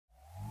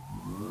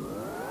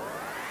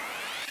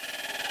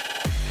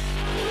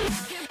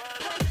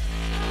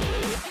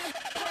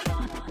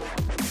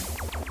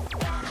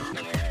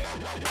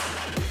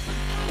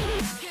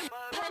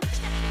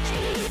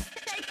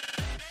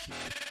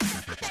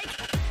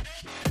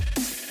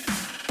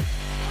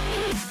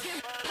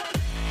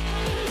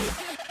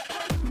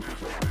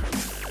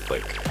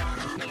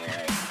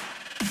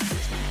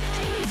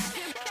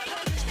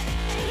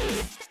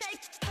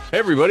Hey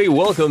everybody,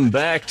 welcome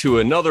back to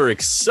another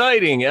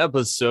exciting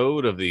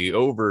episode of the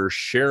Over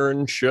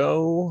Sharon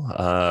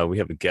Show. We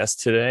have a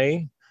guest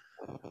today,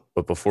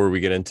 but before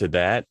we get into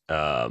that,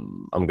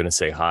 I'm going to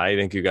say hi.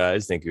 Thank you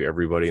guys. Thank you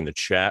everybody in the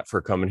chat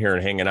for coming here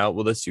and hanging out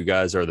with us. You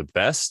guys are the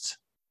best.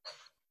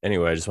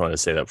 Anyway, I just wanted to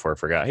say that before I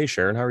forgot. Hey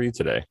Sharon, how are you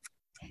today?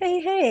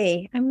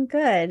 Hey, I'm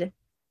good.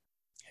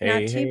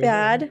 Not too Hey.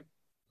 bad.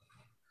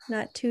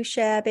 Not too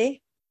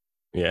shabby.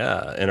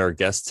 Yeah, and our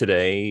guest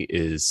today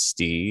is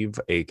Steve,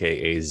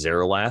 aka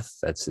Zerilath.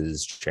 That's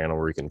his channel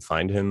where you can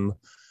find him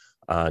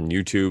on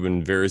YouTube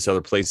and various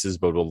other places,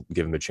 but we'll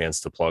give him a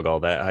chance to plug all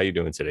that. How you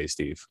doing today,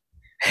 Steve?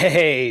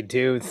 Hey,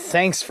 dude,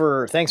 thanks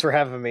for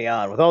having me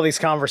on. With all these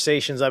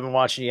conversations I've been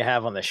watching you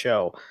have on the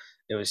show,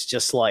 it was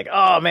just like,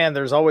 oh man,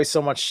 there's always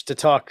so much to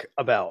talk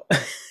about.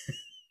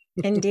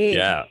 Indeed.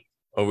 Yeah,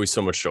 always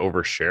so much to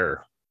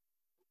overshare.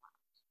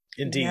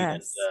 Indeed.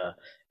 Yes.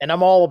 And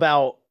I'm all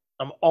about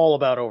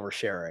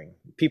oversharing.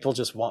 People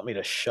just want me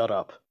to shut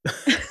up.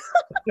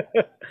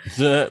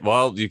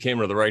 Well, you came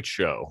to the right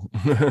show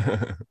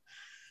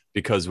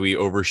because we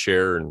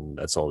overshare, and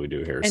that's all we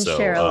do here. And So,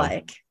 share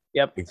alike.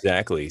 Yep.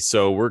 exactly.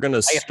 So we're gonna I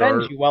offend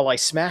start. you while I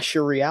smash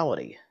your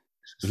reality.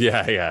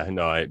 Yeah.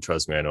 No,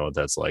 trust me, I know what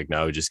that's like.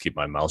 Now I just keep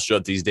my mouth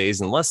shut these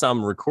days, unless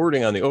I'm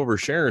recording on the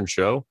Oversharing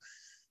show.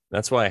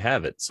 That's why I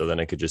have it, so then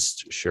I could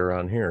just share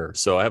on here.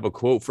 So I have a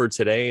quote for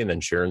today, and then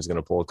Sharon's going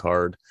to pull a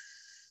card.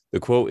 The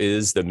quote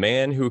is: "The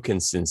man who can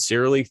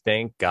sincerely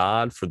thank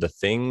God for the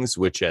things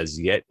which as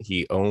yet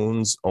he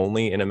owns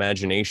only in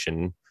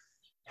imagination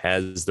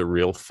has the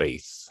real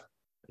faith."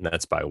 And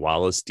that's by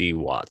Wallace D.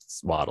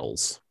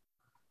 Wattles,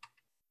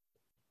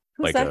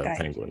 Who's like that a guy?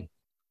 penguin.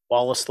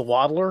 Wallace the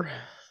Waddler.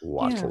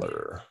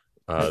 Wattler.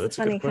 That's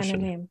a Funny good kind of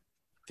question. name.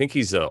 I think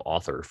he's an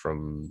author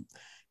from.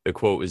 The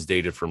quote is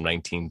dated from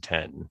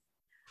 1910.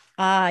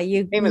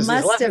 You His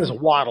must last name is have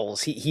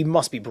Waddles. He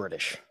must be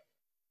British.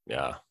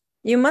 Yeah.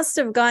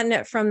 gotten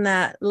it from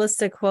that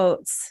list of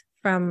quotes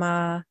from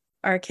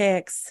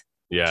Archaix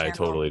Yeah, I channel.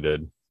 totally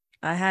did.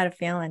 I had a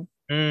feeling.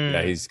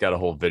 Yeah, he's got a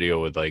whole video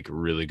with like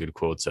really good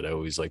quotes that I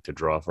always like to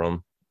draw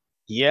from.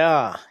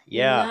 Yeah.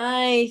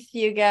 Nice,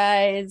 you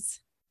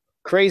guys.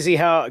 Crazy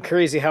how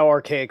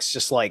Archaix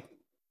just like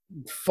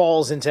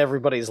falls into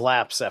everybody's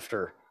laps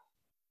after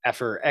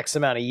X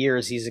amount of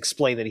years. He's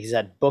explained that he's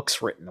had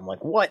books written. I'm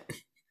like, what?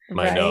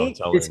 I know. Right?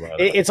 Tell me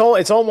about it.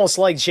 It's almost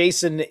like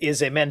Jason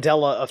is a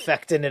Mandela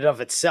effect in and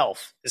of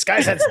itself. This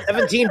guy's had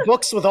 17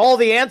 books with all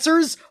the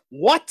answers.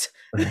 What?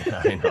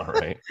 I know,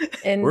 right?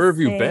 Insane. Where have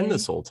you been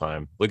this whole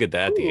time? Look at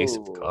that, the Ace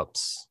of Ooh.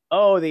 Cups.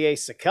 Oh, the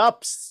Ace of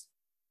Cups.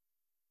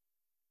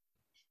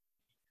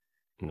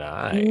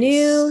 Nice.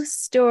 New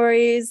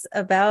stories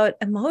about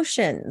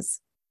emotions.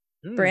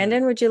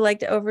 Brandon, would you like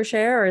to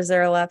overshare, or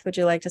Zerilath, would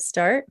you like to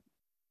start?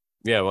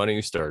 Yeah, why don't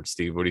you start,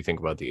 Steve? What do you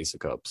think about the Ace of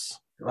Cups?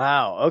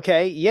 Wow.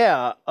 Okay.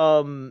 Yeah.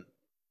 A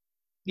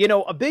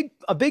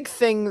big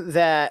thing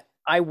that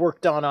I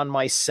worked on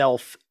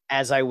myself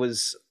as I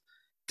was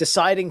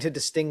deciding to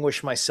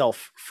distinguish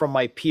myself from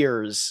my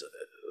peers,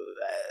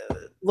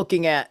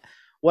 looking at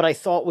what I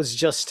thought was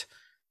just,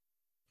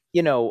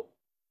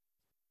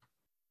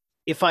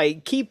 if I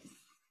keep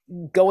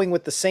going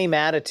with the same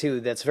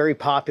attitude that's very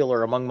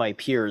popular among my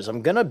peers,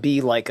 I'm gonna be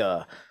like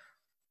a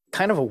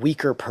kind of a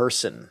weaker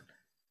person.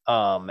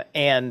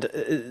 And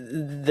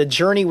the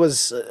journey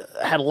was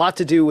had a lot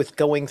to do with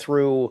going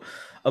through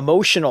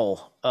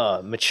emotional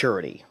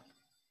maturity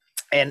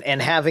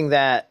and having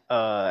that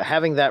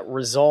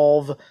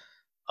resolve,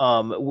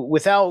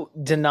 without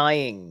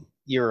denying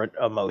your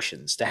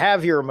emotions, to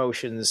have your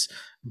emotions,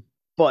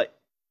 but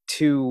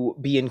to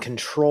be in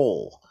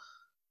control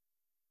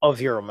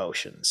of your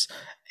emotions.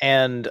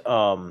 And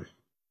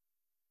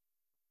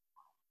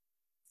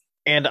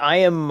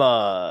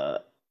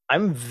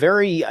I'm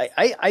very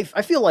I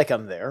feel like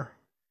I'm there.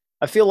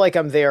 I feel like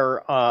I'm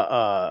there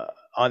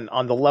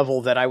on the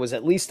level that I was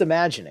at least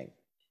imagining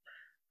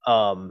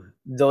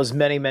those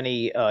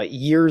many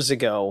years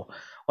ago,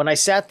 when I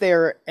sat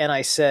there and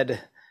I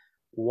said,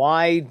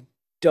 why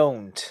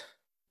don't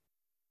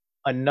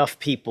enough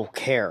people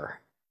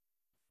care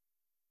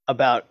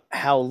about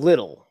how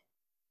little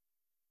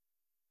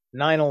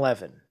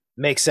 9/11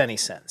 makes any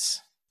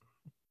sense?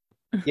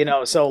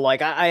 So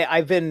like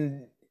I've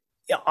been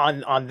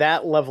on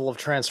that level of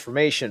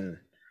transformation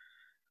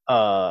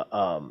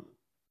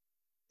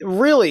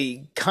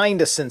really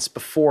kind of since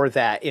before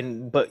that.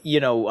 But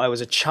I was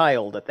a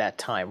child at that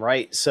time,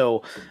 right?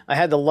 So I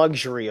had the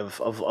luxury of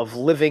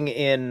living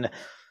in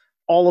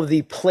all of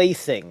the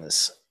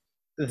playthings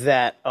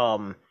that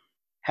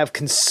have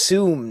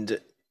consumed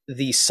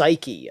the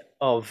psyche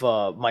of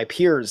my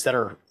peers that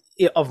are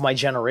of my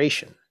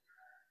generation,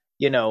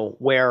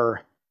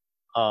 where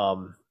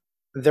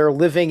they're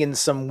living in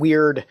some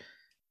weird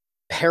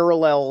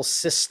parallel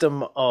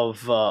system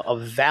of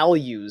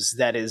values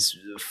that is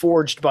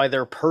forged by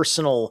their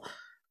personal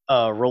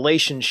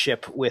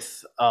relationship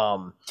with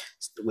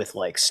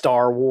like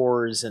Star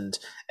Wars and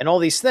all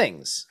these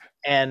things.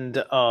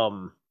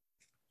 I'm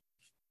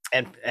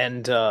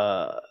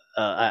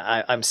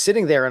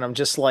sitting there and I'm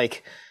just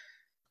like,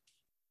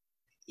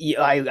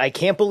 I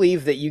can't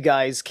believe that you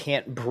guys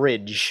can't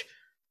bridge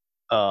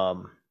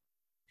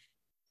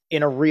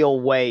in a real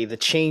way the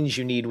change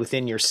you need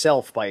within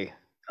yourself by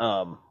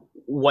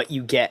what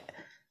you get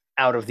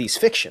out of these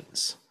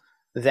fictions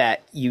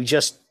that you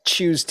just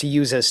choose to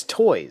use as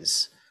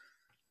toys,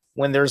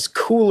 when there's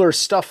cooler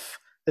stuff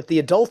that the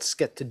adults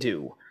get to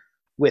do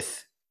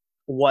with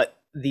what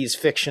these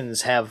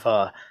fictions have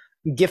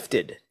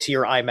gifted to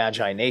your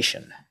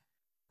imagination.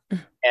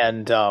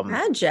 And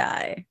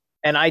Magi.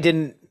 and I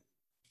didn't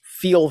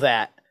feel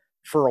that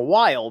for a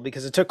while,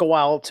 because it took a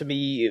while for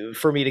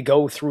me to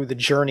go through the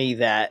journey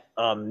that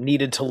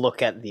needed to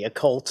look at the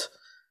occult,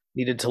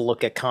 needed to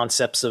look at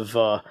concepts of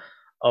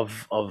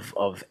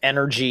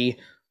energy,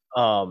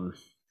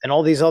 and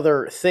all these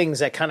other things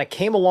that kind of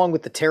came along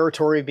with the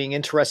territory of being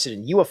interested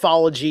in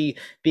ufology,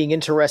 being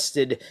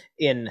interested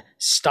in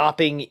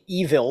stopping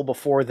evil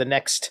before the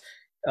next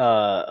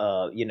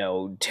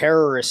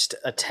terrorist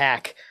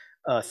attack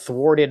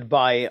thwarted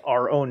by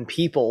our own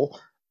people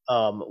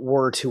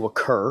were to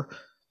occur,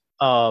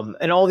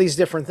 and all these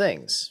different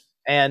things.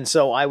 And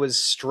so I was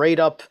straight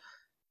up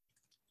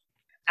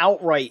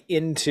outright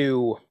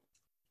into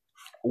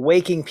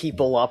waking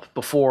people up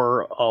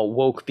before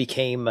woke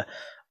became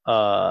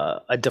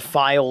a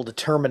defiled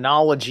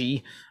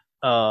terminology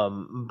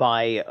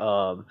by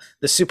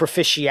the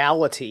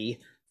superficiality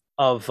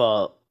of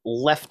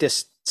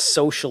leftist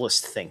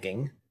socialist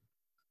thinking,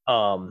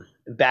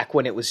 back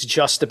when it was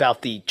just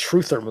about the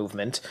truther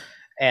movement,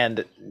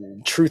 and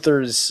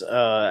truthers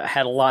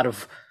had a lot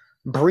of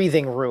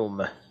breathing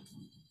room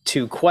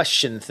to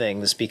question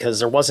things because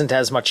there wasn't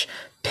as much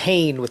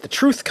pain with the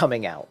truth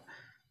coming out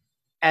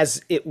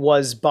as it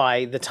was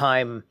by the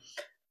time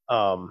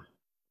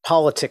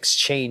politics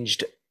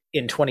changed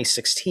in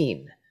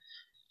 2016.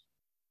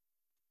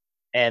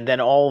 And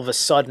then all of a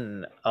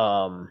sudden,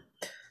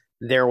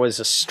 there was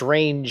a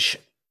strange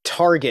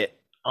target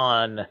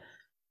on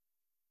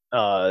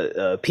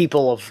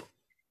people of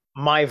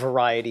my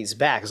variety's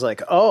back. It's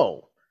like,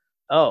 oh,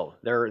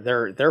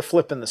 they're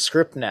flipping the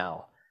script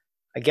now.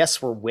 I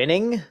guess we're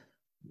winning.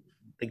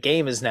 The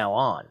game is now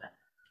on,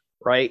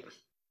 right?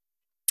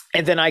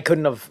 And then I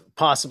couldn't have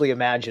possibly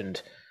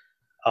imagined.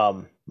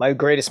 My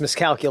greatest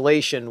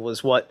miscalculation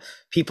was what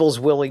people's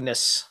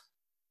willingness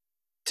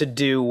to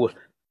do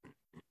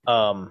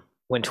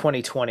when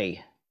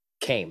 2020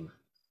 came.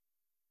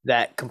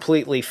 That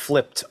completely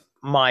flipped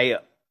my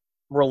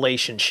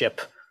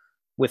relationship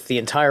with the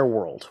entire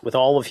world, with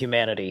all of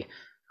humanity,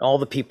 all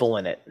the people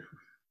in it.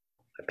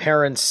 My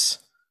parents,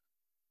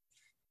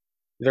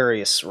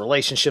 various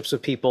relationships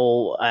with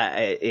people.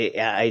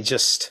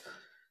 It's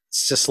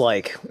just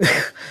like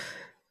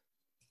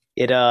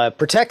it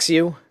protects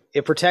you.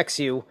 It protects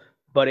you,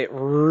 but it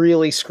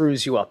really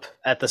screws you up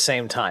at the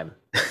same time.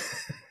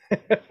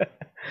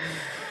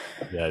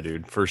 Yeah,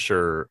 dude, for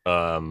sure.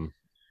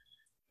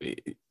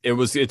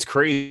 It's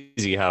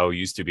crazy how you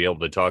used to be able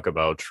to talk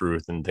about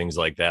truth and things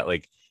like that.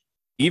 Like,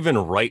 even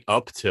right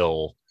up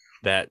till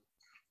that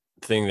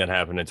thing that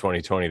happened in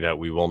 2020 that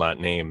we will not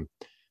name,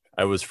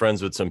 I was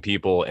friends with some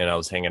people and I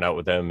was hanging out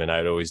with them, and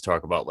I'd always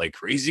talk about like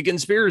crazy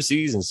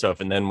conspiracies and stuff.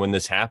 And then when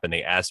this happened,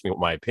 they asked me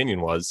what my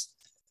opinion was.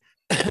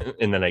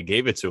 And then I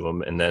gave it to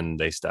them, and then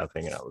they stopped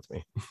hanging out with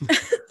me.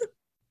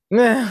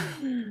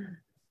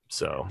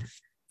 So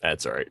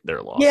that's all right.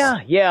 They're lost.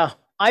 Yeah.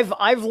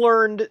 I've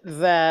learned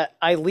that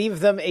I leave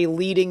them a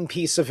leading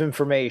piece of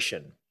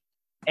information,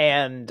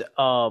 and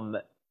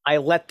I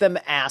let them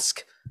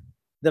ask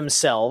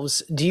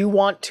themselves, do you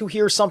want to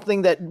hear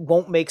something that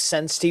won't make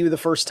sense to you the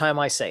first time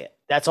I say it?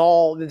 That's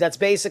all. That's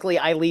basically,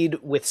 I lead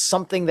with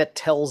something that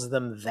tells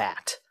them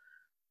that.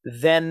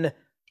 Then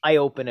I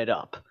open it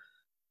up.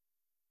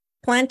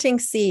 Planting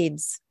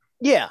seeds.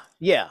 Yeah.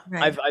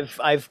 Right.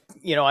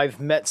 I've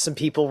met some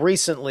people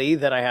recently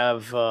that I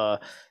have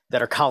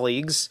that are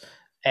colleagues,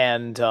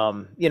 and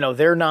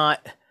they're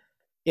not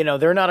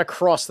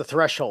across the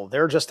threshold.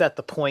 They're just at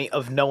the point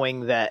of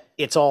knowing that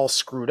it's all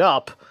screwed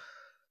up.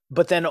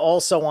 But then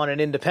also on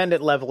an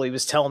independent level, he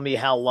was telling me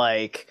how,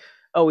 like,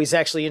 he's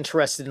actually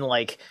interested in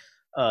like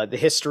the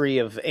history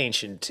of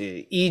ancient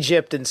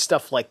Egypt and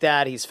stuff like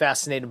that. He's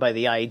fascinated by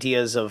the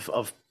ideas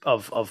of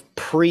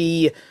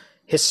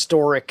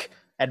prehistoric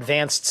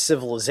advanced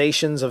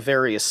civilizations of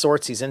various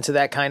sorts. He's into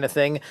that kind of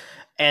thing.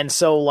 And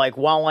so, like,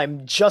 while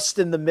I'm just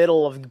in the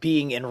middle of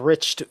being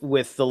enriched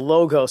with the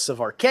logos of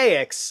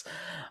Archaix,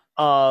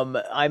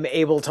 I'm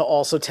able to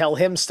also tell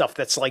him stuff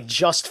that's like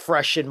just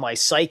fresh in my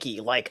psyche.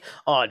 Like,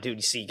 oh, dude,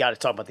 you see, you got to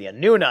talk about the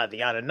Anuna,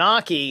 the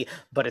Anunnaki,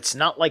 but it's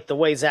not like the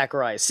way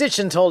Zechariah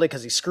Sitchin told it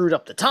because he screwed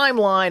up the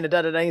timeline.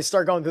 And you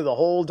start going through the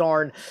whole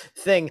darn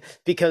thing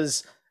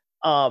because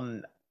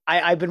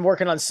I've been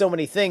working on so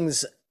many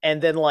things,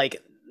 and then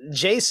like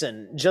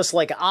Jason, just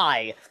like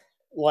I,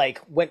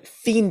 like went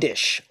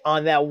fiendish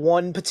on that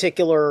one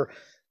particular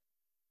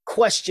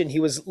question he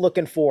was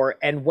looking for,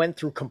 and went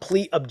through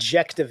complete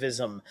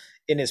objectivism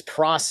in his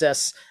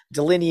process,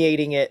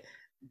 delineating it,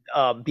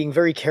 being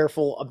very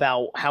careful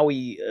about how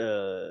he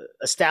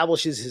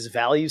establishes his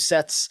value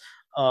sets,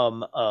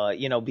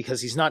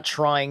 because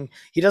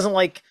he doesn't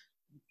like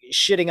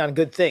shitting on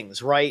good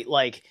things, right?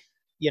 Like,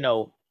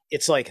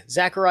 it's like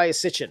Zachariah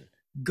Sitchin,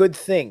 good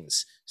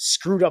things,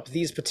 screwed up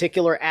these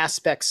particular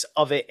aspects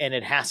of it, and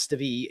it has to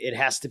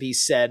be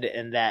said,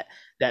 and that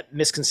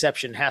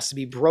misconception has to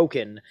be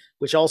broken,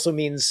 which also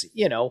means,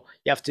 you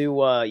have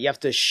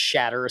to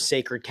shatter a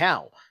sacred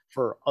cow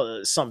for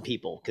some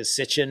people, because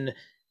Sitchin,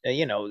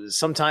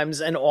 sometimes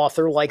an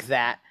author like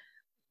that,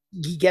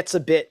 he gets a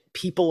bit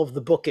people of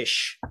the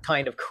bookish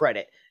kind of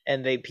credit,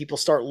 and people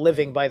start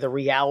living by the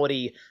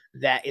reality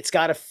that it's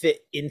got to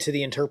fit into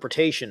the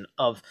interpretation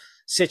of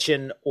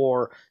Sitchin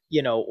or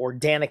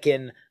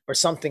Daniken or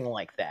something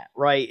like that,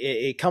 right?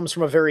 It comes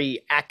from a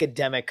very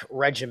academic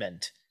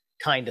regiment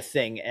kind of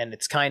thing, and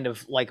it's kind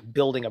of like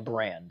building a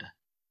brand.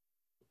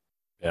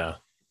 Yeah.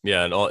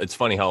 And it's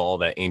funny how all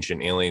that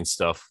ancient alien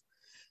stuff,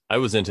 I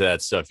was into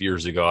that stuff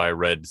years ago. I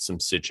read some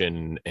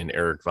Sitchin and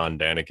Eric von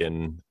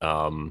Daniken.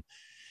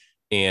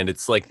 And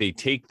it's like they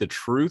take the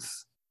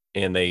truth,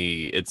 and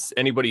it's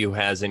anybody who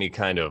has any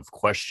kind of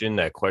question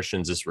that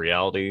questions this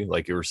reality,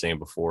 like you were saying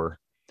before.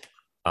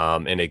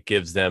 And it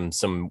gives them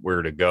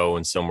somewhere to go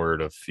and somewhere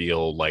to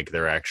feel like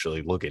they're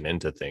actually looking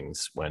into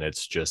things, when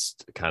it's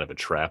just kind of a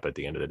trap at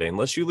the end of the day,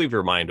 unless you leave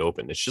your mind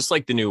open. It's just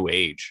like the New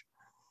Age,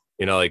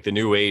 like the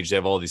New Age, they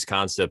have all these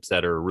concepts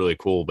that are really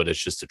cool, but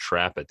it's just a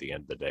trap at the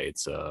end of the day.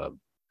 It's a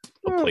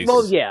place.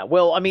 Well, yeah.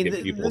 Well, I mean,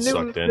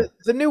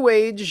 the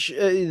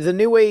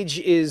New Age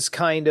is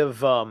kind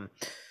of,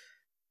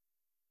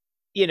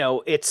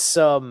 it's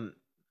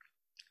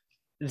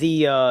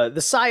the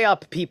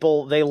PSYOP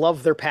people, they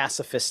love their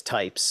pacifist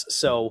types,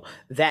 so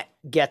that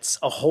gets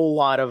a whole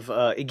lot of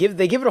they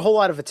give it a whole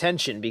lot of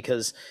attention,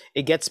 because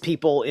it gets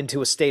people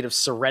into a state of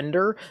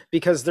surrender,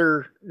 because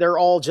they're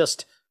all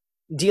just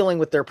dealing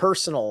with their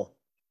personal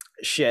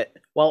shit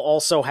while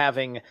also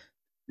having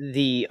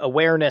the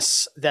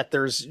awareness that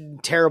there's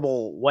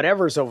terrible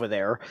whatever's over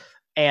there,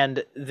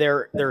 and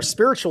their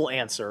spiritual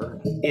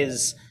answer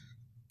is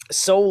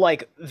so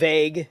like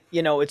vague.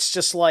 It's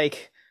just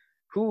like,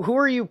 who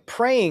are you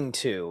praying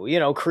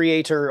to?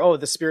 Creator,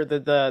 the spirit,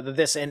 the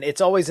this, and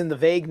it's always in the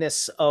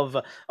vagueness of,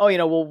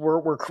 well,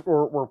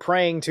 we're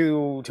praying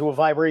to a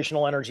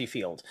vibrational energy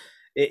field.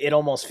 It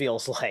almost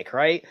feels like,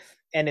 right?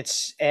 And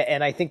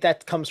I think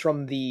that comes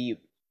from the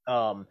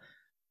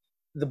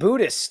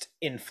Buddhist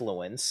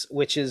influence,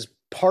 which is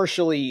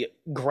partially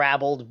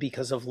grabbled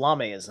because of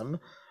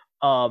Lamaism.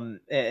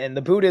 And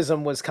the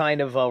Buddhism was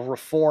kind of a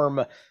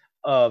reform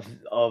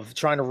of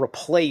trying to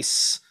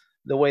replace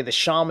the way the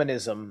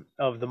shamanism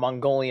of the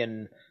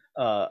Mongolian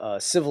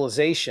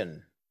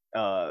civilization,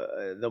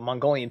 the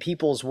Mongolian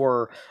peoples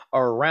were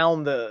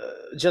around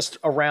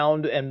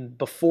and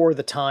before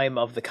the time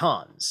of the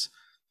Khans,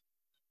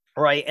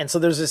 right? And so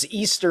there's this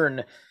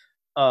Eastern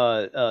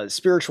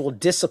spiritual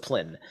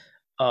discipline,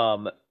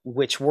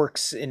 which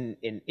works in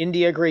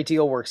India a great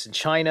deal, works in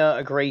China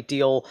a great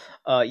deal,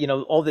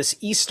 all this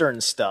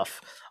Eastern stuff.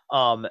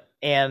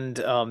 And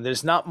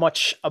there's not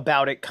much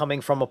about it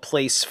coming from a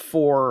place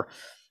for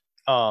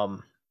the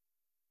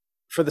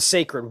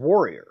sacred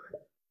warrior,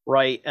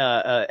 right?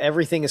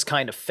 Everything is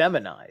kind of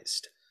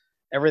feminized.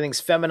 Everything's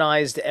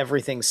feminized.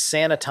 Everything's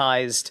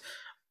sanitized.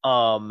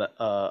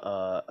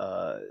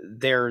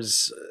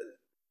 There's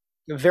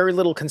very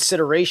little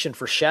consideration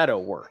for shadow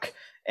work.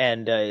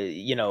 And,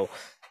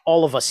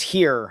 all of us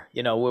here,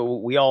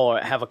 we all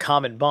have a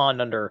common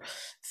bond under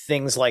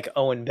things like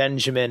Owen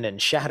Benjamin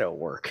and shadow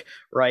work,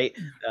 right?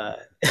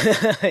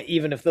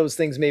 Even if those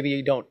things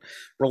maybe don't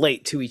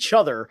relate to each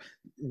other,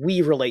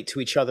 we relate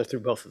to each other through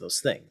both of those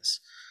things,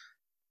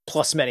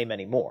 plus many,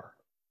 many more.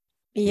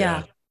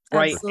 Yeah,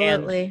 right.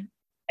 Absolutely.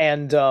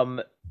 And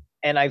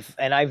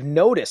I've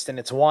noticed, and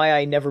it's why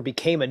I never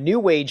became a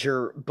New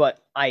Ager,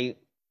 but I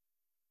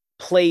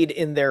played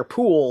in their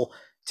pool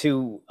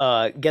to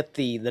get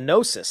the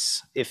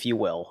gnosis, if you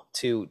will,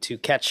 to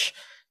catch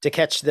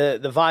the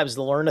vibes,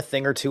 to learn a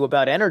thing or two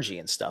about energy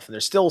and stuff. And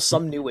there's still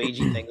some New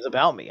Agey things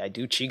about me. I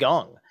do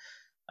Qigong.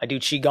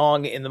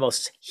 In the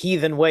most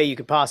heathen way you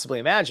could possibly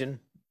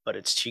imagine, but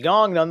it's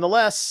Qigong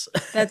nonetheless.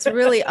 That's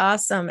really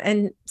awesome.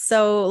 And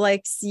so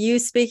like you're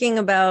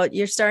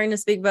starting to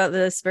speak about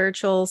the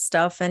spiritual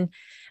stuff. And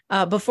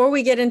before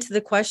we get into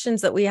the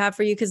questions that we have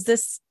for you, because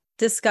this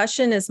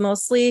discussion is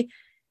mostly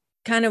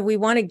kind of, we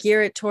want to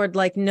gear it toward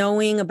like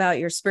knowing about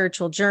your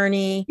spiritual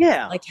journey,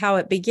 like how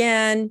it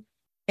began.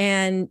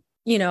 And,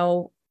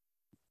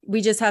 we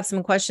just have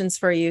some questions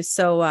for you.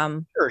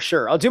 So,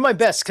 sure. I'll do my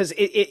best, because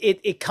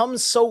it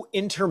comes so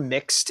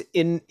intermixed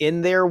in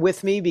there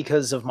with me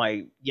because of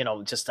my,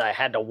 I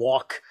had to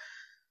walk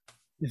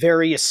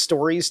various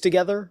stories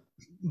together,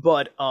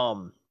 but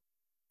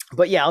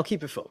yeah, I'll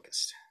keep it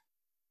focused.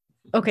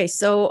 Okay.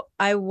 So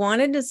I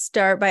wanted to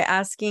start by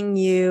asking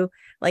you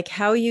like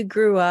how you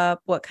grew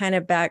up, what kind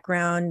of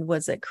background,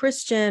 was it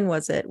Christian?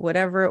 Was it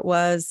whatever it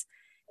was?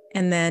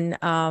 And then,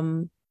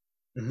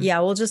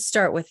 we'll just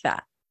start with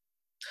that.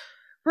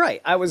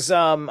 Right. I was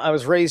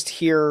raised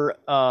here,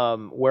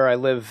 where I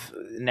live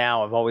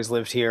now. I've always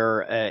lived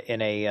here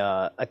in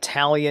a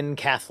Italian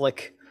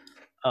Catholic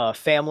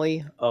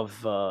family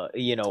of of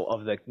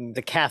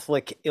the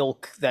Catholic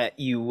ilk that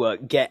you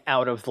get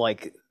out of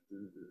like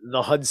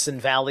the Hudson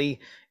Valley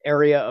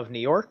area of New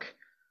York,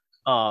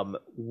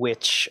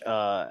 which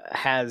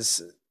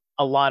has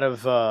a lot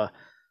of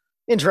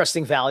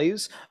interesting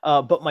values.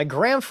 But my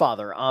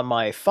grandfather on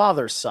my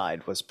father's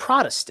side was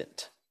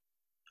Protestant,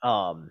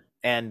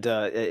 and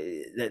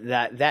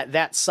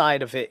that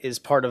side of it is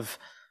part of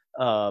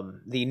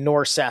the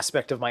Norse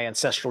aspect of my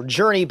ancestral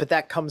journey, but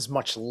that comes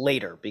much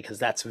later because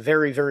that's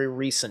very, very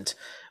recent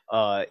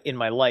in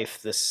my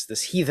life.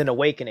 This heathen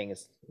awakening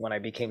is when I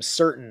became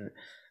certain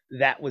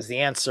that was the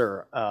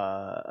answer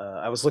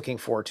I was looking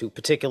for to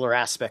particular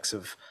aspects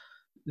of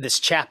this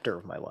chapter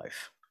of my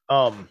life.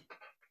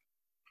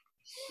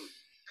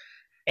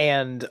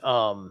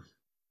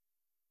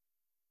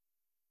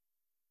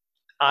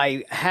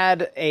 I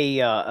had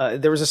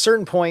there was a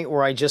certain point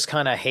where I just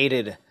kind of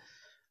hated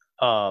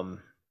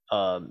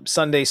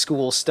Sunday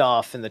school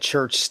stuff and the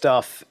church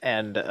stuff,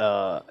 and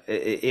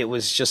it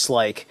was just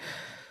like,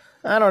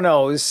 I don't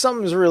know,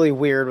 something's really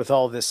weird with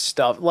all this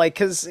stuff. Like,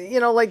 because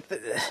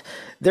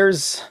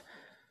there's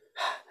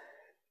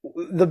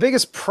the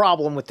biggest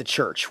problem with the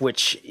church,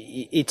 which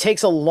it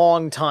takes a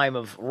long time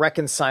of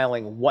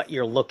reconciling what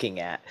you're looking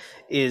at,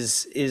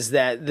 is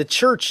that the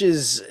church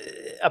is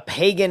a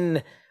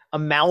pagan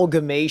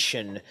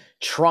amalgamation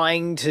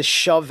trying to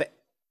shove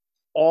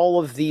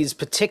all of these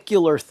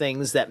particular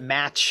things that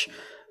match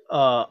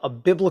a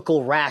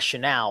biblical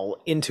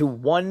rationale into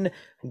one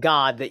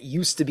god that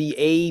used to be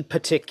a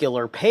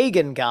particular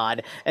pagan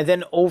god, and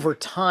then over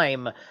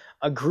time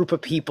a group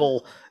of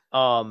people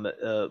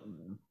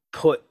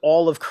put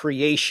all of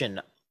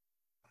creation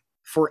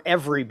for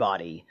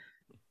everybody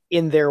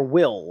in their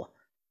will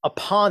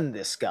upon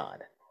this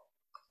god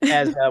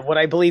as what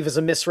I believe is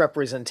a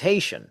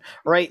misrepresentation,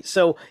 right?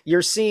 So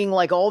you're seeing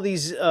like all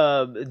these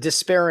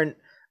disparate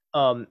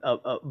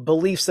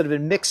beliefs that have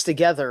been mixed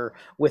together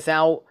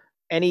without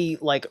any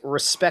like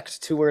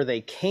respect to where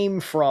they came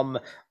from,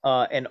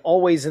 and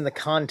always in the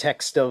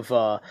context of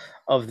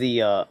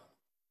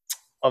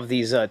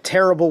these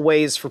terrible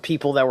ways for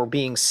people that were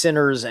being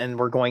sinners and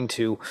were going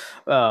to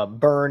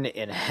burn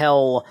in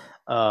hell,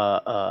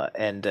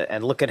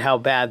 and look at how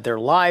bad their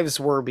lives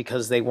were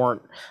because they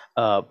weren't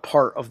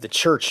part of the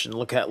church, and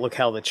look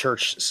how the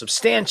church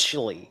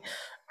substantially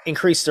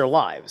increased their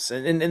lives,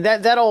 and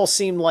that all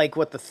seemed like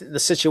what the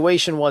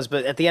situation was.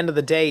 But at the end of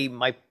the day,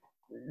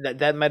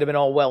 that might have been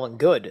all well and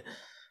good,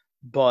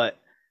 but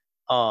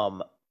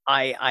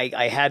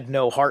I had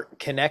no heart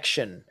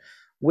connection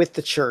with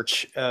the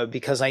church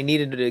because I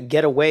needed to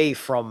get away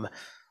from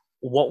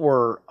what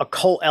were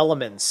occult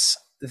elements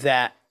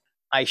that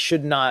I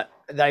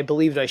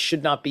believed I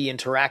should not be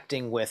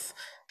interacting with,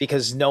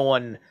 because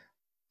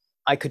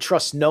I could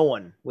trust no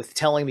one with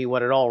telling me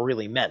what it all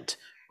really meant,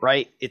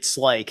 right? It's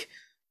like,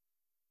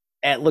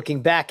 at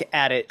looking back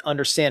at it,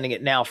 understanding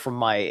it now from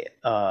my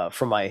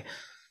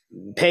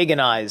pagan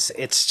eyes,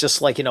 it's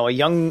just like, a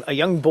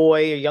young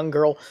boy, a young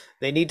girl,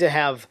 they need to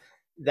have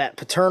that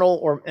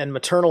paternal and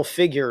maternal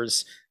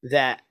figures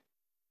that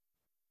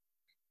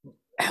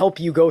help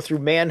you go through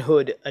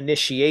manhood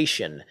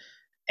initiation,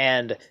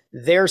 and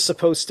they're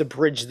supposed to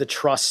bridge the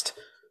trust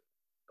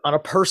on a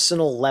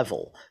personal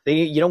level.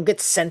 You don't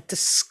get sent to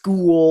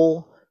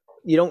school.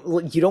 You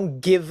don't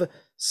give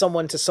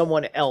someone to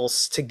someone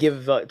else to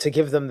give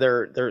them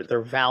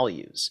their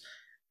values.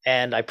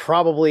 And I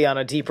probably on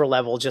a deeper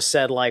level just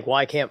said, like,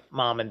 why can't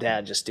mom and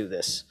dad just do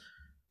this,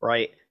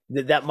 right?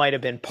 That might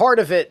have been part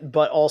of it,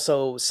 but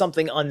also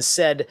something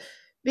unsaid,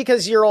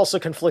 because you're also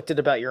conflicted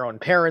about your own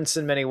parents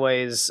in many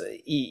ways,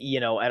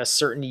 at a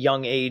certain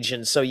young age.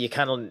 And so you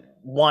kind of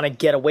want to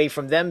get away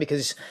from them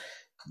because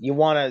you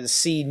want to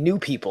see new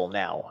people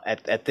now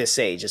at this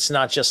age. It's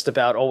not just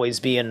about always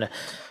being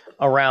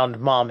around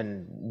mom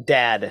and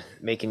dad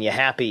making you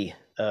happy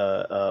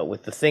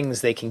with the things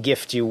they can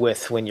gift you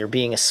with when you're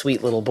being a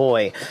sweet little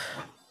boy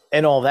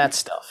and all that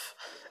stuff.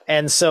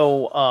 And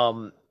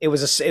so it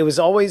was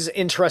always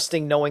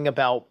interesting knowing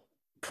about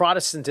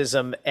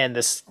Protestantism and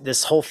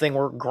this whole thing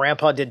where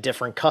grandpa did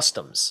different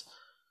customs,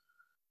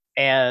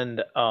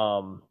 and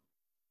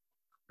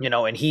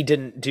and he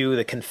didn't do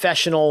the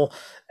confessional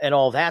and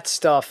all that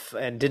stuff,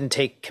 and didn't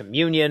take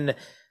communion,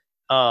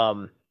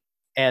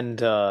 and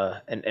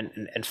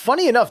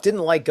funny enough, didn't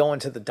like going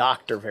to the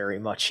doctor very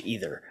much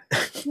either.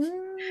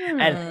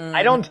 And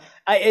I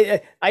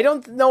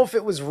don't know if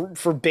it was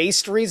for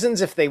based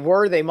reasons. If they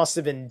were, they must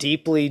have been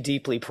deeply,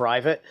 deeply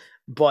private.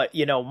 But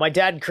my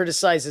dad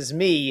criticizes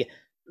me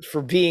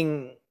for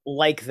being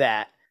like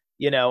that,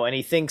 and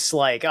he thinks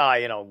like,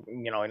 and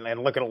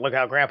look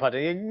how grandpa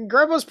did.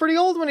 Grandpa was pretty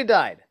old when he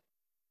died.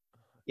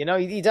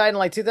 He died in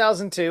like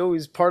 2002. He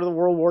was part of the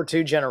World War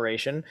II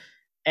generation.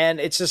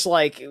 And it's just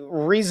like,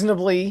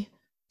 reasonably,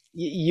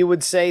 you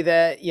would say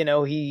that,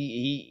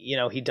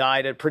 he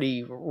died at a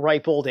pretty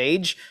ripe old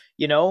age.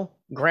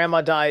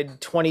 Grandma died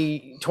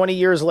 20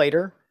 years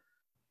later,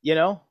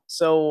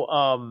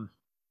 so,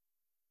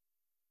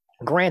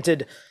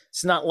 granted,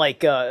 It's not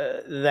like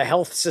the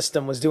health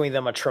system was doing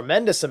them a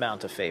tremendous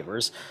amount of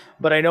favors,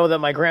 but I know that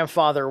my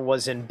grandfather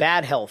was in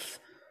bad health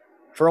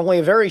for only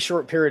a very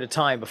short period of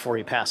time before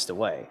he passed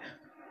away.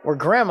 Where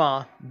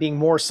grandma, being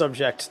more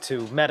subject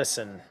to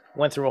medicine,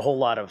 went through a whole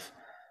lot of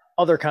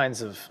other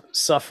kinds of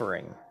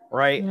suffering,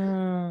 right?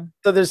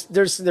 So there's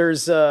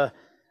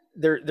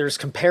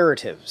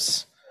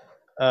comparatives.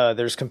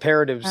 There's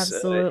comparatives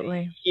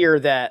Absolutely. here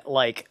that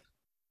like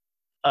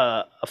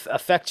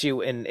affect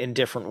you in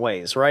different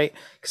ways, right?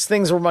 Because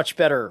things were much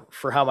better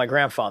for how my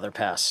grandfather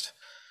passed,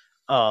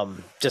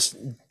 just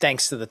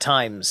thanks to the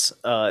times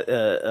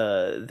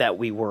that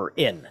we were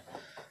in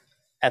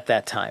at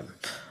that time.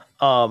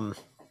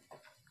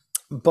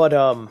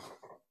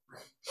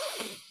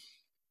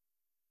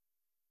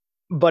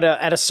 But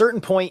at a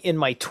certain point in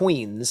my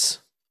tweens,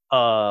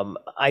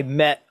 I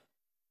met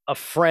a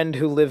friend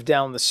who lived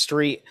down the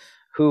street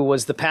who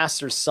was the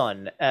pastor's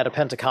son at a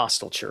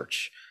Pentecostal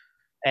church.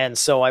 And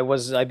so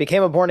I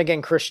became a born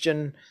again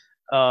Christian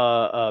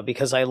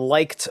because I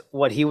liked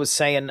what he was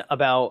saying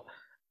about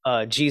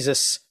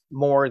Jesus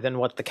more than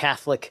what the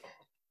Catholic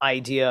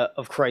idea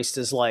of Christ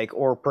is like.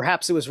 Or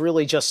perhaps it was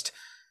really just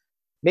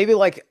maybe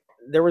like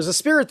there was a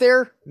spirit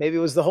there. Maybe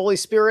it was the Holy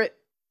Spirit.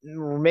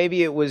 Or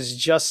maybe it was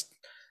just,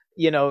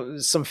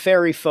 some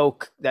fairy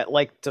folk that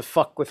like to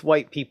fuck with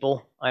white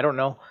people. I don't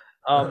know.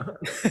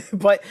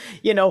 But,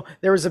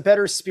 there was a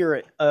better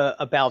spirit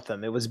about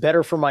them. It was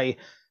better for my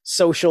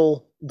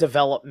social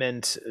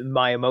development,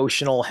 my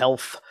emotional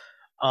health.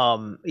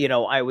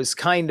 I was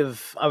kind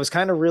of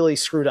really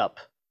screwed up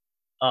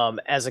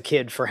as a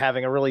kid for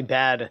having a really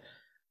bad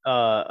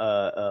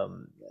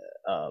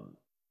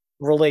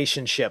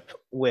relationship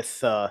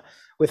with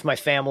my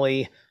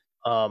family.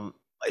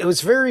 It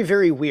was very,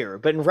 very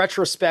weird, but in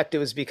retrospect, it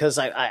was because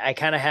I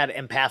kind of had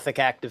empathic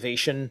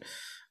activation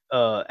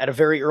at a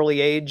very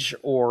early age,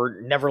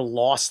 or never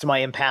lost my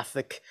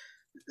empathic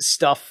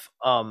stuff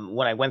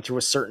when I went through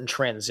a certain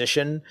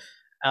transition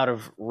out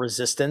of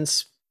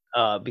resistance,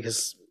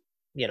 because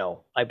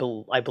I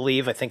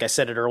believe, I think I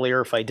said it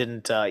earlier, if I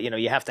didn't,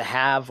 you have to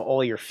have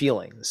all your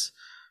feelings,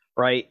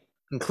 right,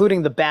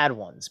 including the bad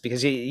ones,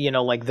 because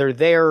like they're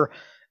there.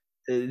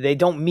 They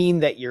don't mean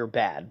that you're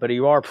bad, but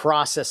you are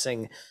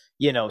processing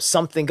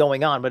something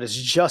going on, but it's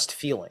just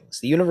feelings.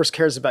 The universe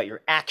cares about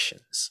your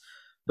actions,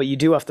 but you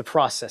do have to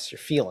process your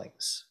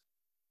feelings.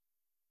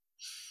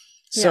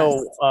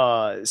 So,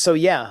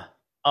 yes.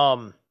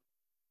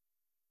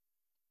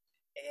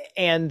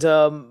 And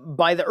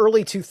by the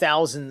early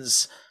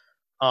 2000s,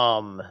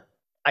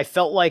 I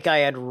felt like I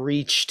had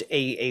reached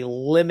a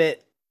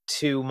limit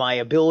to my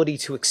ability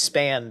to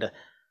expand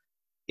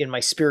in my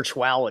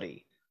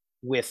spirituality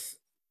with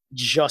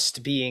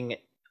just being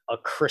a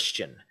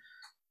Christian.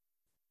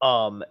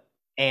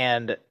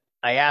 And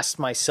I asked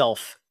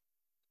myself,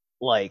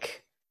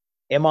 like,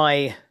 am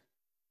I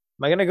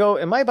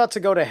about to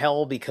go to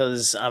hell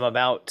because I'm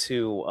about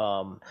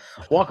to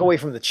walk away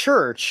from the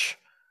church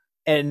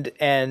and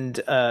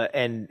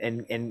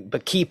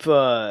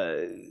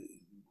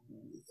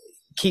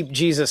keep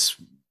Jesus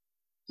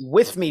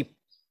with me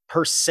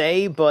per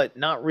se, but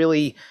not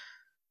really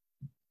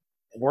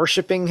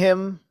worshiping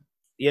him,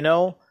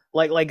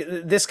 like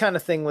this kind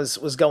of thing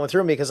was going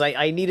through me, because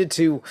I needed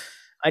to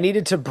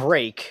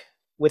break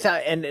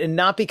without, and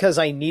not because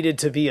I needed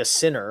to be a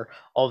sinner,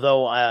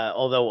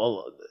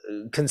 although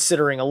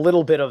considering a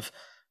little bit of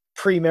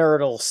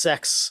premarital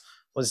sex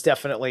was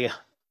definitely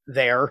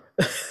there,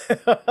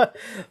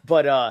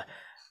 but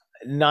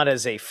not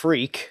as a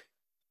freak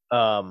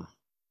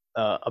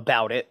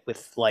about it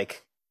with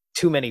like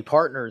too many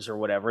partners or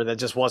whatever. That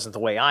just wasn't the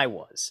way I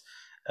was.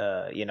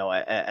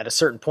 At a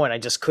certain point, I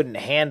just couldn't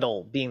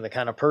handle being the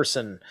kind of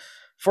person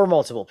for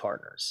multiple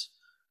partners,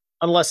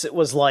 unless it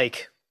was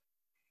like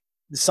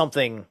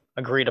something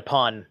agreed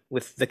upon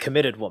with the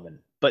committed woman.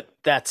 But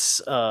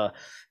that's all.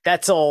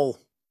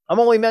 I'm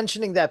only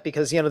mentioning that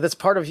because, that's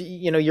part of,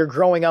 you're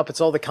growing up. It's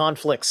all the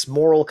conflicts,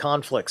 moral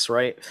conflicts,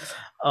 right?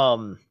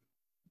 And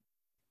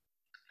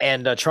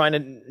trying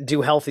to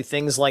do healthy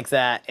things like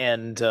that,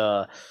 and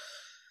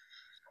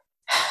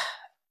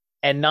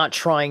not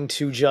trying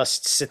to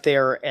just sit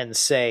there and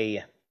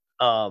say,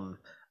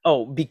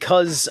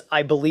 because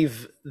I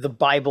believe the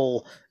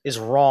Bible is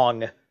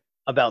wrong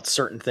about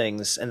certain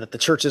things and that the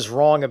church is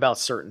wrong about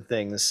certain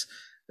things,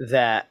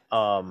 that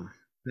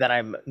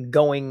I'm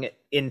going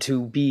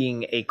into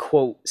being a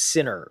quote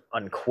sinner,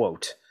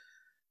 unquote.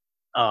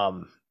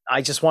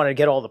 I just want to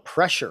get all the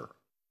pressure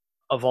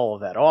of all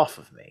of that off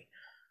of me.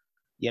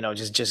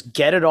 Just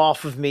get it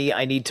off of me.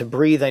 I need to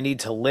breathe. I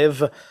need to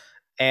live.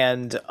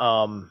 And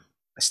I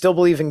still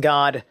believe in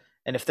God.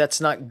 And if that's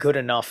not good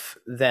enough,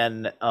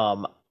 then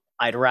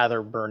I'd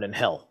rather burn in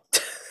hell.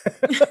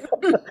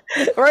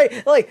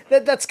 Right? Like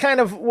that's kind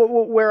of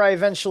where I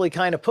eventually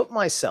kind of put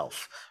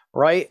myself.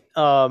 Right.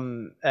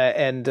 And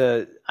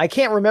I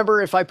can't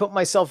remember if I put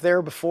myself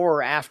there before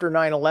or after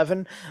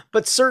 9/11,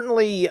 but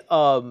certainly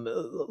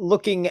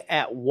looking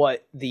at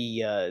what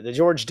the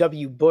George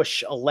W.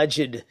 Bush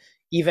alleged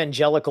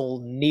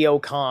evangelical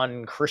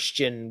neocon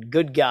Christian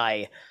good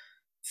guy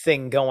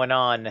thing going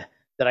on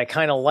that I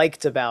kind of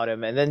liked about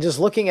him. And then just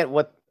looking at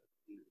what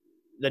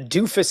the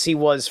doofus he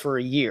was for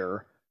a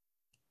year,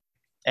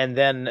 and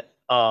then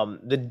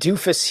the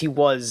doofus he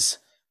was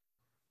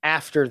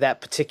after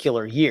that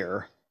particular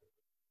year,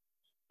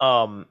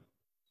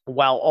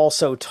 while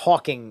also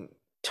talking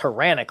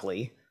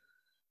tyrannically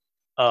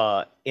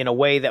in a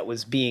way that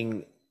was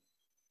being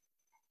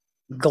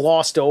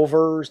glossed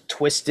over,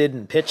 twisted,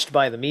 and pitched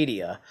by the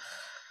media.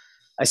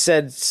 I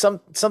said,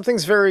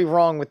 something's very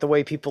wrong with the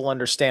way people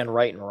understand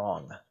right and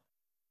wrong.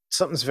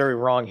 Something's very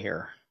wrong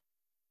here.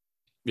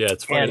 Yeah,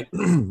 it's funny.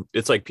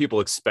 It's like people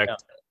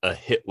expect a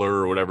Hitler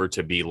or whatever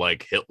to be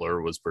like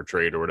Hitler was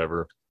portrayed or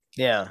whatever.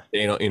 Yeah.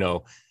 They don't,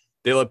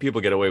 they let people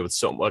get away with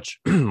so much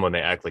when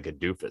they act like a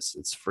doofus.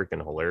 It's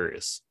freaking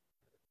hilarious.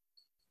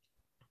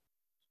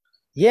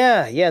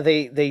 Yeah,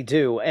 they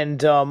do.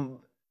 And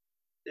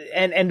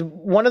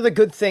one of the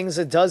good things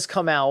that does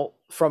come out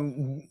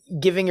from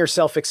giving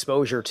yourself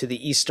exposure to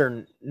the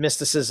Eastern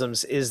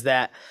mysticisms is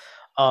that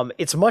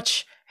it's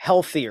much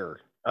healthier.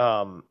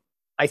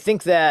 I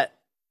think that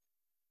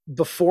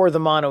before the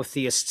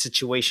monotheist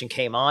situation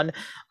came on,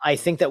 I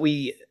think that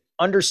we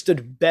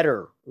understood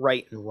better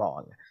right and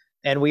wrong.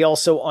 And we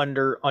also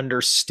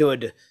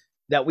understood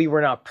that we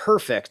were not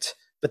perfect,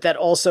 but that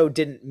also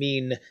didn't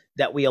mean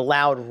that we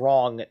allowed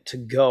wrong to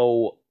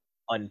go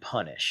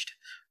unpunished,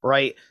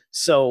 right?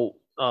 So,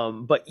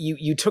 but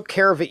you took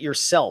care of it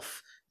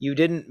yourself. You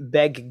didn't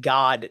beg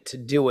God to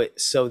do it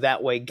so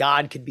that way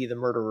God could be the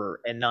murderer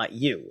and not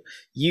you.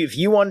 If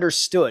you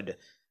understood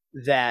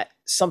that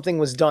something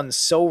was done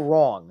so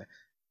wrong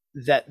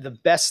that the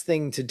best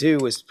thing to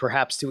do is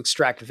perhaps to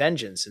extract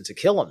vengeance and to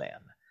kill a man,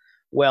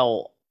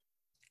 well,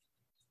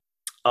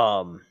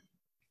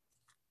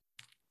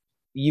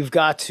 you've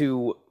got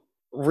to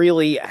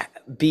really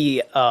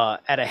be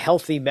at a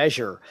healthy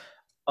measure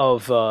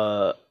of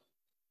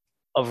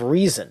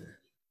reason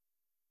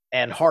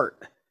and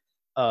heart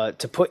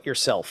to put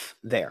yourself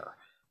there,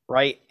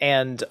 right?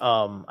 And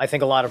I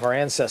think a lot of our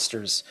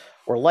ancestors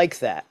were like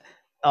that,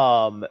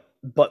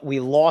 but we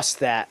lost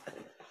that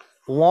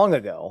long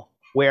ago,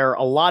 where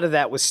a lot of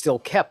that was still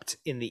kept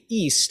in the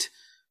East,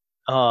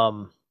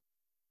 such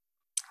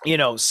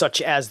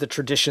as the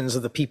traditions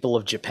of the people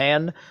of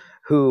Japan,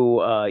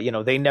 who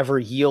they never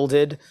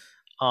yielded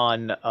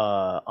on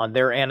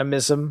their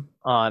animism,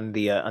 on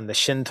the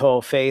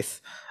Shinto faith,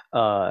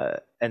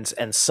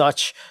 and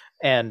such,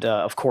 and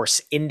of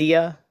course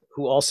India,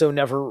 who also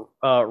never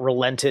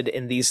relented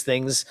in these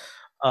things.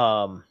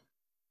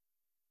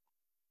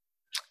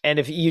 And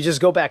if you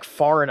just go back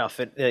far enough,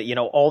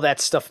 all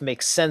that stuff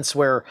makes sense,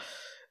 where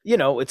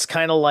it's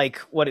kind of like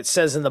what it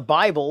says in the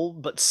Bible,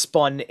 but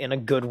spun in a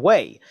good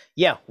way.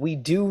 Yeah, we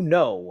do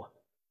know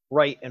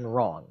right and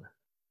wrong.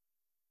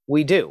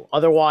 We do.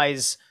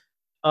 Otherwise,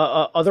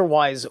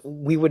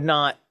 we would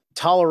not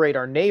tolerate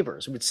our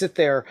neighbors. We'd sit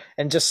there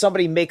and just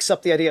somebody makes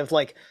up the idea of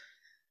like,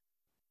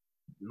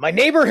 my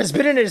neighbor has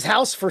been in his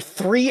house for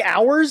 3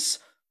 hours.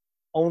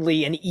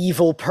 Only an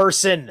evil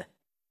person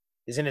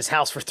is in his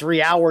house for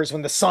 3 hours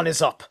when the sun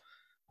is up.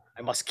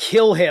 I must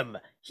kill him.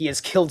 He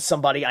has killed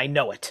somebody. I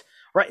know it.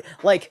 Right?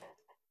 Like,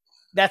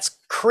 that's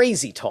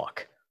crazy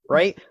talk,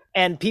 right?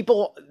 And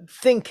people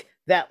think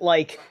that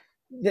like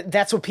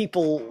that's what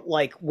people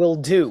like will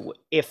do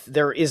if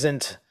there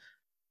isn't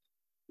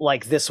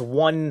like this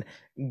one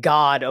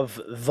God of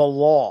the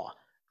law,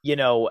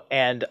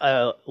 and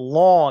a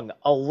long,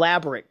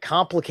 elaborate,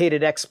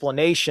 complicated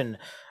explanation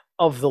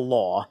of the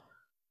law,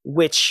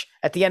 which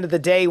at the end of the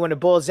day, when it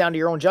boils down to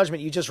your own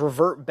judgment, you just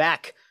revert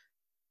back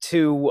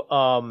to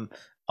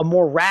a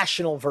more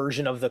rational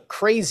version of the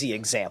crazy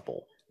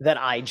example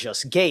that I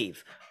just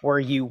gave, where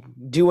you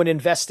do an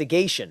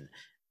investigation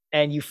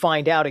and you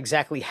find out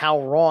exactly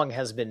how wrong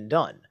has been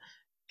done.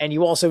 And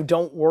you also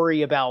don't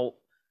worry about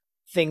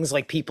things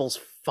like people's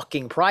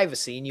fucking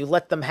privacy, and you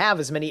let them have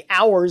as many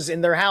hours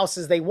in their house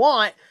as they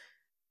want,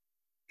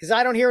 because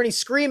I don't hear any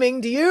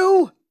screaming. Do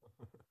you?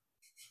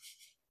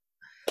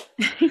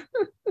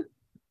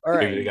 All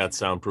right. Maybe they got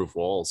soundproof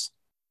walls.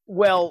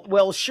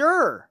 Well,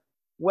 sure.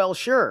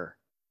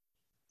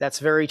 That's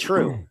very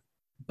true.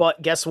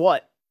 But guess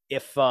what?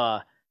 If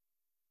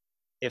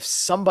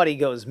somebody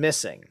goes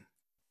missing,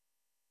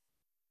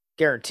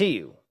 guarantee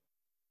you,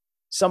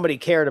 somebody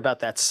cared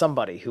about that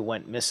somebody who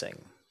went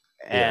missing.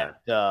 And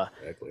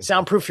exactly.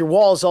 Soundproof your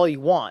walls all you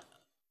want.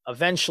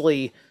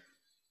 Eventually,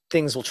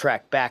 things will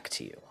track back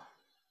to you.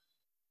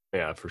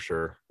 Yeah, for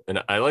sure.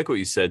 And I like what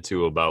you said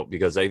too about,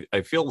 because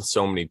I feel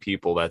so many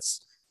people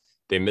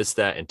they miss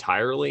that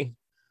entirely,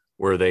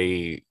 where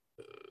they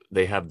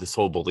have this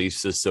whole belief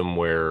system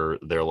where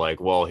they're like,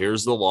 well,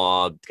 here's the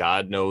law.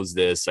 God knows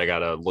this. I got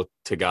to look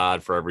to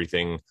God for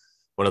everything.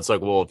 When it's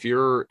like, well, if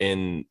you're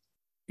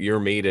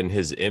made in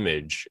his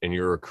image and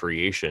you're a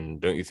creation,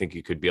 don't you think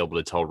you could be able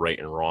to tell right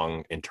and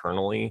wrong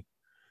internally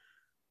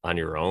on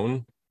your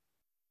own?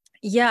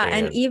 Yeah.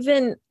 And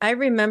even I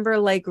remember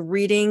like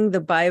reading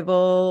the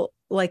Bible,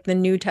 like the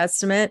New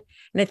Testament,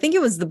 and I think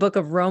it was the book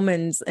of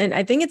Romans. And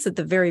I think it's at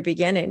the very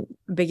beginning.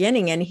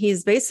 And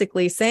he's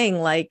basically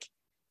saying like,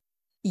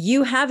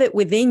 you have it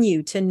within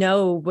you to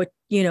know what,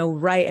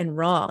 right and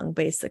wrong,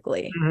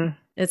 basically. Mm-hmm.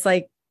 It's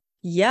like,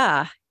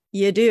 yeah,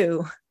 you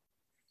do.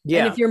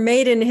 Yeah. And if you're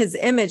made in his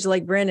image,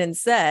 like Brennan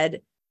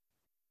said,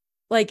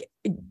 like,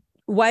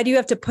 why do you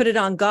have to put it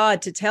on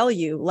God to tell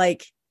you?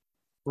 Like,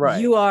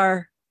 right. you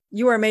are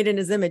made in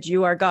his image.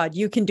 You are God.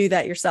 You can do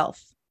that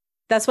yourself.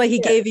 That's why he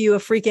gave you a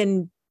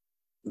freaking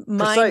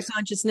mind,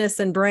 consciousness,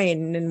 and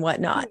brain and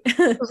whatnot.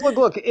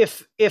 Look,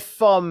 if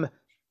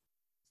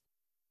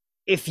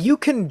you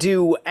can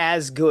do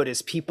as good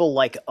as people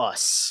like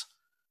us,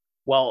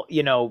 well,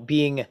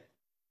 being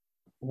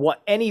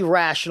what any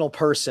rational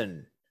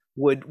person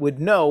would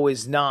know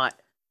is not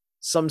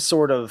some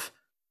sort of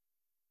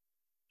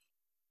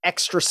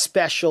extra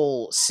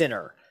special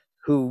sinner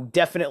who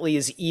definitely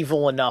is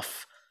evil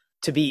enough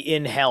to be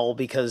in hell,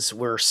 because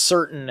we're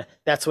certain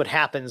that's what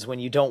happens when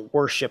you don't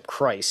worship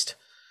Christ.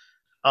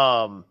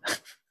 With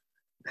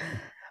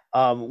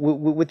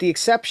the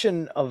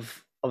exception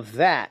of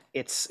that,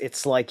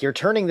 it's like you're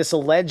turning this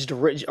alleged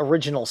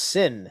original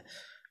sin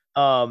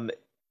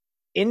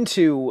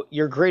into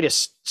your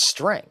greatest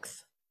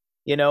strength,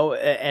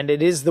 and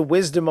it is the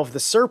wisdom of the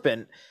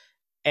serpent.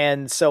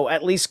 And so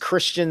at least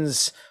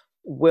Christians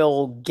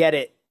will get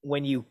it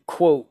when you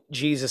quote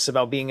Jesus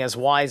about being as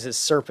wise as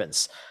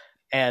serpents,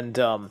 and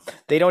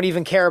they don't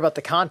even care about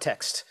the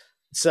context.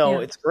 So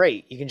it's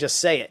great. You can just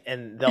say it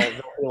and they'll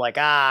be like,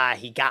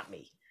 he got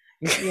me.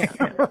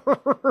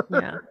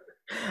 Yeah.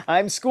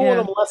 I'm schooling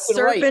them left and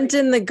right. Serpent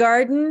in the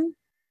garden.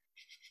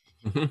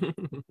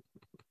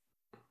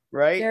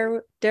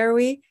 Right. Dare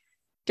we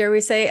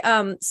say,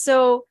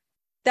 so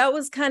that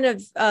was kind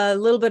of a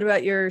little bit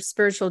about your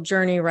spiritual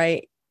journey,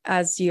 right?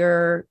 As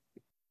you're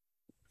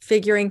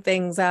figuring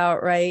things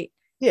out, right?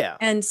 Yeah.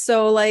 And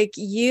so like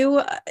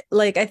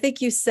I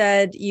think you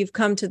said you've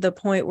come to the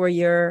point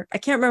where I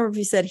can't remember if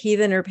you said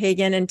heathen or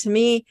pagan. And to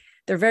me,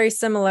 they're very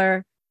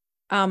similar.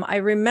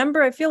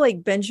 I feel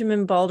like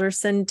Benjamin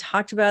Balderson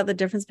talked about the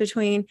difference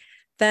between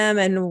them.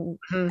 And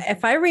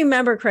if I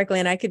remember correctly,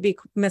 and I could be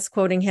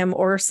misquoting him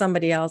or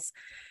somebody else,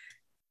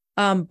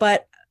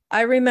 but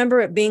I remember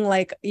it being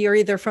like, you're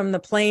either from the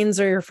plains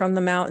or you're from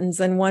the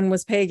mountains, and one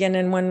was pagan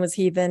and one was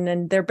heathen.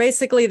 And they're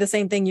basically the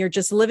same thing. You're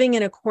just living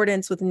in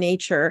accordance with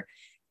nature.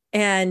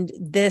 And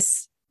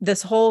this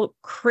whole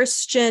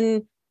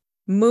Christian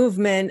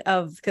movement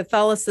of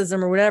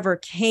Catholicism or whatever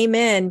came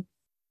in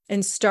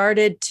and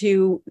started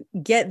to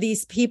get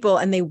these people,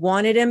 and they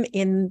wanted them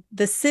in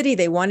the city.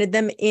 They wanted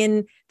them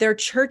in their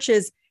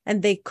churches,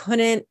 and they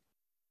couldn't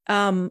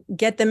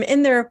get them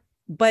in there,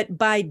 but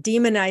by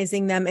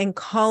demonizing them and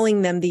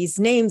calling them these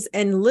names.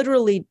 And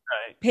literally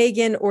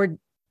pagan or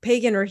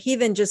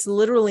heathen just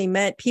literally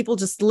meant people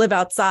just live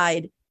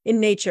outside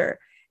in nature.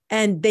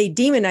 And they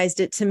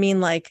demonized it to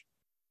mean like,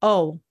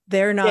 oh,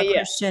 they're not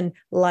Christian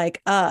like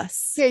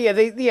us.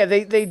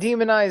 They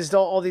demonized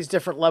all these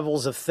different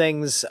levels of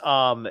things.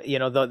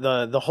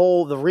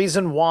 The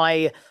reason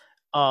why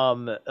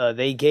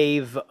they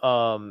gave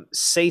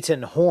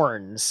Satan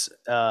horns,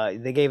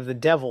 they gave the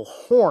devil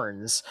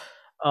horns,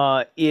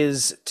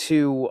 is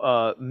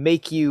to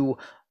make you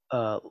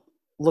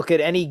look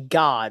at any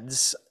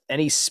gods,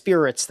 any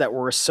spirits that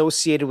were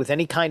associated with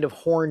any kind of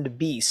horned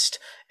beast,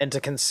 and to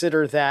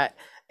consider that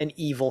an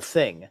evil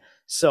thing.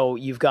 So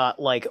you've got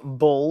like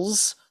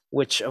bulls,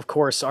 which of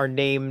course are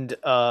named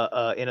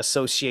in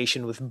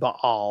association with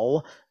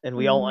Baal, and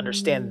we all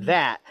understand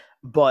that.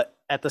 But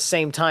at the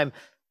same time,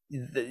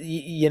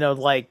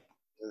 like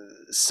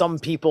some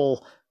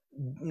people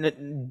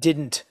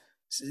didn't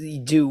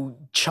do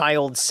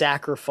child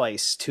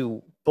sacrifice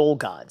to bull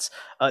gods.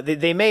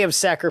 They may have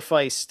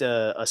sacrificed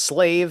a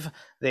slave.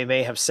 They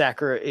may have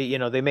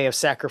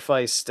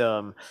sacrificed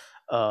a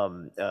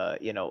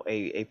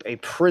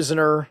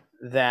prisoner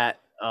that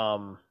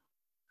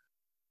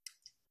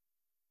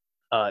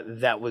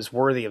that was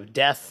worthy of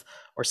death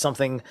or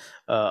something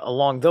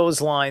along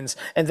those lines.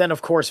 And then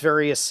of course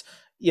various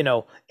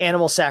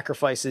animal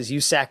sacrifices.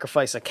 You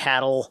sacrifice a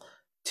cattle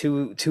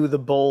to the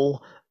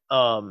bull,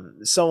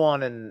 so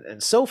on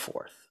and so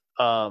forth.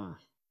 And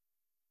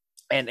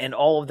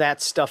all of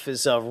that stuff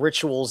is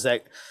rituals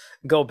that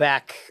go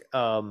back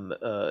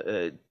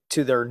to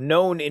their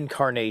known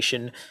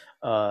incarnation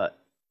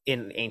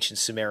in ancient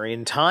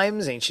Sumerian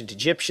times, ancient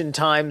Egyptian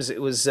times.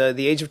 It was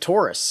the age of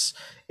Taurus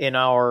in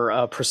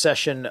our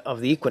procession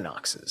of the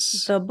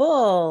equinoxes. The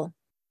bull.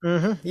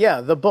 Yeah,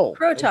 the bull.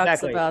 Crow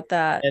talks about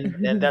that.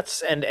 And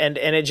that's and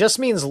it just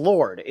means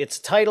Lord. It's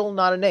title,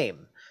 not a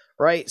name,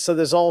 right? So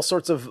there's all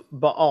sorts of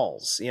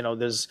Baals.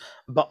 There's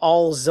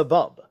Baal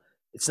Zebub.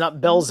 It's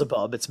not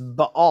Beelzebub, it's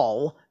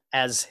Baal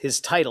as his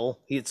title.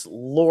 It's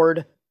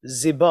Lord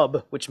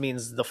Zebub, which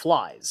means the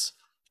flies.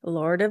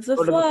 Lord of the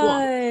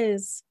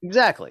Flies.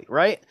 Exactly,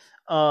 right?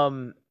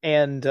 And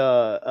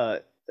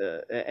so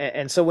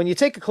when you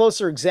take a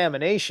closer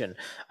examination,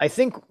 I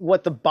think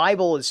what the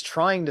Bible is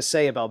trying to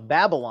say about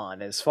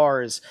Babylon, as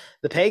far as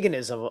the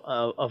paganism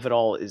of it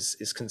all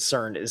is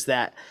concerned, is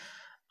that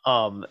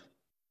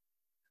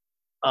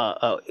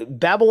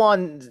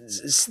Babylon,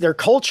 their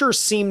culture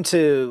seemed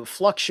to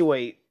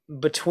fluctuate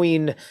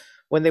between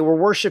when they were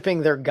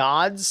worshiping their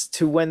gods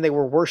to when they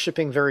were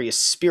worshiping various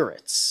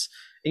spirits.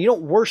 And you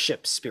don't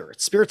worship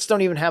spirits. Spirits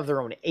don't even have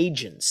their own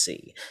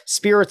agency.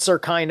 Spirits are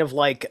kind of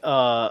like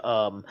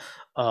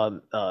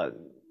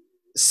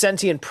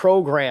sentient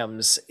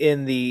programs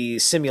in the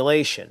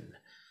simulation,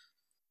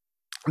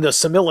 the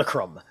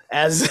simulacrum,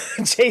 as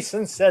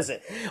Jason says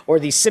it, or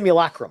the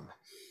simulacrum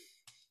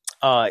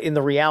in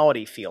the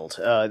reality field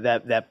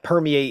that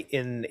permeate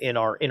in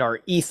our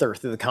ether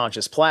through the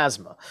conscious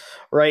plasma,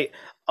 right?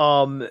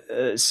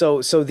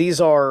 So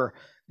these are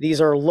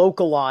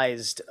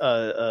localized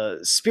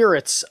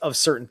spirits of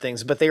certain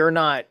things, but they are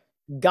not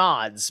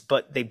gods.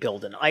 But they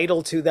build an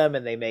idol to them,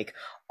 and they make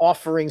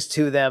offerings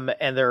to them,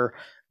 and they're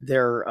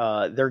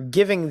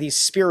giving these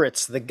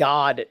spirits the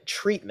god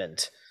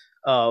treatment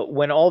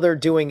when all they're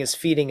doing is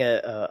feeding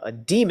a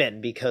demon,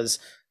 because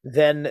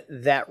then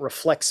that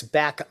reflects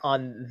back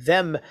on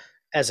them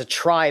as a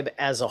tribe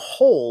as a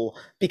whole,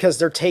 because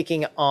they're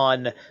taking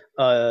on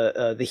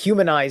the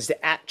humanized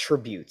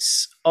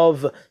attributes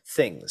of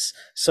things.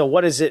 So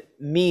what does it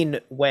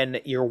mean when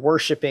you're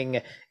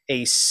worshiping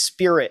a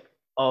spirit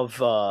of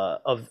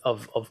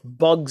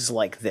bugs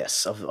like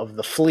this, of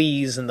the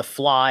fleas and the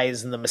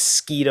flies and the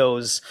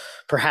mosquitoes,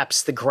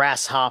 perhaps the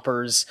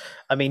grasshoppers?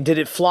 I mean, did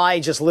it fly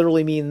just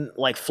literally mean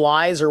like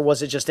flies, or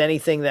was it just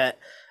anything that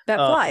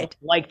flied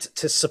liked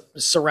to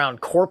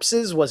surround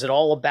corpses? Was it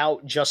all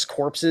about just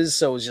corpses?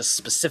 So it was just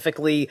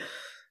specifically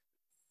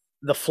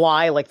the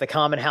fly, like the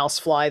common house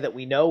fly that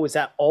we know? Was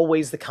that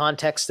always the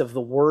context of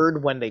the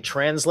word when they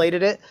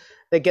translated it?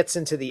 That gets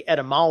into the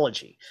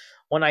etymology.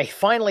 When I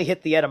finally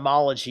hit the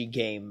etymology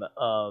game,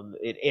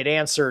 it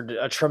answered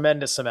a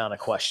tremendous amount of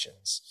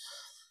questions.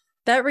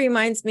 That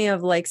reminds me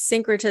of like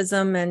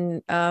syncretism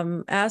and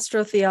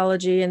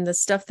astrotheology and the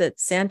stuff that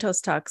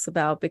Santos talks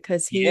about,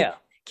 because he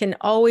can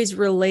always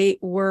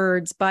relate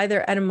words by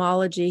their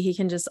etymology. He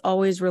can just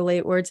always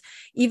relate words,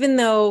 even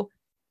though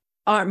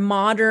our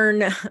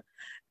modern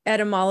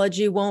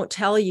etymology won't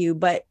tell you,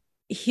 but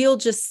he'll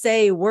just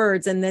say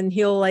words, and then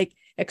he'll like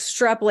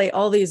extrapolate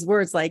all these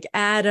words like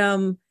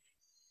Adam,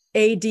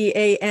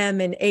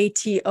 ADAM, and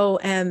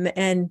ATOM,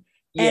 and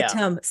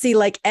etym. See,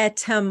 like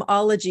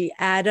etymology,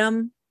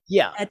 Adam.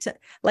 Yeah.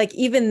 Like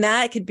even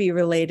that could be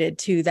related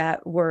to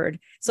that word.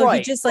 So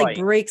he just like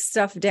breaks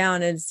stuff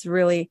down, and it's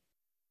really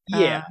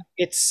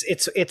it's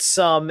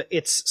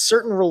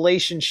certain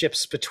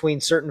relationships between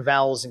certain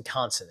vowels and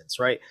consonants,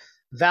 right?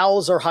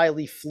 Vowels are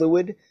highly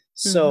fluid.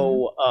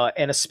 So,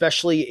 and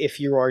especially if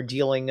you are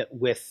dealing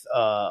with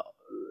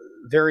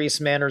various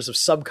manners of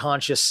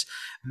subconscious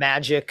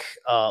magic,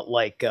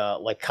 like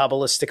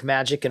Kabbalistic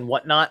magic and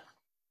whatnot.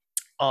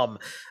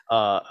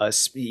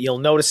 You'll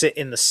notice it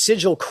in the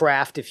sigil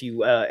craft. If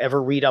you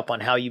ever read up on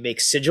how you make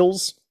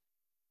sigils,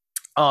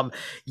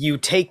 you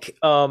take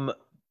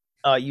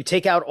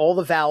out all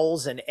the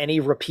vowels and any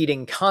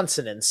repeating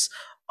consonants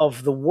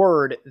of the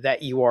word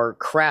that you are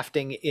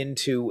crafting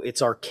into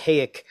its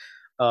archaic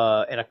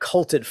and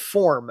occulted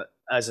form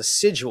as a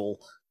sigil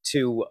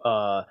to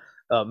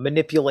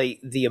manipulate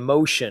the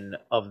emotion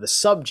of the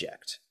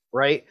subject,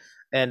 right?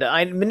 And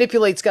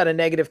manipulate's got a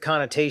negative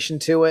connotation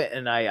to it,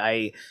 and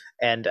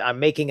I'm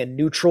making a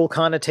neutral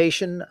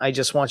connotation. I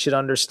just want you to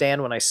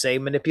understand when I say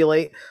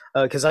manipulate,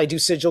 because I do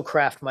sigil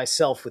craft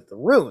myself with the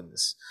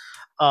runes.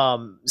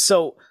 You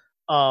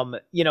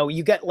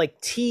get like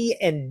T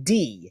and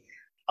D.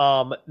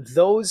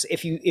 Those,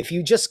 if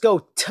you just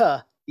go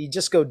you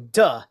just go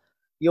duh,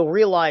 you'll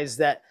realize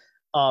that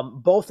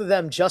both of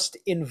them just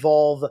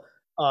involve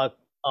an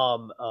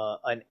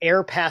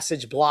air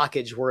passage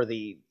blockage where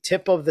the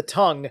tip of the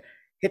tongue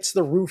hits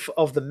the roof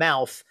of the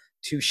mouth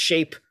to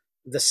shape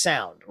the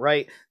sound,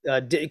 right?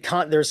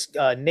 There's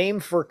a name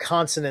for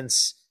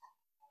consonants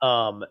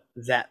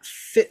that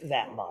fit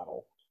that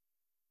model.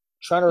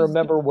 I'm trying to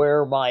remember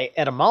where my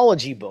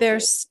etymology book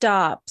is.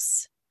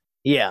 Stops.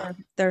 Yeah.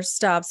 They're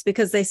stops,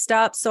 because they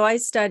stop. So I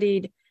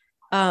studied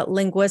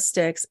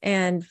linguistics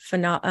and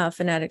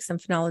phonetics and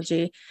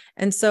phonology.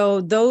 And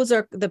so those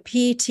are the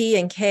P, T,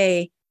 and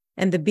K,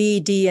 and the B,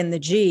 D, and the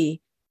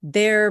G.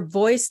 They're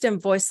voiced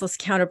and voiceless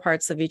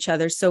counterparts of each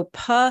other. So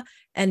pa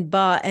and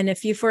ba. And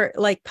if you for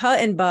like pa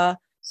and ba,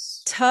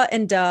 ta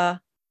and da,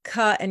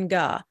 ka and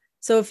ga.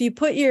 So if you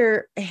put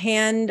your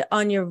hand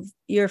on your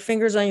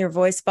fingers on your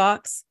voice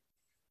box,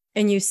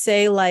 and you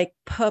say like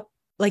pa,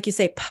 like you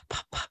say pa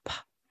pa pa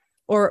pa,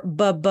 or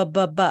ba ba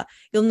ba ba,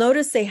 you'll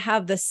notice they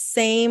have the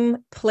same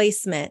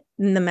placement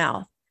in the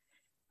mouth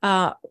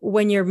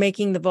when you're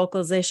making the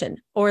vocalization,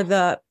 or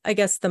the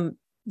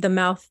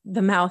mouth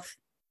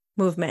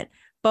movement.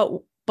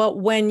 But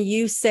when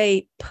you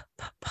say p,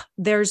 p, p,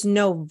 there's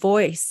no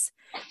voice.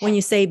 When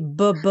you say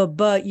b b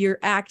b, you're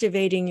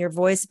activating your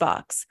voice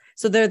box.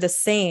 So they're the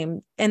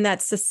same, and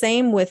that's the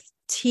same with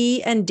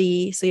T and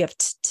D. So you have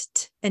t t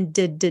t and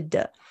d d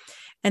d,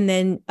 and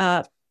then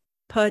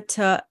p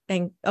t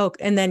and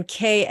then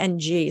K and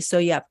G. So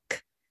you have k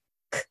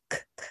k k,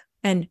 k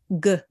and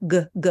g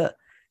g g.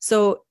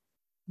 So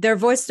they're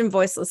voiced and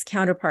voiceless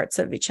counterparts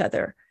of each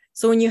other.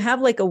 So when you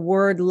have like a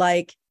word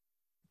like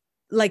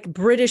like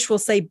British will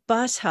say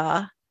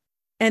butter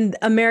and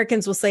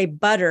Americans will say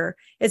butter.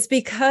 It's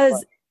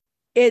because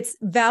it's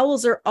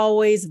vowels are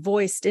always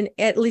voiced, and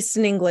at least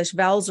in English,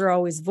 vowels are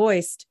always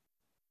voiced.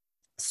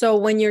 So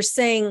when you're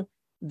saying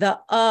the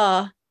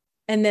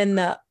and then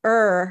the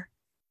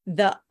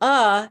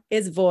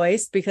is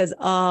voiced because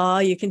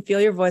you can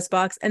feel your voice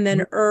box, and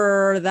then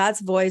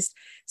that's voiced.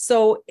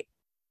 So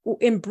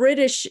in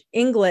British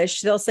English,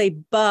 they'll say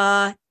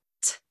but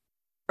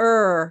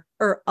or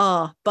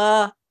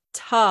but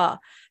ta.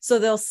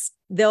 So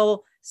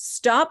they'll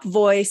stop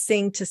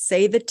voicing to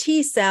say the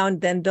T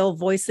sound, then they'll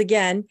voice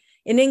again.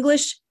 In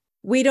English,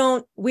 we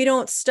don't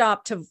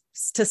stop to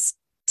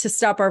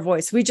stop our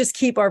voice. We just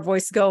keep our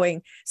voice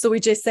going. So we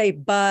just say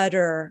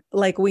butter,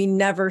 like we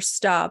never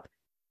stop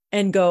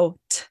and go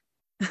t.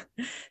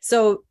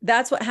 So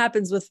that's what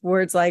happens with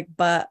words like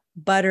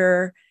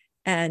butter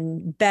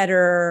and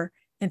better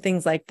and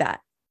things like that.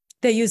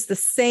 They use the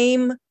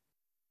same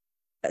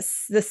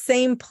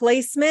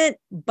placement,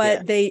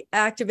 but they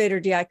activate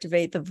or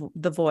deactivate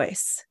the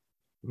voice.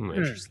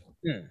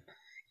 Interesting.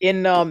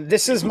 In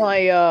this is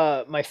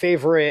my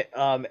favorite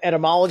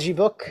etymology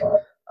book.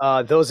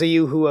 Those of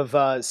you who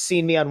have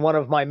seen me on one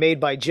of my Made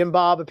by Jim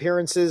Bob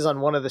appearances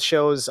on one of the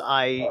shows,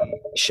 I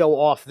show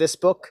off this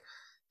book,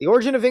 The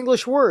Origin of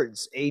English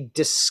Words, a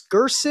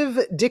discursive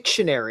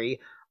dictionary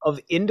of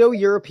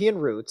Indo-European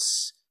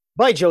roots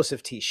by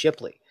Joseph T.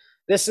 Shipley.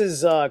 This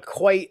is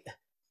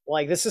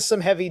this is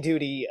some heavy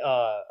duty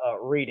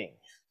reading.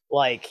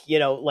 Like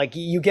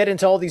you get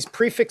into all these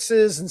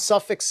prefixes and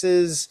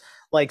suffixes,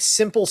 like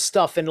simple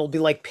stuff, and it'll be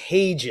like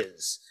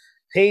pages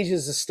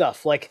of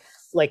stuff, like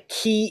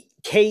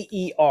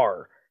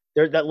KER.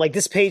 That like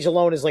this page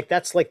alone is like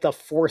that's like the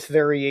fourth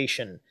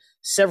variation.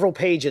 Several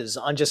pages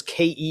on just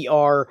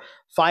KER,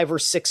 5 or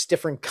 6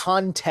 different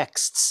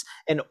contexts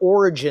and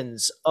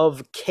origins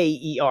of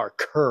KER,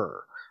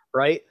 cur,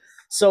 right?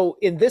 So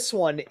in this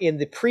one, in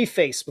the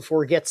preface,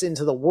 before it gets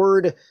into the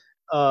word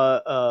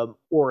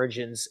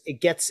origins,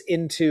 it gets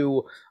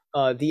into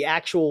the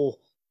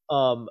actual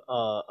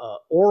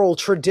oral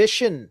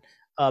tradition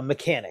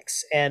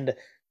mechanics. And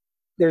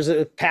there's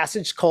a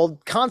passage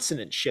called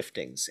consonant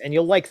shiftings, and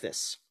you'll like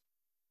this.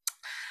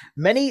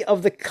 Many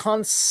of the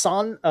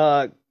consonantal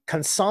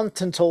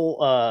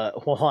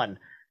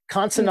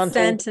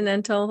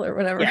or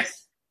whatever.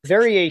 Yes,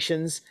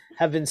 variations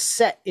have been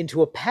set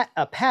into a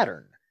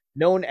pattern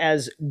known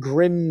as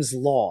Grimm's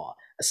Law,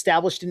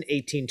 established in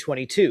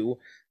 1822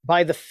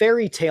 by the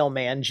fairy tale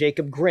man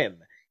Jacob Grimm.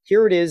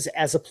 Here it is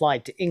as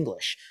applied to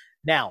English.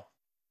 Now,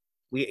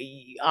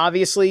 we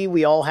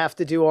all have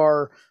to do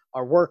our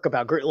work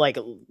about, like,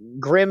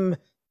 Grimm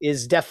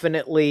is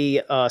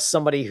definitely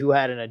somebody who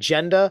had an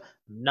agenda,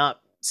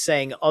 not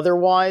saying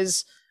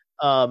otherwise,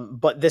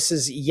 but this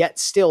is yet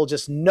still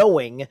just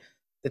knowing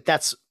that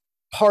that's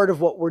part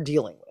of what we're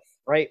dealing with,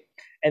 right?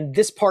 And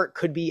this part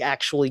could be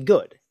actually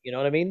good. You know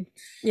what I mean?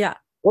 Yeah.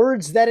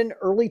 Words that in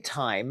early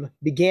time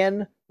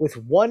began with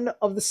one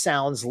of the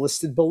sounds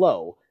listed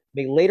below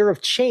may later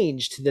have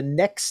changed to the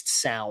next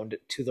sound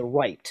to the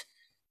right.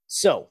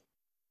 So,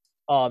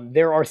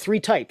 there are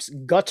 3 types: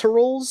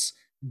 gutturals,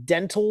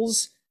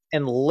 dentals,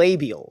 and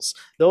labials.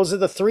 Those are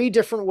the 3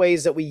 different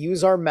ways that we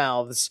use our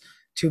mouths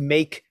to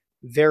make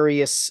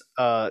various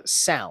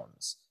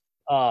sounds.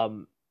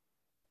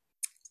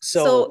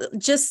 So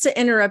just to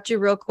interrupt you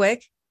real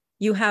quick,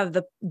 you have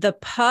the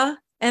p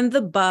and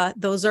the b.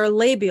 Those are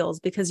labials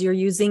because you're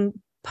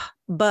using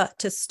b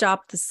to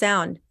stop the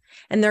sound,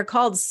 and they're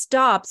called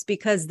stops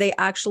because they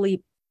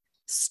actually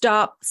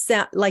stop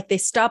sound, like they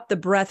stop the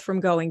breath from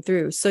going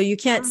through. So you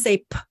can't say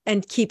p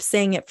and keep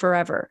saying it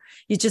forever.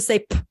 You just say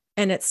p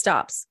and it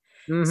stops.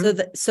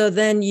 Mm-hmm. So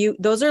then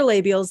those are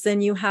labials.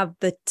 Then you have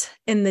the t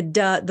and the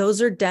d.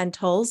 Those are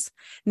dentals.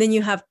 Then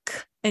you have k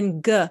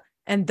and g,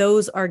 and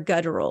those are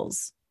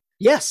gutturals.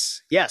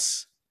 Yes.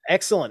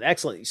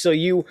 Excellent. So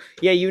you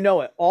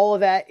know it. All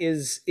of that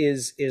is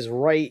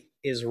right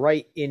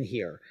in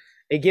here.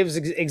 It gives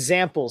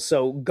examples.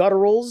 So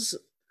gutturals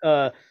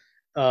are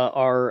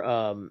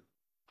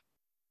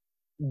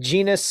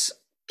genus,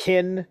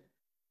 kin.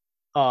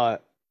 I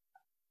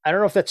don't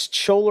know if that's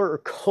choler or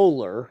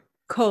kolar.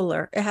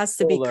 Kolar. It has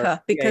to be k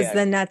because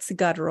then that's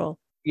guttural.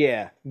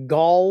 Yeah.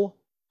 Gall,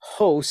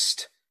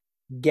 host,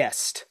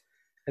 guest.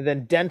 And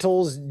then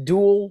dentals,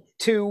 dual,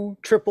 2,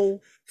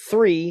 triple,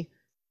 3,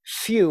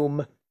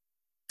 fume,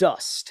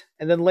 dust.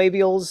 And then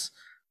labials,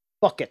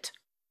 bucket,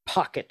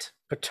 pocket,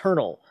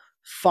 paternal,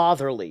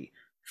 fatherly,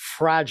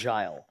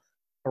 fragile,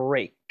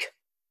 break.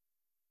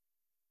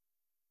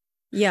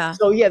 Yeah.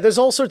 So yeah, there's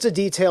all sorts of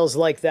details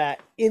like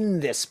that in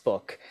this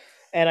book.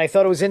 And I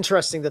thought it was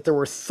interesting that there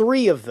were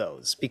 3 of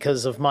those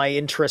because of my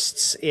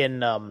interests in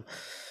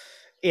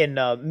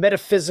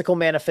metaphysical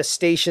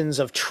manifestations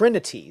of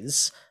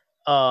trinities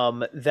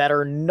that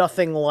are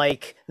nothing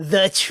like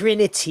the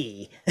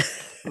Trinity.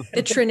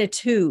 The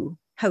Trinitu.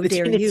 How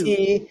dare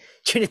you?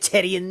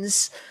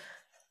 Trinitarians.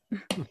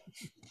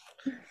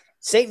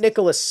 St.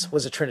 Nicholas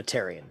was a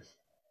Trinitarian.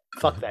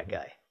 Fuck that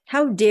guy.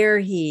 How dare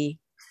he?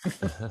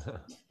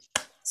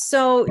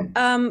 So,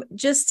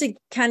 just to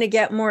kind of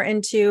get more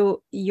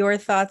into your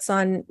thoughts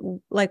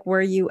on like where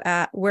are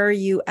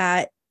you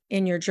at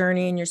in your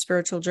journey, in your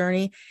spiritual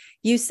journey?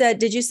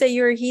 Did you say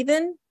you're a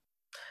heathen?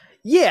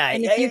 Yeah,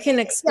 And if you can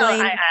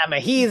explain, I'm a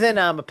heathen,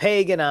 I'm a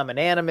pagan, I'm an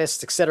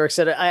animist, et cetera, et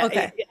cetera.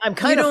 okay. I'm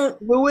kind of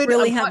fluid.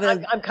 Really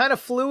I'm kind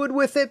of fluid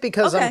with it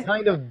because Okay. I'm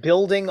kind of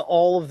building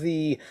all of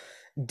the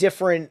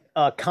different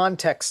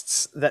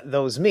contexts that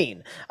those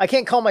mean. I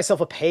can't call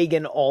myself a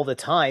pagan all the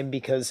time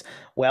because,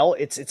 well,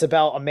 it's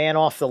about a man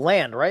off the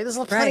land, right? There's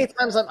plenty of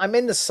times I'm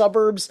in the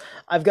suburbs.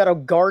 I've got a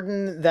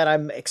garden that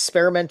I'm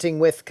experimenting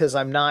with because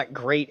I'm not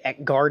great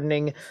at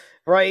gardening,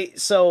 right?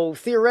 So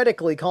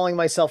theoretically, calling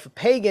myself a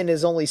pagan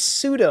is only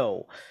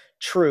pseudo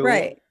true,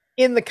 right?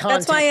 In the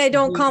context. That's why I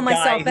don't call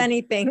myself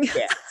anything.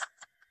 Yeah.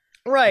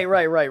 Right.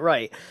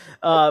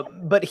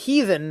 But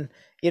heathen,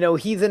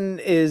 heathen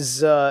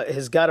is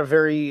has got a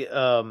very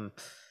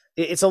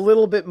it's a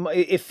little bit,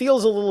 it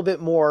feels a little bit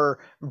more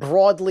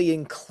broadly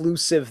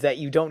inclusive, that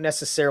you don't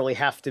necessarily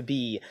have to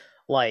be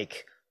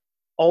like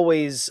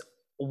always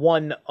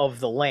one of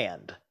the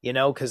land,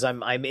 because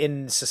I'm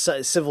in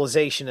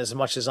civilization as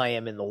much as I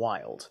am in the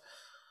wild.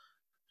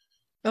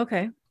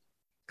 Okay,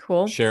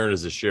 cool. Sharon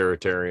is a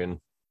Sharitarian.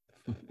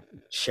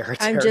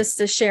 I'm just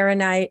a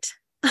Sharonite.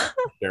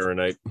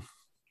 Sharonite.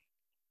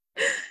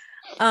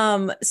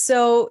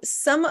 So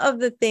some of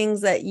the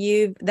things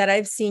that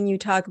I've seen you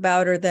talk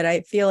about, or that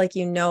I feel like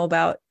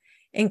about,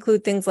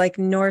 include things like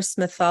Norse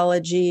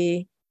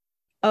mythology,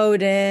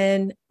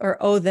 Odin or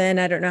Odin,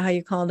 I don't know how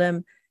you called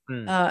him,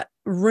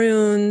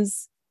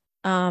 runes,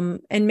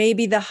 and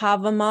maybe the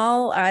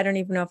Havamal. I don't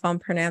even know if I'm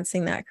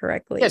pronouncing that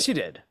correctly. Yes, you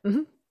did.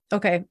 Mm-hmm.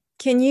 Okay.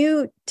 Can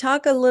you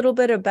talk a little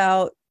bit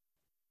about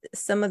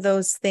some of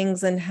those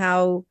things and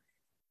how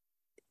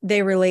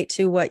they relate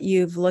to what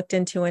you've looked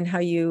into, and how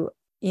you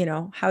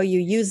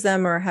use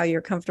them, or how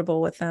you're comfortable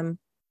with them,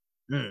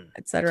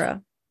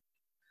 etc.?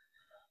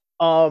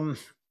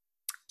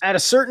 At a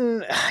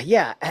certain,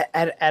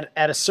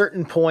 at a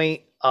certain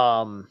point,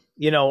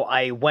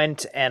 I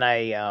went and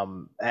I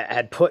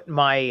had put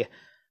my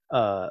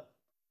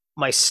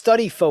my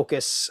study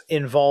focus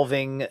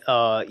involving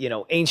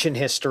ancient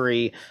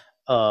history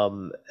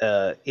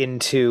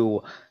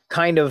into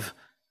kind of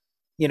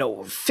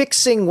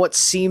fixing what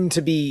seemed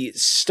to be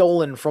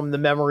stolen from the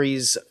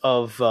memories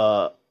of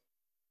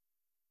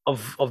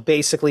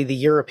basically the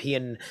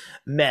European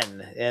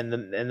men and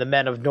the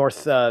men of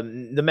North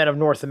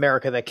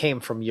America that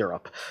came from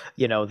Europe,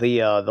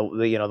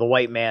 the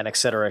white man, et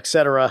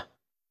cetera,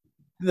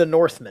 the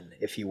Northmen,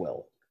 if you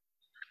will.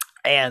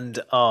 And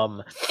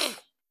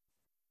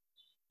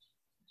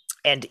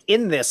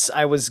in this,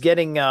 I was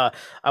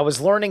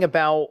learning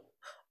about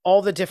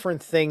all the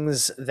different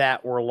things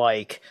that were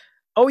like,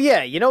 oh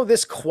yeah,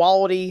 this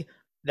quality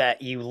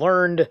that you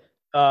learned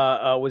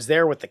was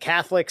there with the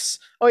Catholics.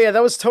 Oh yeah,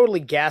 that was totally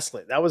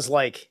gaslit. That was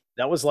like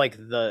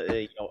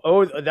the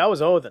that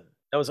was Odin.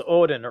 That was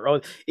Odin or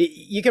Odin.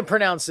 You can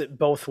pronounce it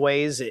both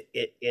ways.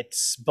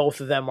 It's both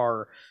of them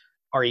are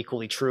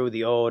equally true.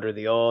 The Ode or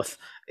the Oath.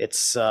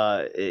 It's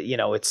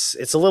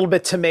it's a little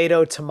bit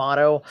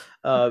tomato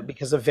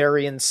because of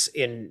variance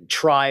in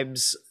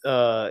tribes,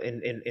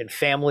 in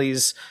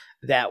families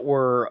that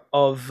were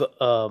of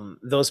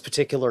those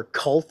particular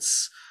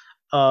cults,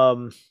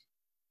 and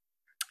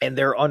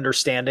their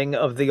understanding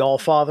of the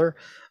All-Father.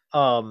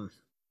 And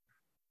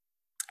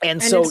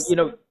so,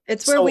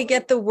 it's where we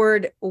get the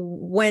word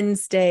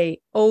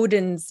Wednesday,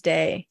 Odin's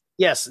Day.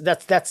 Yes,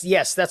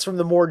 that's from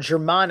the more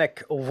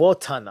Germanic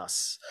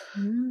Wotanus.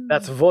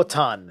 That's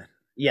Wotan.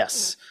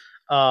 Yes.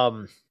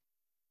 And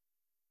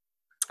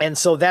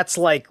so that's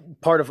like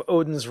part of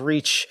Odin's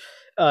reach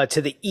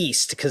to the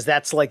east, because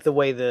that's like the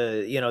way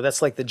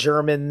that's like the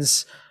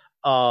Germans,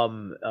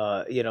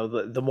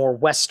 the more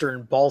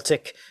Western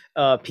Baltic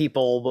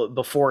people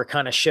before it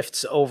kind of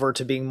shifts over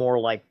to being more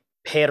like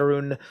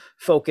Perun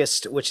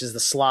focused, which is the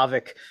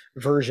Slavic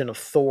version of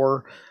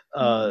Thor,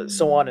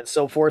 so on and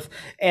so forth.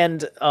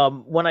 And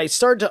when I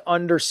started to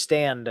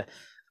understand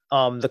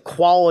the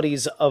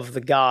qualities of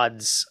the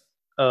gods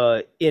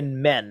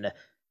in men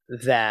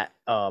that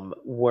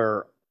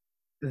were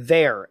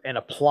there and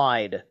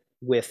applied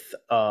with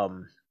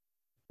Odin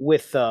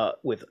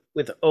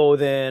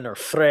or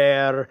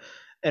Freyr,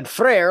 and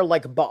Freyr,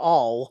 like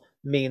Baal,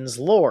 means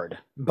Lord,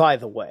 by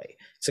the way.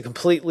 It's a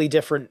completely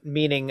different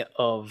meaning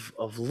of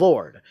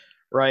Lord,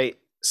 right?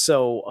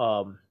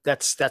 So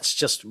that's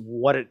just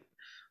what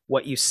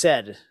you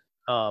said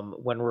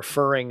when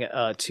referring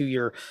to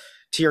your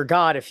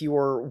god, if you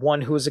were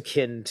one who is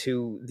akin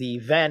to the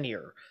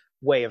Vanir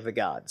way of the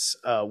gods,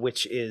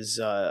 which is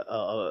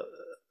a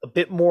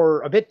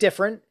bit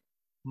different,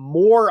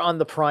 more on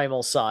the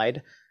primal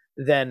side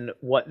than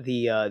what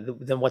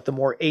the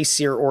more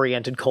Aesir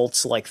oriented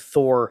cults like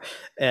Thor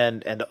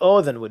and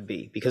Odin would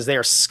be, because they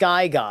are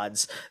sky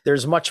gods.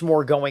 There's much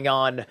more going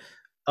on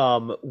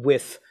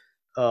with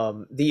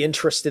the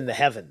interest in the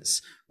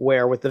heavens,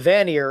 where with the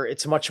Vanir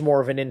it's much more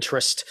of an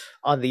interest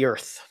on the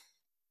earth,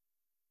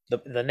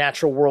 the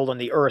natural world on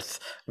the earth,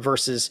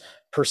 versus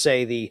per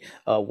se the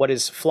what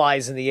is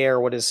flies in the air,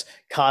 what is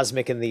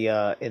cosmic in the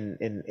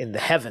in the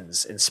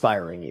heavens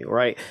inspiring you,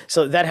 right?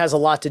 So that has a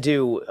lot to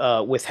do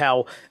with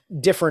how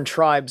different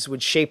tribes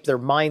would shape their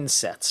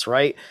mindsets,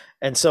 right?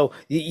 And so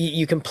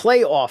you can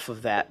play off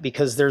of that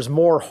because there's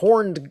more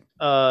horned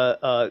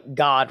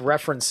god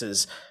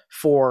references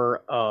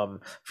for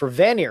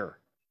Vanir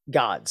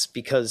gods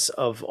because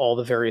of all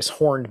the various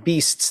horned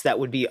beasts that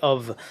would be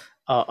of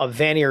a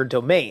Vanir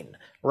domain,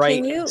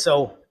 right?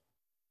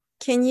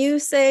 Can you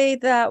say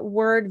that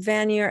word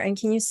Vanir and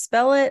can you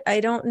spell it?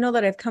 I don't know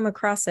that I've come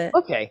across it.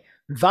 Okay.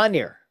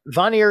 Vanir.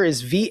 Vanir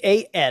is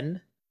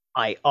Vanir.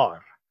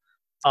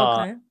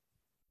 Okay.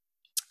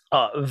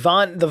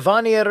 The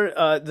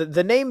Vanir,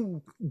 the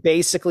name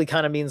basically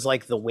kind of means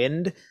like the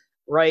wind,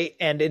 right?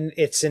 And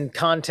it's in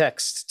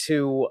context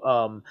to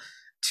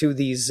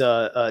these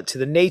to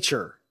the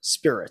nature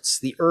spirits,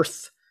 the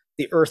earth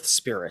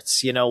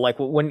spirits. You know, like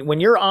when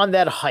you're on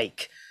that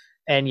hike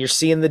and you're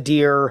seeing the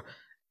deer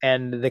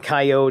and the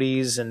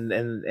coyotes and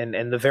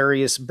the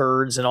various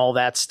birds and all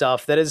that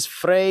stuff, that is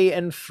Frey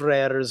and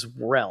Freyr's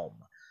realm,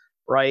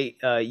 right?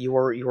 You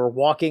are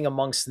walking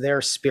amongst their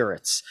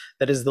spirits.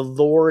 That is the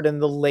Lord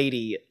and the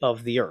Lady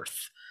of the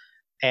earth.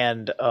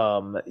 And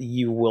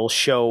you will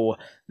show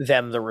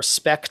them the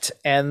respect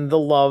and the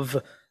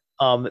love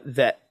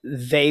that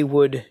they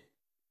would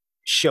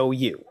show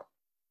you.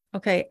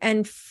 Okay.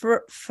 And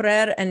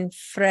Freyr and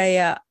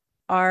Freya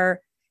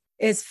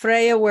is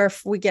Freya where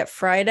we get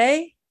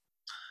Friday?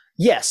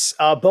 Yes,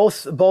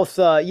 both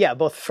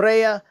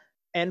Freya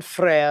and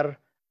Freyr.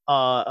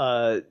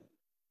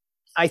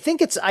 I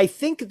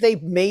think they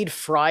made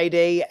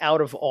Friday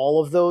out of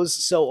all of those.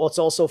 So it's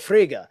also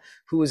Frigga,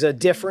 who is a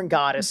different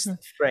goddess than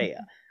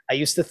Freya. I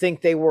used to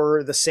think they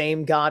were the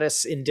same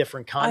goddess in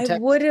different contexts. I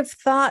would have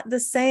thought the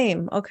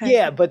same. Okay.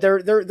 Yeah, but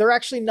they're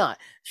actually not.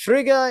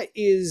 Frigga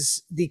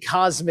is the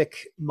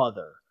cosmic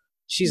mother.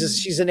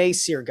 She's an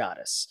Aesir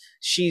goddess.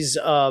 She's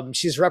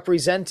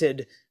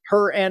represented.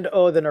 Her and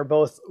Odin are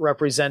both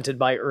represented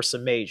by Ursa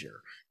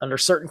Major. Under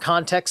certain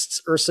contexts,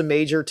 Ursa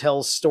Major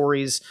tells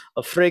stories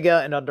of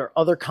Frigga, and under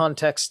other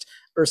contexts,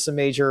 Ursa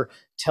Major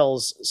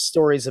tells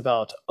stories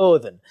about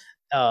Odin.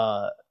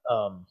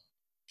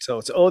 So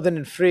it's Odin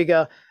and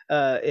Frigga.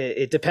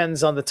 It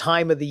depends on the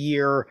time of the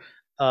year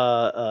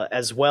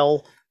as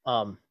well,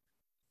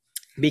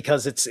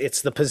 because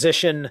it's the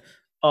position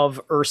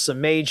of Ursa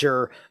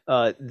Major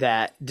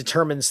that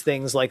determines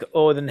things like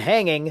Odin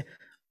hanging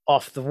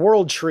off the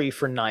world tree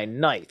for 9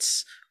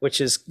 nights,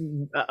 which is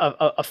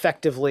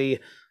effectively,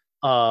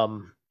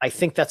 I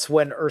think that's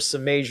when Ursa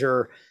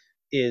Major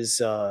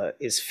is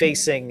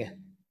facing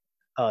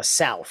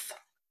south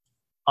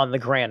on the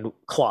grand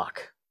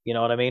clock. You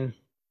know what I mean?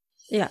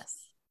 Yes.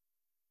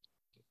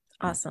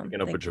 Awesome. You're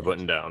gonna put your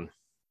button down.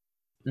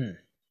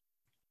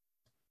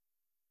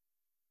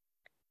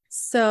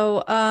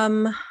 So,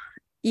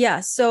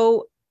 yeah.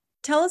 So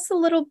tell us a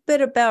little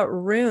bit about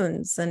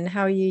runes and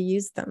how you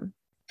use them.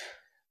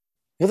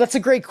 Well, that's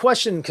a great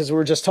question because we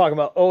were just talking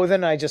about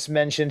Odin. I just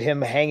mentioned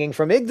him hanging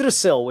from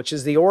Yggdrasil, which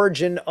is the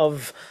origin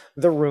of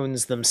the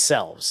runes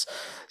themselves.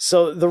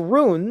 So the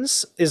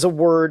runes is a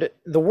word.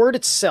 The word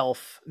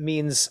itself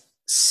means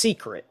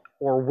secret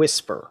or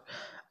whisper.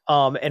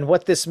 And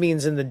what this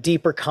means in the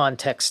deeper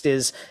context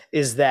is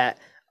that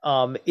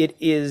it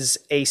is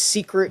a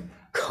secret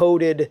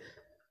coded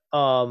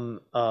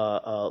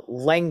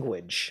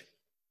language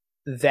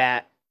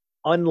that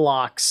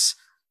unlocks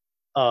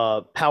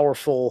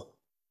powerful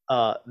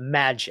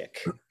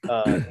magic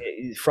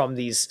from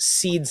these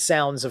seed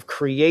sounds of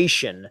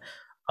creation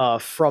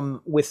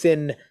from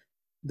within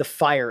the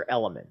fire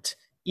element.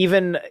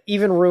 Even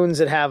runes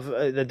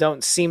that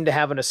don't seem to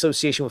have an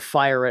association with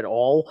fire at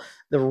all,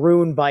 the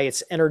rune by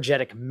its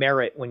energetic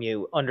merit, when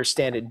you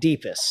understand it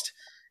deepest,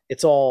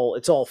 it's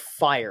all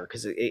fire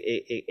because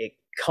it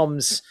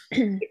comes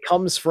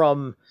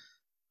from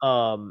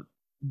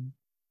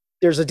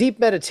there's a deep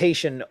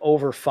meditation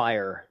over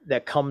fire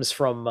that comes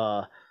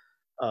from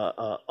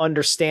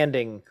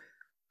understanding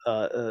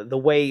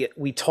the way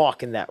we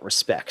talk in that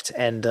respect,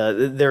 and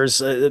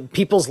there's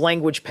people's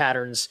language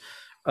patterns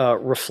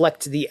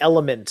reflect the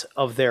element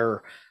of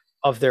their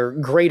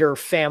greater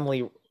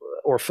family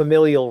or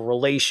familial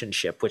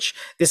relationship, which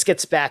this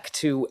gets back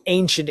to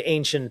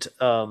ancient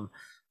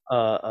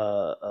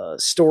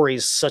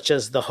stories such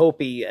as the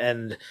Hopi,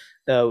 and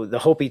the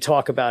Hopi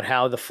talk about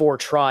how the 4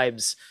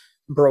 tribes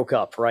broke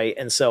up, right?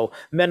 And so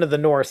men of the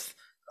North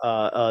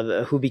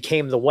who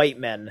became the white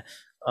men,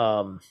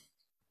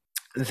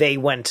 they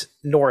went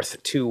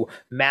north to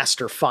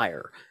master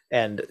fire,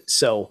 and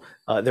so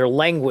their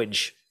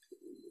language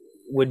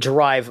would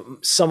derive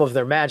some of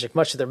their magic,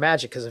 much of their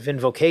magic, because of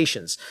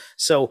invocations.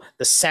 So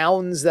the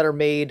sounds that are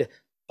made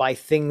by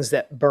things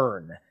that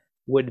burn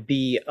would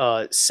be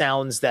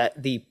sounds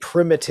that the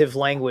primitive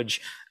language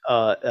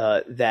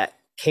that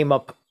came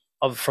up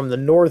from the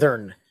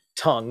northern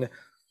tongue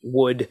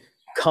would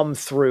come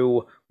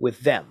through with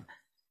them.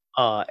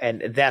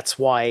 And that's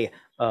why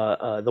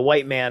the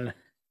white man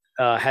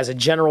has a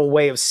general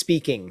way of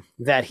speaking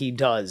that he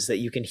does that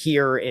you can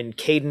hear in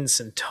cadence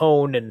and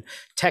tone and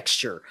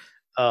texture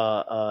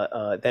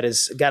that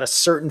has got a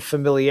certain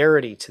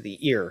familiarity to the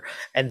ear.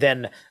 And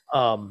then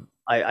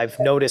I've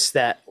noticed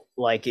that,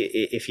 like,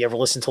 if you ever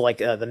listen to like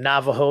the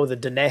Navajo, the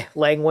Dene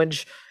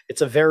language,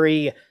 it's a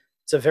very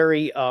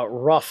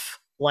rough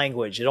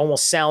language. It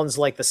almost sounds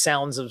like the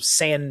sounds of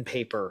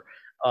sandpaper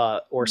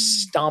or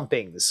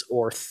stompings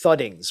or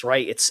thuddings,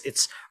 right?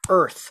 It's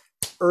earth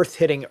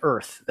hitting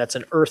earth. That's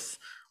an earth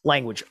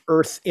language,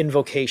 earth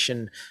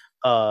invocation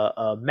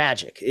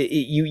magic.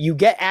 You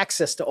get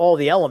access to all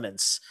the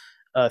elements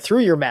through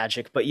your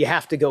magic, but you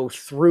have to go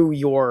through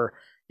your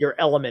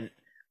element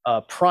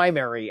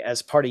primary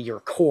as part of your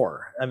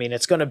core. I mean,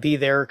 it's going to be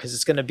there because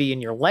it's going to be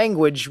in your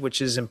language,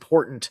 which is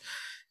important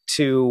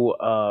to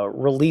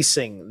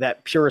releasing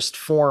that purest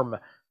form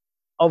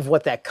of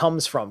what that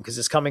comes from, because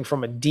it's coming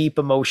from a deep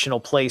emotional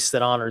place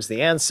that honors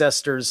the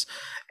ancestors,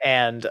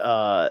 and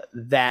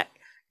that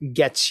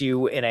gets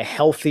you in a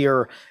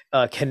healthier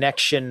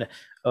connection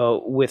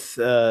with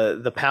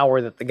the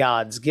power that the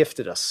gods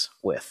gifted us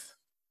with.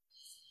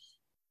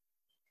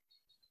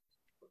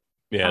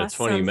 Yeah, awesome. It's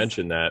funny you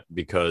mentioned that,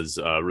 because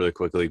really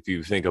quickly, if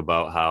you think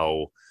about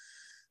how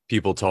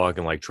people talk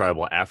in like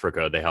tribal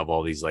Africa, they have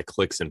all these like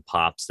clicks and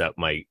pops that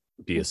might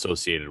be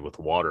associated with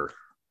water.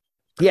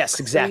 Yes,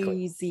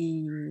 exactly.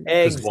 Crazy.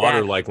 Because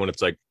water, like when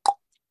it's like,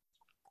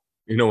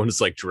 when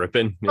it's like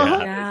dripping.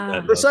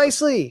 Yeah.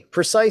 Precisely.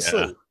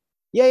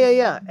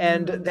 Yeah.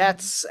 And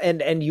that's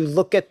and you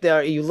look at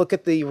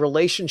the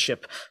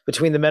relationship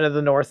between the men of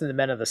the North and the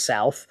men of the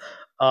South.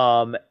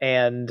 Like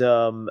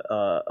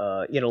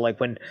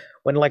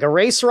when like a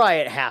race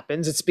riot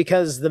happens, it's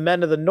because the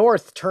men of the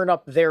North turn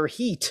up their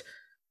heat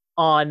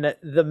on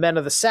the men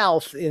of the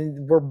South,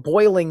 and we're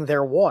boiling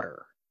their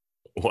water.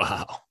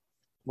 Wow.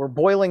 We're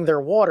boiling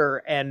their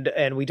water,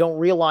 and we don't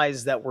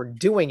realize that we're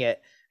doing it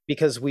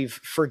because we've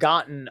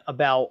forgotten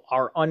about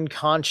our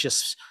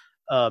unconscious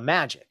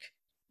magic.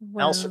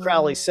 Wow. Aleister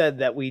Crowley said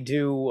that we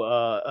do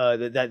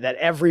that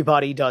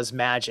everybody does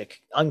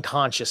magic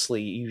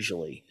unconsciously,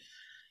 usually.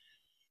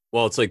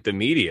 Well, it's like the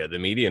media. The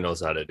media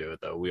knows how to do it,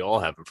 though. We all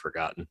haven't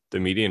forgotten. The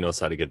media knows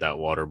how to get that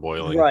water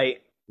boiling.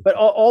 Right. But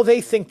all they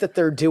think that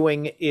they're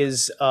doing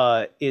is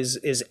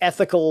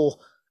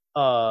ethical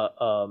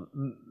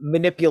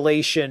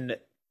manipulation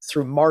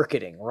through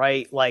marketing,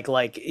 right? Like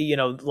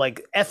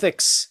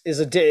ethics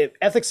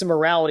and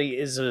morality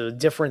is a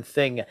different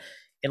thing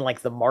in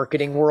like the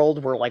marketing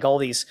world, where like all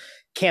these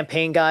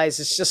campaign guys,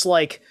 it's just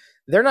like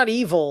they're not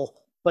evil,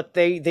 but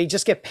they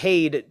just get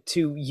paid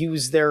to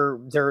use their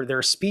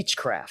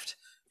speechcraft.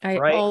 I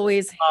right?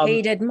 always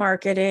hated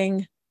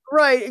marketing.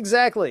 Right,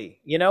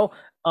 exactly.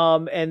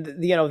 And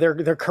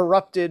they're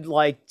corrupted,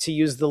 like, to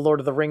use the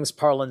Lord of the Rings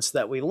parlance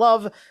that we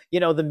love.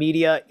 The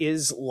media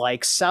is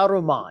like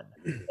Saruman,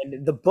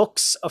 and the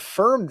books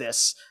affirm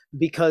this,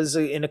 because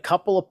in a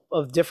couple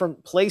of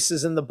different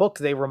places in the book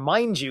they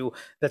remind you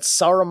that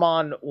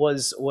Saruman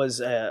was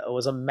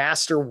a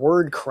master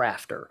word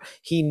crafter.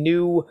 He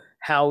knew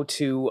how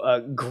to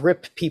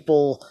grip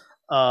people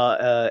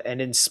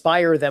and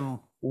inspire them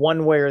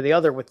one way or the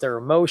other with their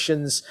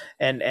emotions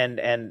and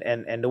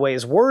the way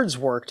his words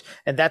worked,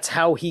 and that's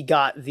how he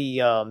got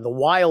the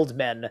wild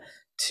men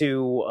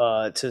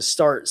to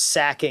start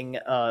sacking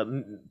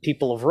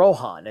people of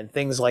Rohan and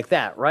things like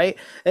that, right?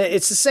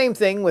 It's the same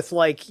thing with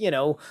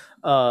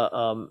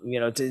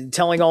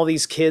telling all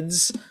these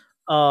kids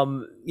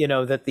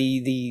that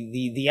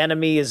the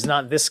enemy is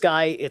not this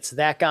guy, it's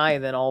that guy,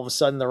 and then all of a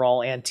sudden they're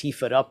all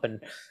Antifa'd up and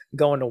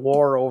going to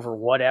war over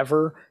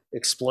whatever,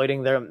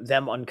 exploiting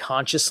them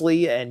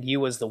unconsciously, and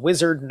you as the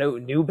wizard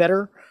knew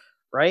better,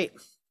 right?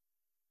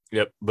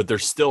 Yep, but they're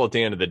still, at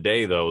the end of the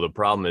day, though, the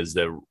problem is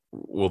that,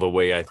 well, the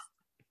way I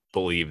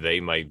believe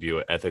they might view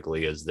it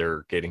ethically is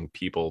they're getting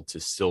people to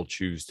still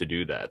choose to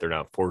do that. They're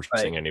not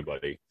forcing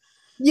anybody.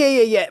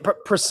 Yeah,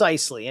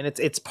 precisely, and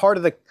it's part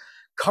of the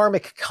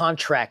karmic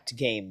contract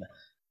game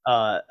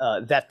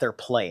that they're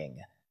playing,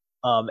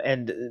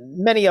 and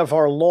many of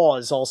our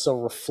laws also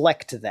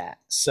reflect that.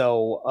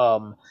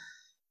 So,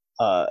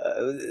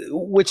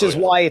 which is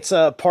why it's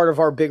a part of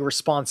our big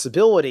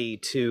responsibility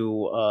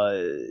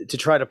to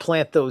try to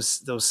plant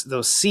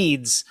those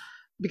seeds,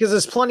 because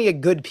there's plenty of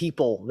good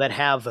people that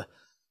have,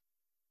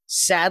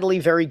 sadly,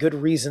 very good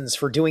reasons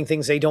for doing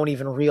things they don't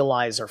even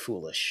realize are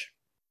foolish.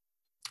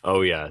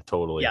 Oh yeah,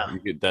 totally. Yeah.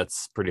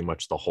 That's pretty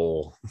much the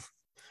whole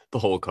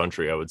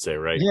country, I would say,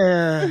 right?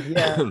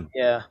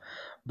 Yeah.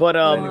 But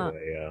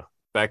anyway, yeah.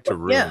 Back to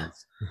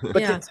runes.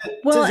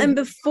 Well, and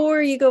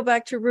before you go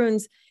back to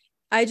runes,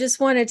 I just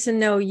wanted to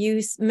know,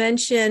 you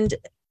mentioned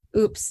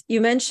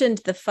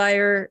the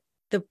fire,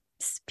 the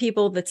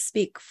people that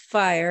speak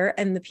fire,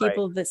 and the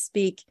people that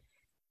speak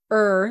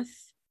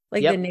earth,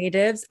 like the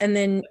natives, and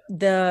then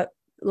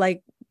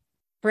like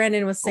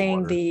Brandon was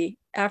saying, the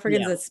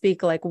Africans that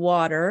speak like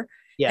water.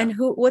 Yeah. And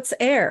what's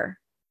air?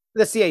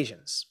 That's the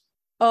Asians.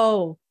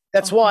 Oh.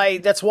 That's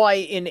why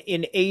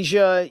in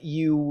Asia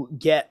you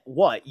get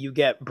what? You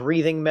get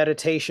breathing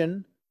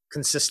meditation,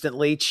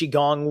 consistently,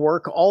 qigong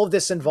work. All of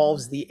this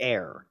involves the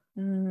air.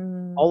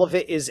 All of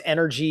it is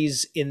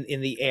energies in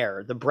the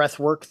air. The breath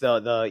work,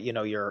 the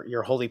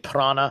your holy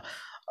prana,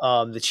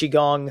 the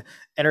qigong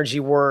energy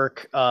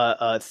work,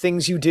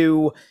 things you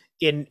do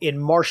in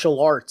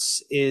martial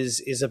arts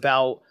is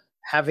about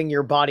having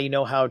your body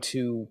know how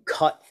to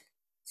cut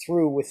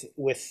through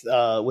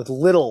with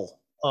little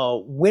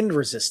wind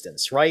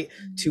resistance, right?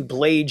 To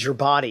blade your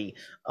body,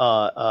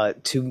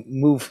 to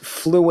move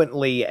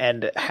fluently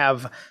and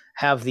have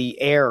the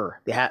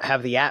air,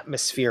 have the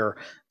atmosphere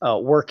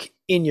work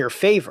in your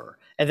favor.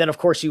 And then, of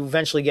course, you're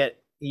eventually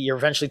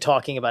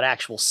talking about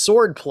actual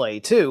sword play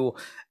too.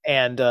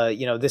 And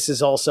this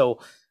is also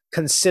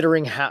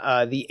considering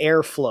the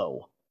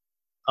airflow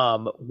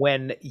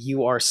when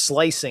you are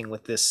slicing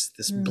with this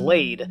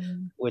blade,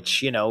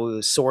 which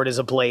sword is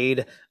a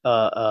blade,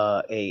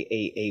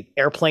 a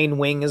airplane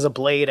wing is a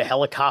blade, a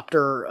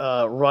helicopter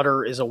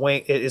rudder is a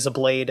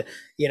blade,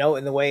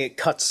 in the way it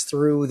cuts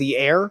through the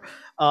air,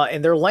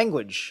 and their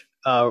language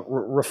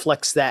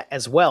reflects that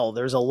as well.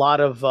 There's a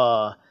lot of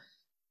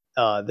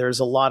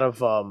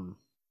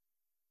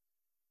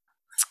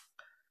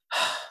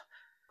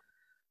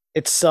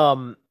it's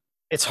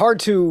hard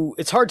to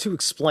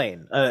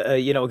explain.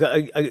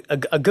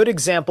 A good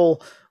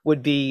example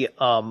would be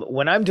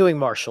when I'm doing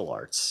martial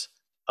arts.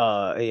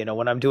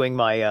 When I'm doing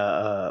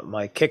my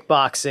my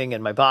kickboxing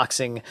and my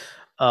boxing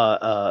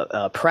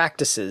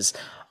practices.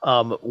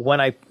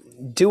 When I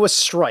do a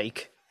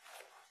strike,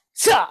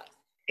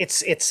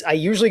 I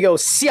usually go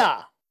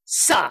sia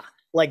sa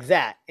like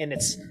that, and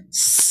it's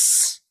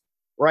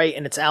right,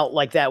 and it's out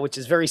like that, which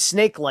is very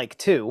snake-like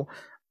too,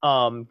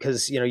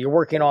 because you're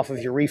working off of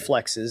your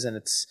reflexes, and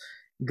it's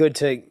good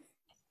to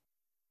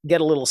get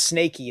a little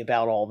snaky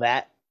about all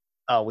that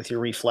with your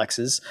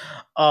reflexes.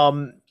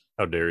 How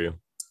dare you?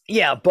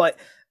 Yeah, but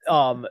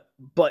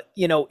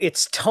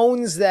it's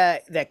tones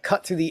that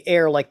cut through the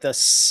air, like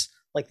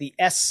the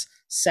S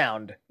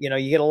sound.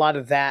 You get a lot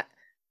of that.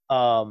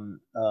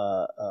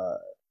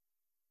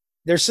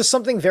 There's just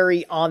something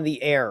very on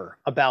the air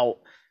about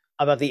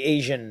the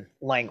Asian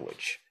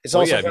language. It's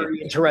also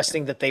very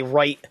interesting that they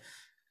write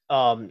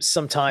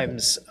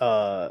sometimes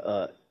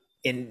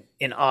in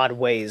odd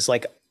ways,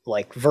 like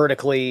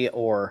vertically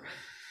or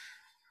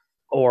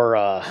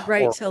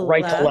right to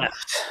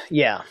left.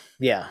 Yeah.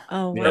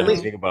 Oh, wow. Yeah, I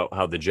think about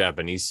how the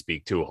Japanese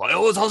speak too.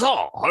 It's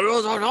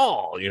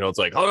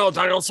like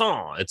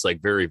it's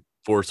like very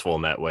forceful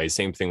in that way.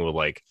 Same thing with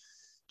like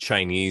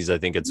Chinese. I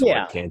think it's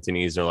like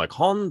Cantonese. They're like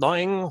hon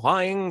ding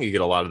huang. You get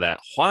a lot of that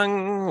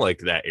huang, like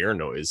that air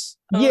noise.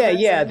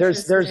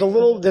 There's a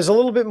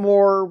little bit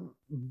more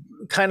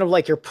kind of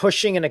like you're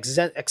pushing and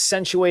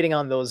accentuating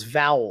on those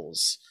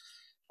vowels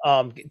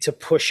to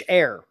push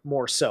air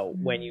more so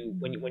when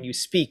you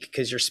speak,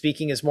 because your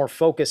speaking is more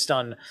focused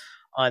on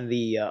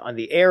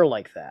the air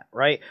like that,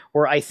 right?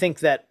 Where I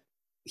think that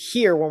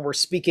here, when we're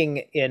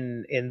speaking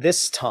in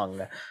this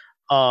tongue,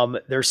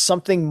 there's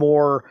something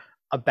more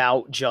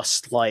about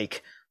just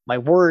like my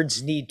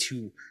words need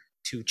to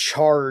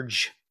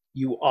charge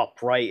you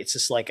up, right? It's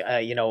just like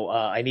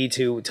I need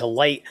to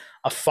light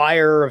a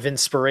fire of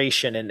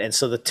inspiration, and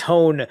so the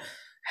tone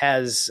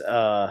has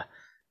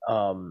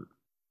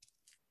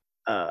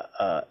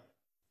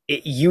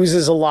it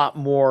uses a lot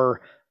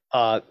more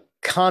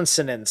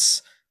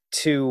consonants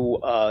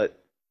to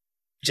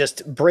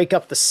just break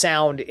up the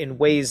sound in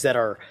ways that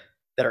are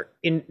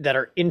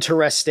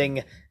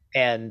interesting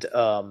and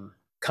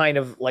kind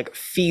of like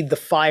feed the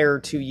fire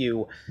to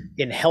you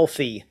in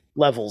healthy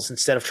levels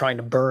instead of trying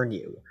to burn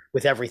you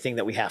with everything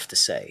that we have to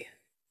say.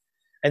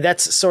 And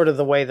that's sort of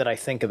the way that I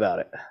think about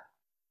it.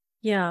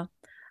 Yeah.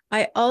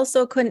 I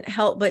also couldn't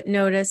help but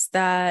notice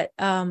that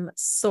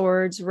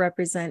swords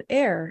represent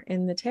air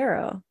in the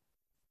tarot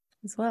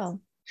as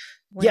well.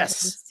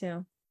 Yes,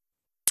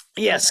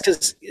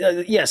 because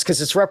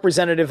it's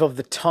representative of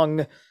the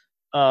tongue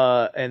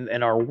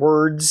and our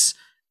words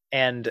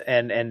and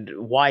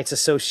why it's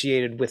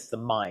associated with the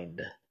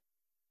mind.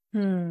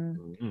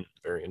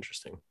 Very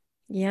interesting.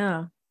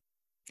 Yeah.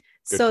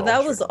 Good so call,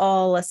 that was Sharon.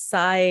 all an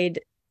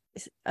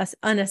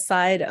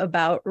aside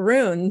about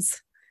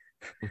runes.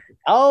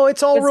 Oh,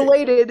 it's all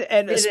related.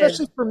 And it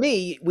especially is. for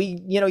me,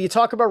 you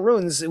talk about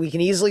runes, we can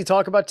easily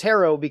talk about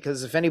tarot,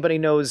 because if anybody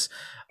knows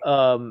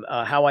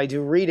how I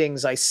do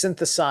readings, I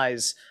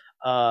synthesize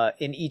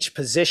in each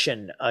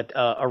position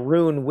a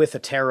rune with a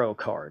tarot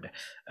card.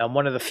 I'm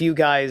one of the few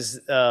guys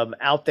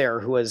out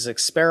there who has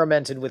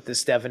experimented with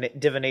this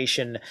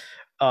divination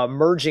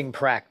merging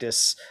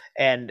practice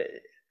and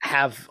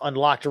have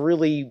unlocked a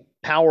really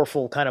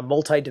powerful kind of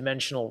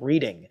multi-dimensional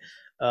reading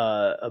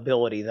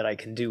ability that I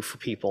can do for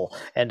people.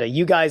 And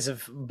you guys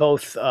have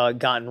both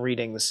gotten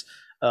readings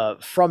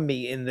from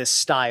me in this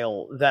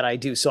style that I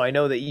do. So I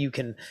know that you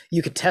can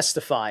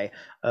testify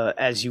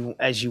as you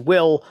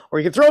will, or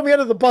you can throw me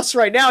under the bus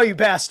right now, you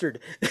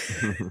bastard.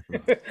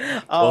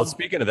 Well,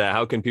 speaking of that,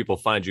 how can people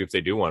find you if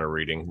they do want a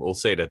reading? We'll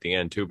say it at the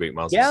end too, Big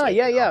Mouse.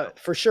 Yeah,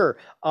 for sure.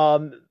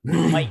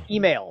 My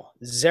email,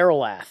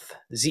 Zerilath,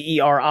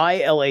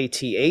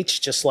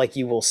 Zerilath, just like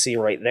you will see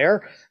right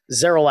there,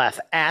 Zerilath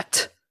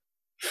at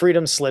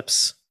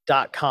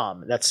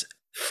freedomslips.com. That's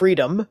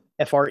freedom,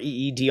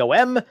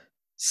 FREEDOM,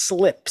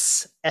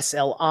 slips,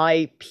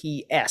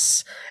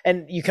 SLIPS.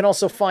 And you can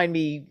also find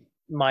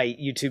my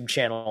YouTube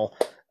channel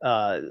 /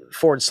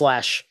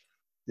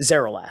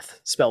 Zerilath,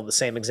 spelled the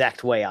same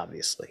exact way,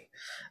 obviously.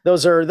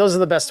 Those are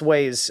the best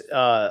ways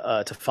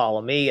to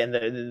follow me, and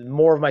the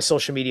more of my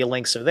social media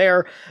links are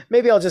there.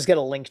 Maybe I'll just get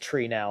a link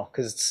tree now,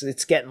 because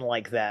it's getting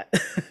like that.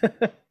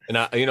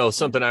 And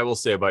something I will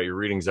say about your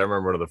readings, I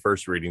remember one of the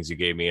first readings you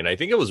gave me, and I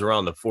think it was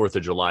around the 4th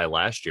of July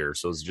last year,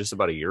 so it was just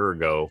about a year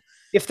ago.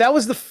 If that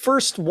was the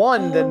first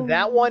one, then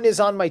that one is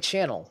on my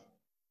channel.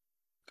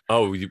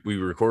 Oh, we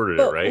recorded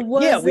it, right?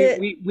 Yeah,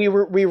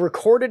 we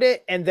recorded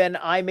it, and then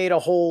I made a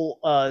whole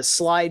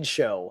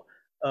slideshow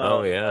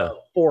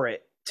for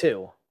it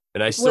too.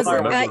 And I still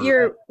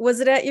remember. Was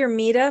it at your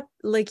meetup,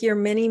 like your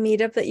mini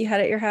meetup that you had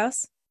at your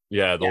house?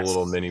 Yeah, the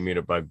little mini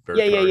meetup by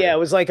Yeah. It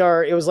was like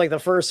the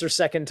first or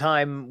second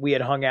time we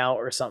had hung out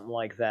or something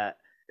like that.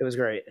 It was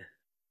great.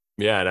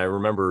 Yeah, and I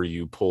remember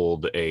you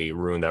pulled a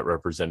rune that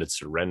represented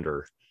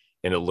surrender,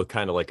 and it looked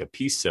kind of like a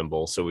peace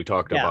symbol. So we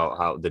talked about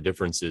how the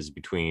differences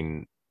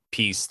between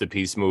peace, the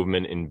peace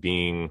movement, and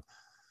being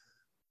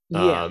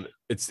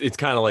it's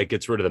kind of like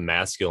gets rid of the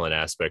masculine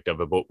aspect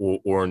of it, but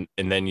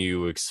and then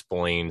you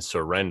explain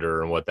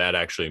surrender and what that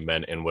actually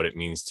meant and what it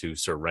means to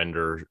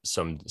surrender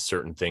some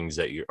certain things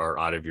that you are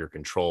out of your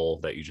control,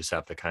 that you just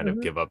have to kind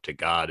of give up to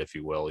God, if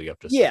you will. You have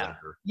to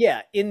surrender.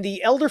 In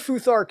the Elder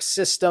Futhark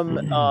system,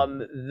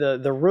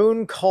 the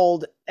rune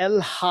called El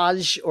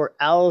Hajj or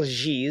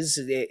Algiz,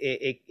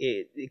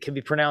 it can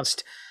be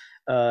pronounced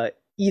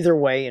either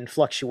way in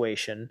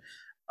fluctuation.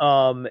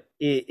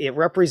 It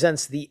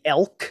represents the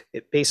elk.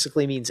 It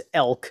basically means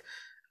elk,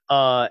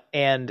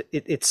 and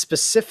it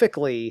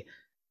specifically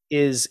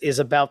is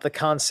about the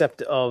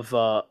concept of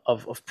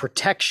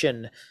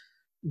protection,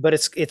 but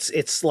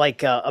it's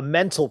like a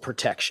mental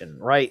protection,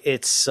 right?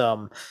 It's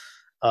the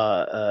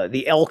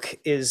elk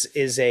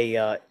is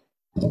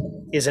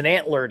an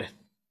antlered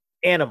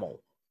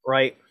animal,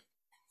 right?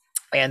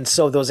 And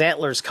so those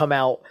antlers come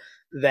out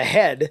the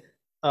head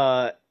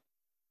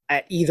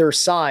at either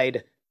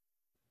side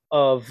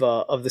of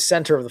the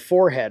center of the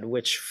forehead,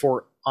 which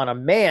on a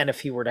man, if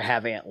he were to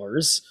have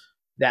antlers,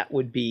 that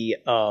would be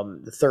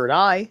the third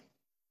eye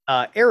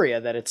area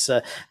that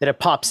it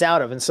pops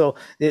out of. And so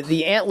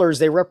the antlers,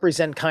 they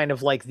represent kind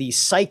of like the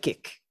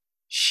psychic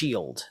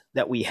shield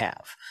that we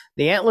have.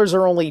 The antlers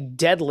are only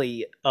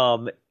deadly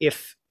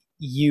if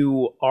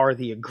you are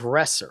the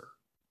aggressor,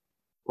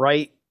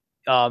 right?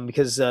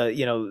 Because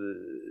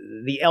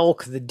the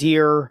elk, the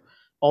deer,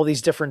 all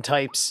these different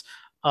types,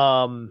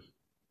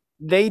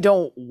 they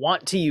don't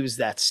want to use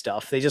that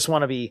stuff. They just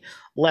want to be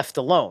left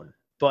alone.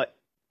 But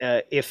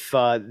if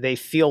they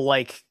feel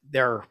like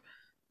they're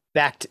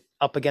backed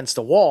up against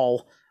a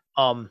wall,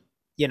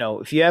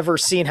 if you ever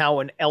seen how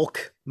an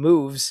elk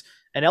moves,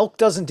 an elk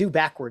doesn't do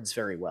backwards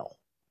very well.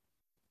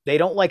 They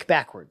don't like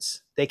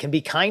backwards. They can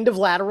be kind of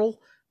lateral,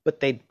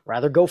 but they'd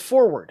rather go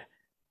forward.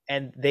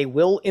 And they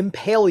will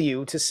impale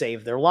you to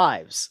save their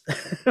lives,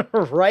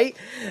 right?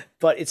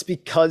 But it's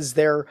because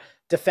they're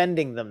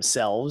defending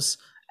themselves,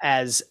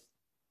 as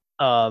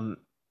all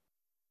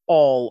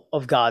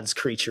of God's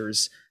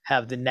creatures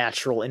have the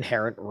natural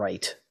inherent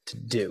right to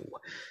do.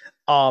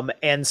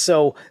 And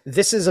so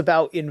this is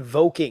about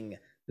invoking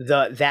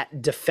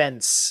that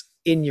defense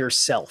in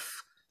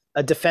yourself,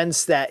 a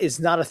defense that is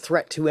not a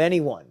threat to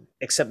anyone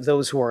except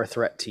those who are a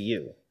threat to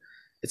you.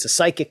 It's a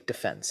psychic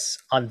defense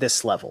on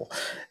this level.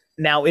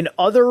 Now, in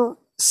other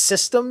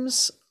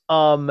systems,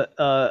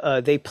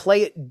 they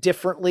play it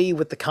differently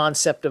with the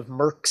concept of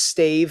Merc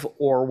stave,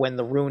 or when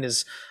the rune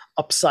is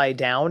upside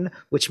down,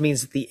 which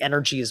means that the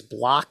energy is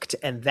blocked,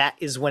 and that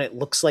is when it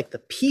looks like the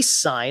peace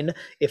sign.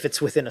 If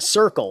it's within a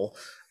circle,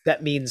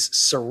 that means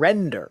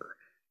surrender,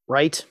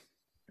 right?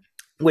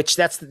 Which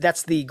that's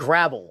the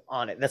grabble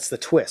on it. That's the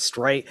twist,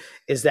 right?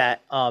 Is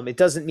that it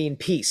doesn't mean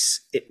peace,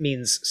 it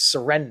means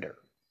surrender.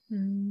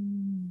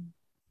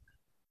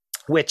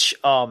 Which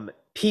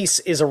peace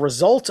is a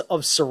result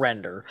of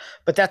surrender,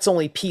 but that's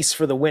only peace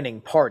for the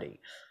winning party.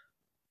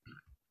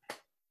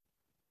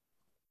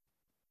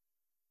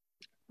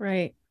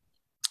 Right.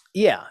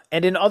 Yeah.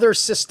 And in other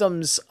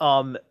systems,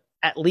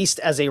 at least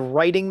as a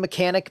writing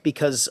mechanic,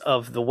 because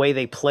of the way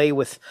they play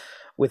with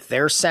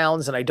their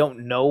sounds, and I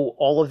don't know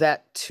all of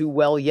that too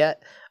well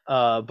yet,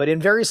 but in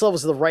various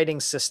levels of the writing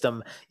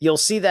system, you'll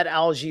see that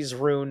Algi's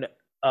rune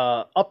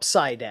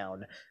upside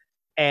down,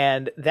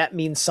 and that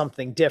means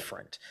something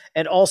different.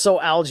 And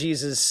also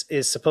Algi's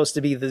is supposed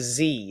to be the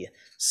Z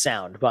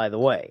sound, by the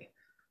way,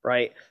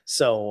 right?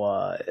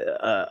 So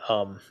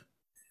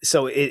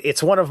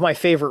it's one of my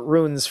favorite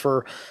runes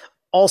for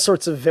all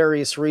sorts of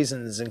various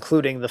reasons,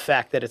 including the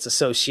fact that it's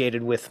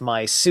associated with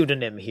my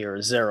pseudonym here,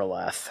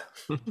 Zerilath.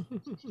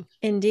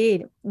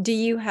 Indeed. Do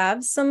you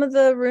have some of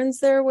the runes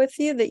there with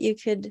you that you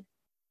could?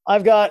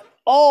 I've got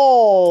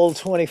all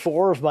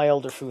 24 of my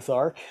Elder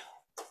Futhark.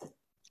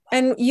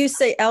 And you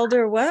say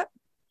Elder what?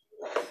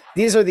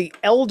 These are the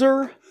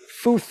Elder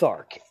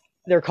Futhark.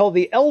 they're called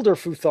the Elder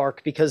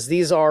Futhark because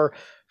these are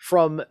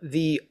from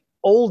the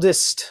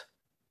oldest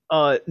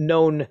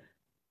known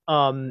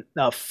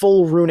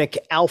full runic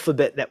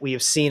alphabet that we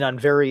have seen on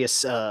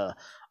various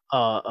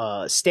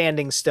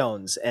standing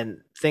stones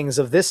and things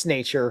of this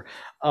nature.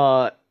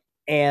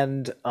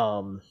 And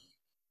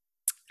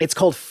it's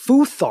called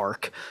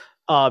Futhark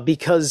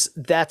because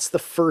that's the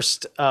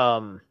first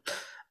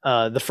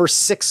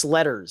 6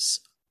 letters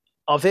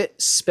of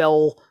it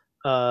spell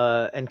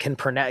and can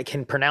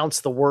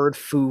pronounce the word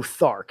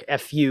Futhark.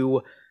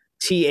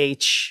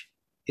 Futh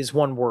is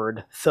one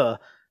word.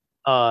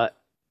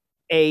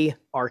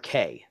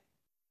 Archaix,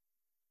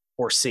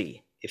 or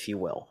C, if you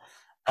will.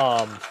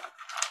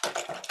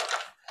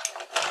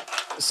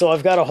 So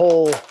I've got a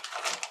whole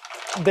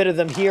bit of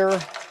them here.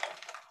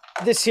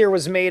 This here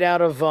was made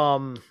out of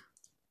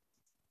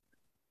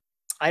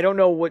I don't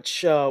know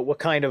what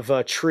kind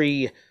of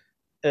tree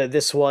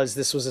this was.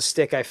 This was a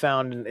stick I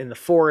found in the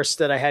forest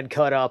that I had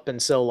cut up, and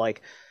so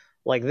like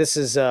this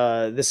is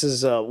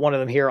one of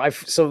them here.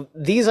 So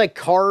these I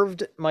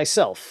carved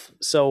myself.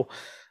 So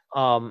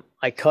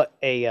I cut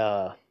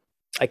a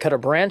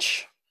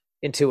branch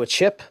into a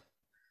chip,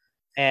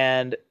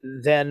 and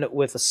then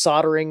with a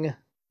soldering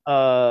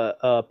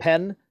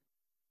pen,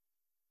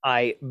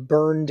 I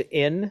burned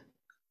in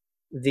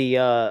the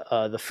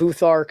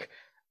Futhark.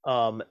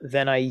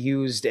 Then I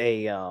used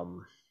a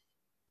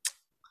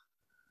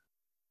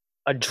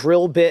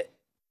drill bit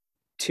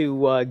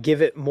to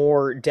give it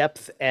more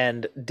depth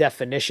and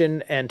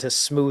definition, and to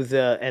smooth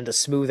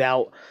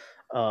out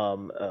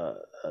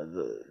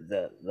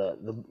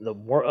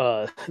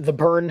the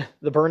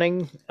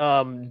burning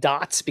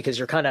dots, because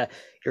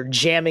you're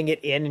jamming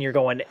it in and you're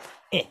going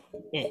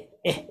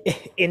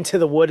into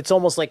the wood. It's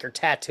almost like you're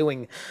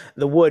tattooing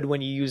the wood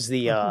when you use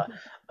the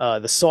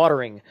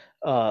soldering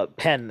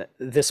pen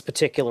this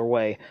particular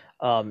way.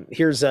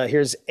 Here's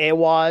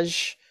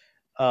Awaj.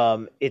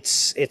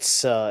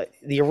 It's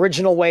the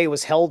original way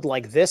was held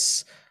like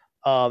this.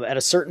 At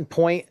a certain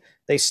point,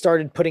 they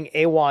started putting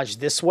Awaj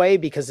this way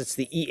because it's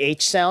the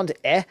EH sound,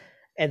 and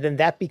then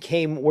that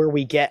became where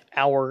we get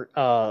our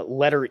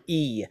letter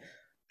E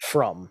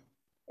from.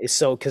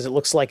 So, because it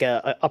looks like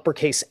a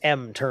uppercase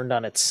M turned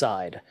on its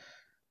side,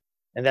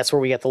 and that's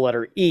where we get the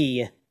letter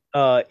E.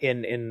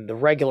 In the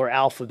regular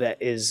alphabet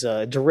is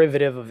a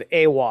derivative of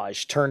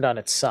Awaj turned on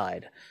its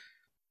side.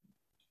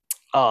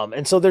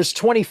 And so there's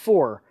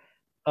 24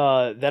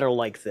 that are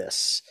like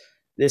this.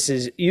 This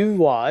is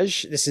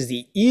Uwaj. This is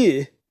the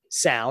I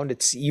sound.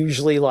 It's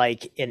usually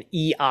like an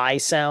EI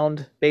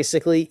sound,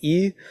 basically,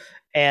 I.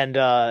 And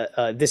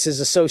this is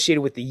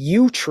associated with the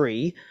yew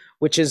tree,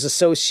 which is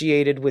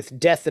associated with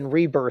death and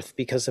rebirth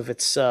because of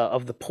its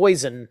of the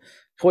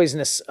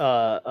poisonous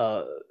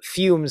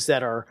fumes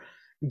that are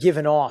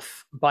given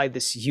off by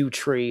this yew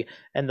tree,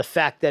 and the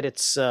fact that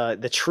it's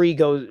the tree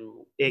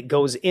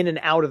goes in and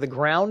out of the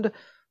ground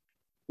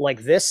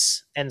like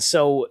this, and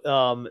so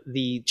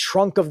the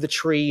trunk of the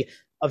tree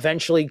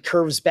eventually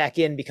curves back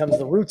in, becomes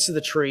the roots of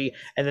the tree,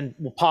 and then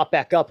will pop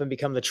back up and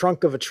become the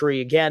trunk of a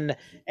tree again,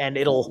 and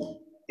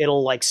it'll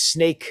like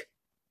snake.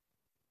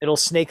 It'll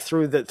snake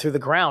through the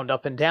ground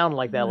up and down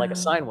like that, like a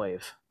sine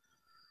wave.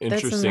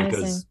 Interesting,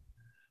 because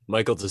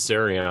Michael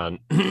Tessarion,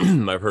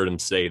 I've heard him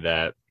say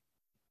that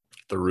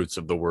the roots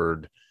of the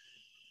word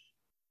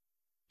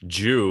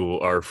Jew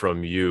are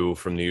from the yew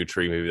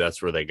tree. Maybe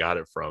that's where they got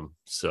it from.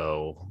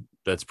 So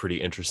that's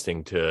pretty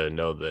interesting to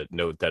note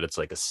that it's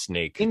like a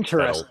snake.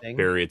 Interesting.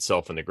 Bury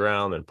itself in the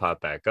ground and pop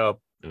back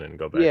up and then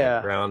go back in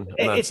the ground.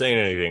 I'm not saying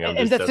anything.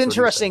 And that's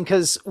interesting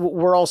because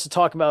we're also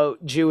talking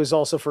about Jew is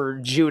also for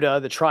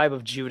Judah, the tribe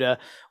of Judah,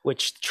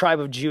 which the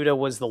tribe of Judah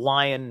was the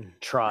lion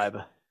tribe.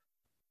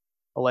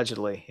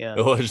 Allegedly, yeah.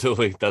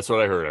 Allegedly, that's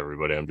what I heard.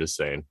 Everybody, I'm just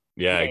saying.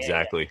 Yeah,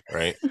 exactly.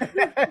 Right.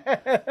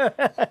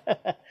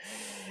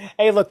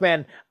 Hey, look,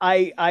 man.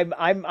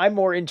 I'm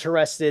more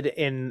interested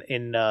in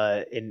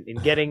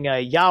getting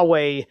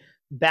Yahweh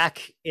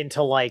back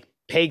into like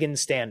pagan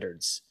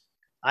standards.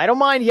 I don't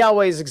mind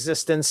Yahweh's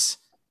existence.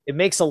 It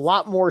makes a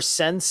lot more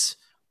sense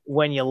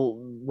when you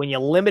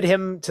limit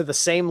him to the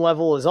same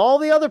level as all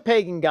the other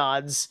pagan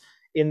gods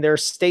in their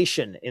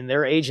station, in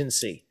their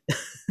agency.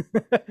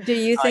 Do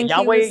you think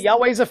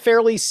Yahweh's a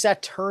fairly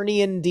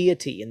Saturnian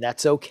deity, and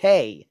that's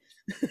okay?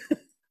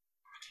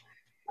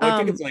 I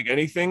think it's like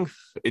anything.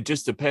 It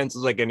just depends.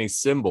 It's like any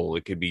symbol.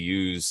 It could be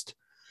used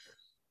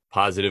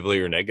positively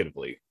or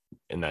negatively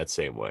in that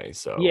same way.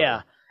 So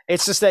yeah,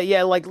 it's just that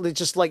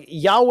just like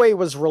Yahweh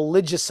was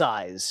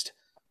religiousized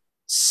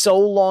so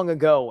long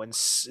ago and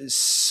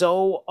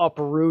so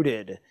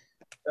uprooted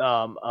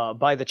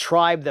by the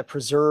tribe that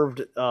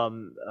preserved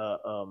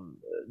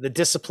the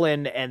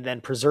discipline and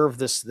then preserved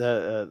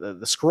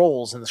the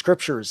scrolls and the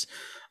scriptures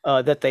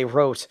that they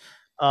wrote.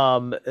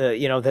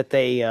 That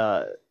they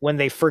when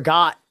they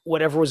forgot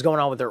whatever was going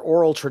on with their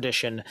oral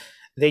tradition,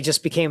 they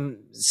just became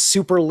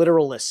super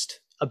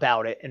literalist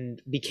about it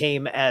and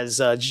became,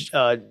 as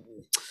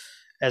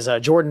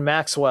Jordan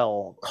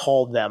Maxwell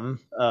called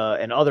them,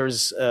 and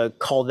others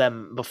called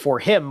them before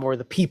him, were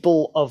the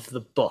people of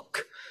the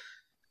book.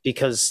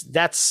 because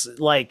that's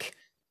like,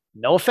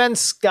 no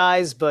offense,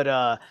 guys,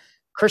 but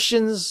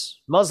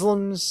Christians,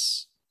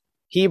 Muslims,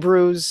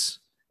 Hebrews,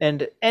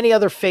 and any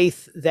other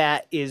faith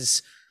that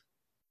is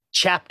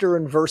chapter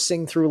and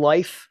versing through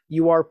life,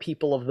 you are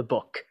people of the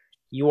book.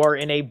 You are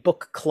in a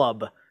book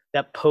club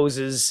that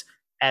poses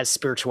as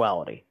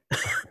spirituality.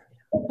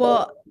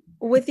 Well,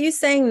 with you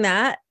saying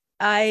that,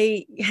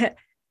 I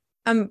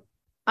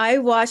I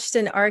watched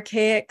an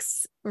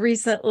Archaix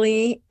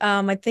recently.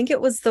 I think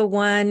it was the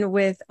one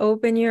with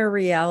Open Your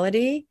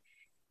Reality.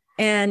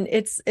 And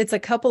it's a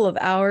couple of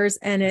hours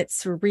and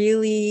it's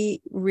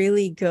really,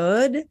 really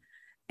good.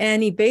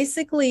 And he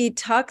basically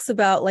talks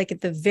about, like,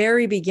 at the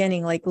very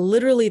beginning, like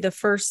literally the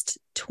first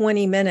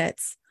 20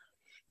 minutes,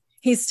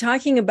 he's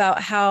talking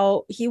about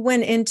how he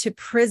went into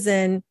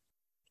prison,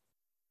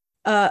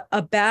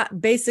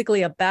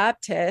 basically a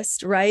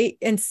Baptist, right?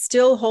 And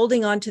still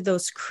holding on to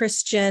those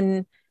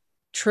Christian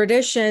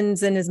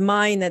traditions in his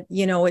mind that,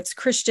 you know, it's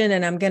Christian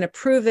and I'm going to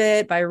prove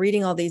it by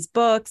reading all these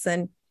books.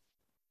 And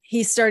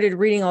he started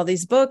reading all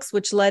these books,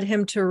 which led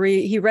him to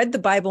he read the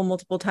Bible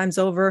multiple times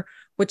over,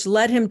 which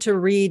led him to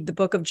read the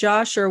book of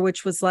Joshua,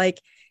 which was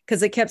like,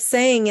 because it kept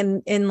saying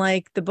in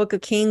like the book of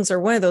Kings, or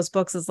one of those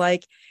books is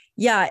like,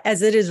 yeah,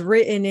 as it is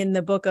written in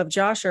the book of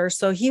Joshua.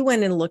 So he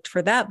went and looked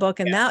for that book,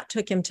 and that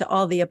took him to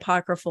all the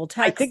apocryphal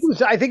texts.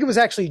 I think it was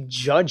actually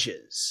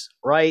Judges,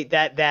 right?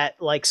 That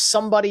like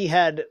somebody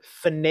had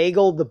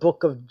finagled the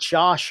book of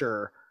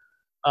Joshua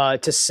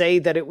to say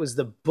that it was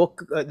the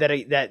book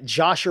that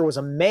Joshua was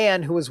a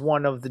man who was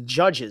one of the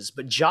judges,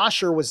 but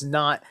Joshua was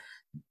not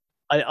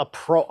a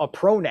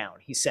pronoun.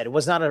 He said it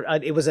was not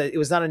it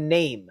was not a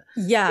name.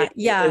 Yeah,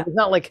 it was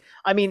not like,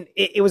 I mean,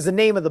 it was the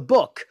name of the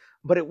book,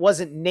 but it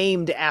wasn't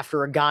named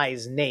after a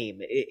guy's name.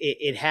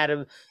 It had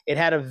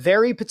a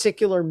very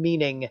particular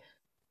meaning,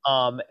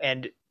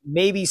 and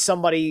maybe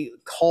somebody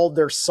called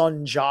their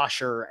son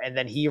Joshua and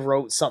then he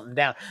wrote something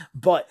down,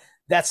 but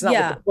that's not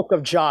what the book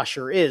of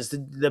Joshua is.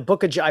 The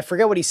book of I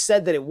forget what he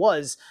said that it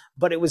was,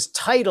 but it was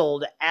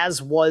titled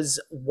as was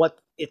what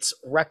its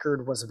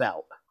record was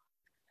about.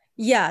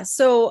 Yeah.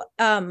 So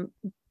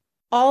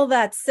all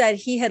that said,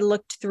 he had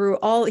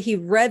he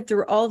read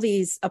through all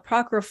these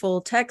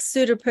apocryphal texts,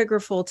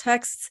 pseudepigraphal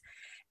texts,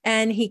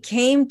 and he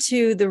came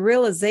to the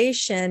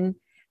realization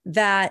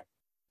that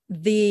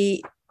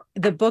the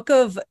book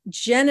of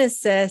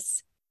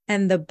Genesis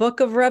and the book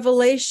of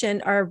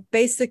Revelation are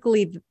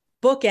basically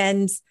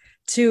bookends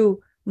to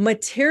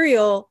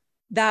material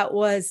that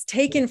was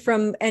taken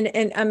from,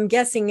 and I'm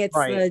guessing it's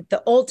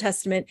the Old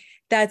Testament,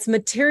 that's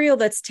material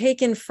that's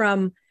taken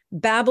from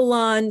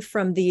Babylon,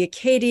 from the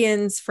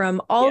Akkadians, from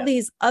all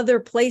these other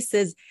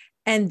places.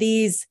 And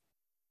these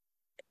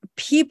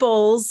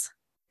peoples,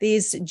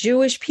 these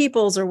Jewish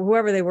peoples, or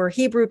whoever they were,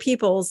 Hebrew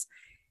peoples,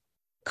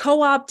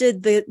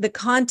 co-opted the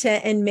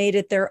content and made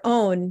it their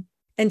own.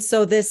 And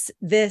so this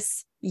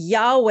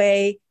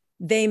Yahweh,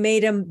 they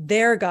made him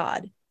their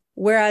God.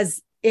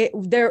 Whereas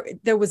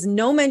there was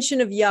no mention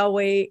of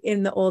Yahweh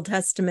in the Old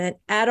Testament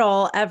at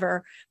all,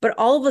 ever. But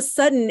all of a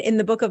sudden in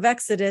the book of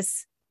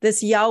Exodus,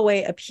 this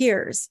Yahweh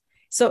appears.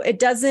 So it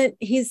doesn't,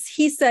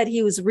 he said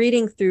he was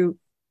reading through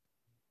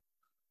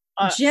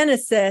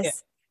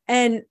Genesis,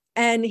 and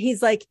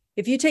he's like,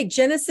 if you take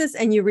Genesis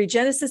and you read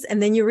Genesis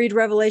and then you read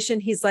Revelation,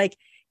 he's like,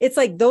 it's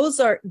like those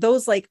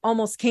like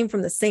almost came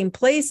from the same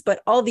place,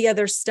 but all the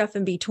other stuff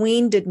in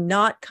between did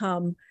not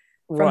come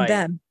from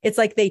them. It's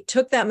like they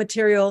took that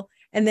material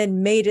and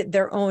then made it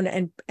their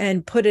own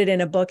and put it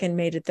in a book and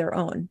made it their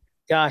own.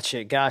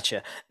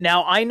 Gotcha.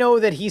 Now, I know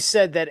that he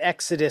said that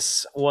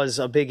Exodus was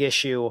a big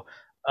issue,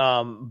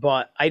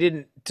 but I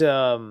didn't.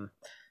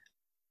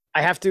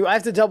 I have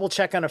to double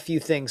check on a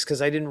few things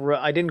because I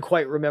didn't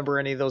quite remember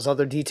any of those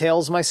other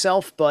details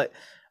myself. But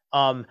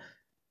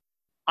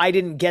I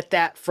didn't get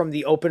that from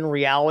the Open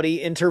Reality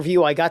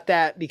interview. I got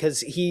that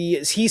because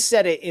he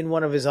said it in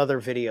one of his other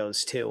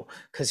videos too,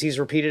 because he's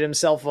repeated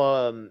himself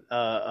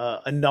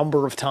a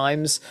number of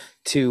times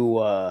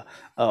to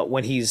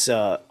when he's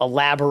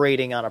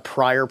elaborating on a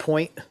prior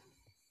point.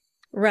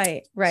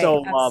 Right.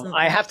 So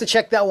I have to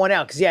check that one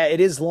out because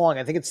it is long.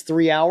 I think it's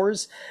 3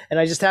 hours, and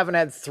I just haven't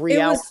had 3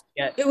 hours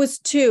yet. It was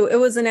 2. It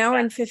was an hour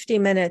and 50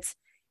 minutes.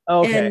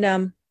 Okay.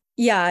 And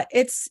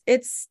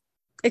it's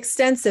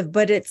extensive,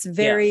 but it's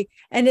very,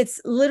 and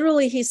it's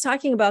literally, he's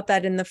talking about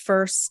that in the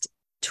first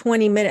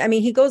 20 minutes. I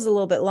mean, he goes a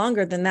little bit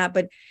longer than that,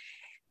 but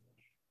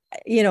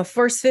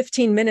first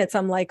 15 minutes,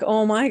 I'm like,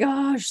 oh my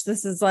gosh,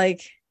 this is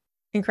like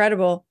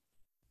incredible.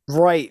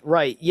 Right.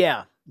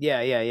 Yeah.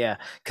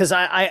 Because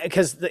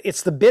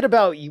it's the bit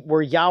about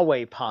where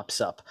Yahweh pops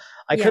up.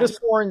 I could have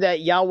sworn that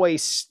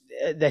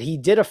that he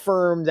did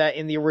affirm that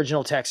in the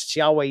original text,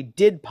 Yahweh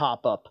did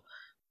pop up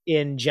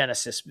in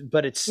Genesis,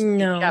 but it's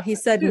no. He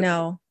said 2.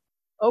 No.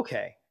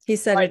 Okay. He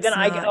said then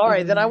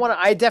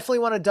I definitely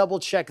want to double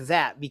check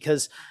that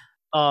because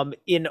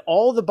in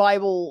all the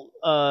Bible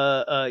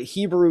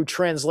Hebrew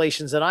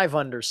translations that I've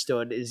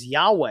understood is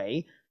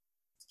Yahweh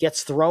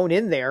gets thrown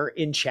in there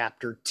in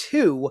chapter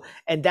 2,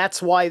 and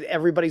that's why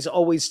everybody's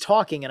always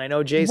talking. And I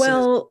know Jason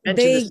well, has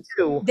mentioned this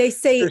too. they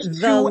say There's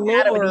the two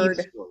Adam and Eve Lord.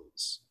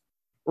 stories.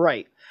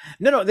 Right.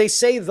 No, they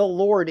say the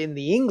Lord in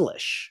the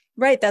English.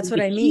 Right, that's what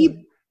I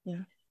mean.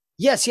 Yeah.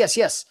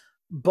 Yes.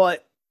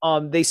 But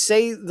they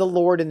say the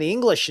Lord in the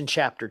English in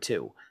chapter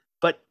 2,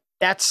 but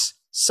that's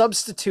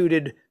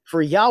substituted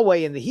for Yahweh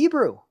in the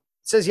Hebrew. It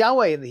says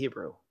Yahweh in the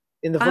Hebrew.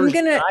 In the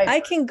version I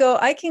can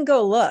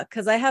go look,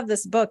 because I have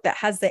this book that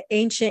has the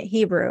ancient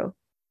Hebrew.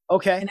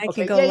 Okay. And I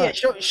can go look.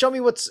 Show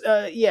me what's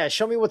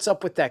show me what's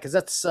up with that, because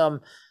that's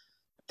all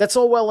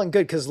well and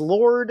good, because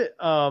Lord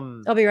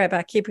I'll be right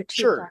back. Keep it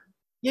sure.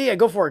 Yeah,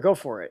 go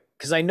for it.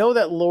 Because I know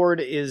that Lord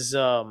is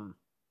I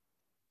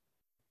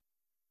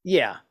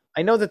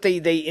know that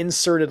they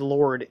inserted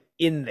Lord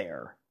in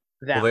there.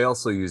 Well, they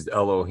also used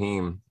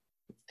Elohim.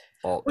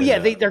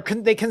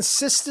 They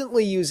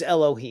consistently use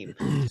Elohim.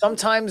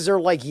 Sometimes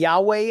they're like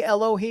Yahweh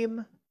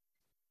Elohim,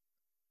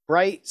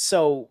 right?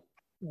 So,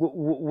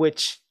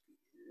 which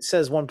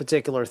says one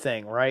particular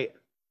thing, right?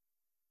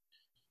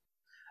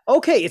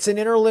 Okay, it's an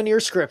interlinear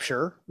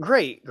scripture.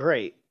 Great.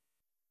 Very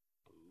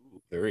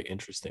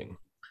interesting.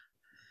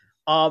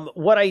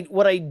 What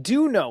I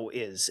do know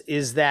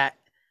is that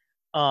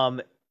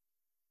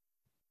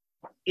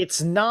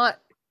it's not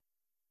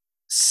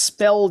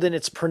spelled in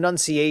its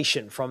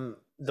pronunciation from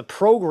the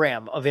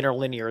program of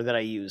interlinear that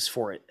I use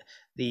for it,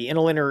 the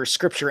interlinear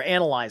scripture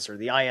analyzer,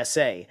 the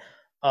ISA,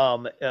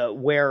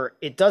 where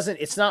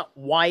it's not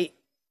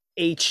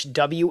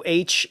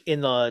YHWH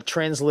in the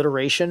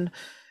transliteration.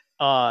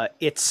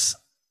 It's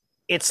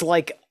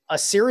like a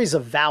series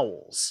of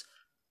vowels.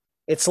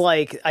 It's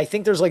like, I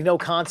think there's like no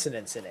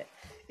consonants in it.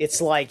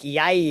 It's like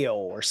yayo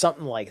or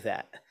something like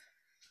that.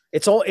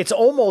 It's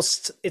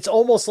almost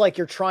like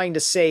you're trying to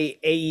say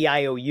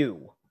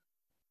AEIOU.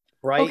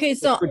 Right? Okay,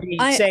 so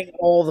saying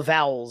all the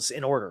vowels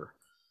in order.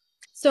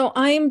 So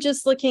I'm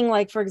just looking,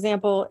 like, for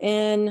example,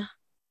 in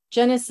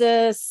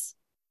Genesis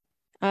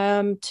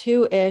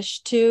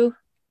 2-ish,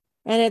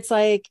 and it's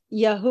like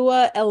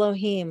Yahuwah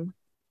Elohim.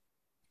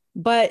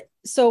 But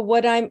so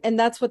and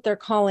that's what they're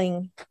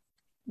calling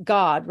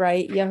God,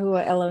 right?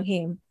 Yahuwah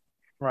Elohim.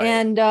 Right.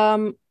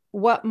 And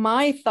what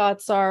my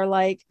thoughts are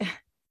like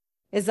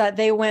is that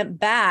they went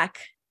back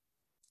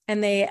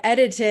and they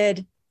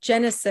edited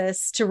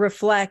Genesis to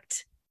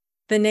reflect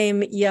the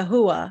name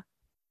Yahuwah.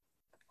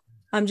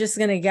 I'm just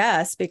going to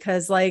guess,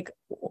 because like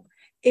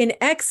in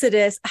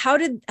Exodus,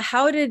 it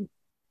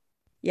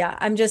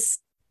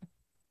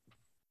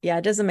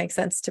doesn't make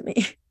sense to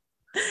me.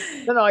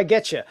 No, I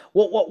get you.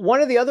 Well,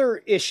 one of the other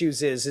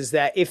issues is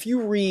that if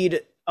you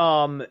read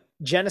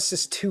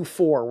Genesis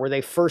 2:4, where they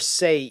first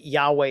say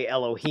Yahweh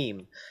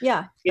Elohim,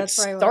 it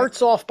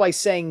starts off by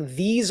saying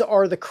these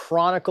are the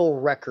canonical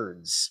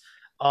records.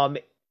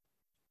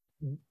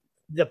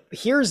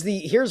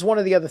 Here's one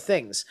of the other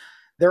things.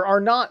 There are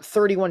not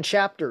 31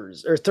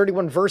 chapters or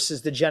 31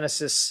 verses to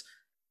Genesis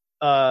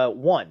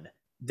 1.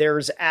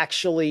 There's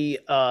actually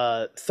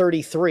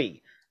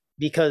 33,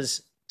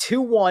 because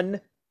 2:1,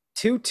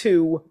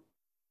 2:2,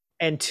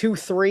 and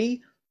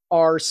 2:3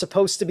 are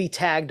supposed to be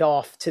tagged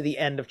off to the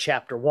end of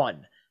chapter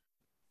 1.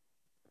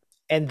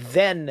 And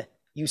then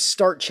you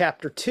start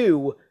chapter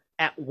 2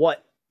 at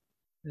what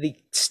the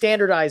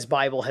Standardized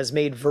Bible has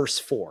made verse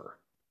 4.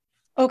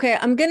 Okay,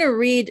 I'm going to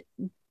read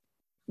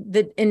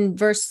in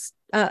verse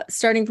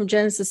starting from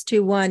Genesis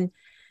 2:1.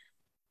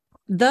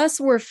 Thus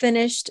were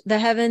finished the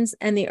heavens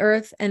and the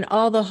earth and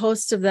all the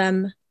hosts of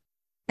them,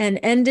 and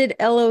ended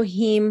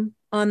Elohim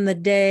on the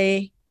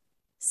day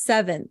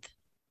 7th,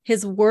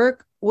 his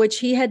work which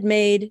he had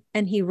made,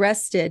 and he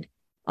rested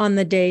on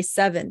the day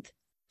 7th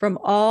from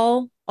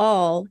all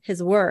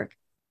his work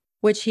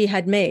which he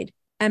had made,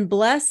 and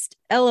blessed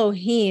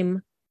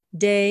Elohim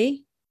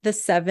day the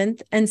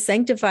 7th, and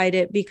sanctified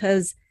it,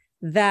 because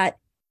that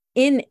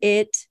in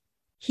it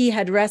he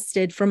had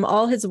rested from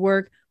all his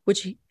work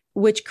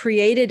which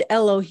created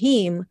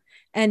Elohim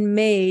and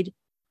made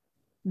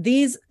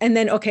these. And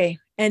then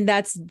and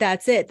that's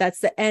it. That's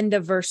the end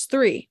of verse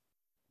 3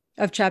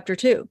 of chapter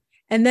 2.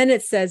 And then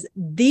it says,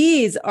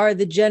 these are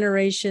the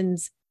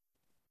generations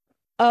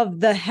of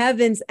the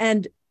heavens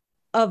and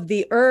of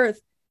the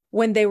earth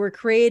when they were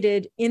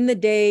created in the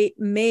day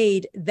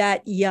made,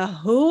 that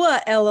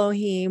Yahuwah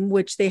Elohim,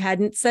 which they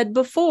hadn't said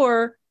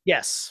before.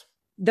 Yes.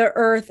 The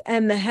earth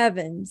and the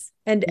heavens,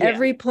 and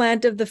every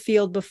plant of the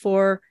field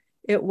before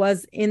it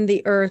was in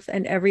the earth,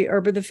 and every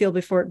herb of the field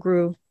before it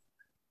grew,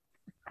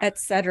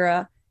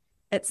 etc.,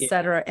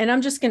 etc. And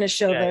I'm just going to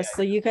show this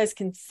so you guys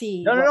can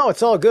see. No,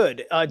 it's all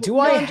good. I'm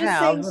just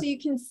saying so you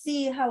can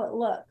see how it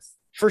looks.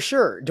 For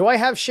sure. Do I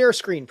have share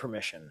screen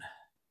permission?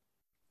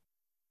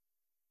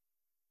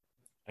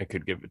 I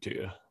could give it to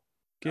you.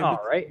 All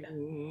right.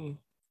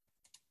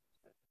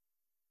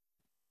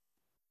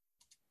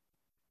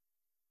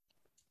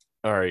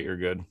 All right, you're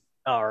good.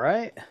 All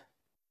right.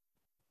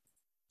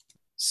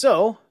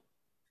 So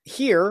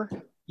here,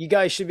 you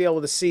guys should be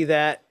able to see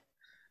that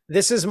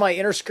this is my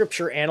inner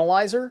scripture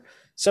analyzer.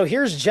 So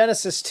here's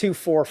Genesis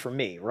 2:4 for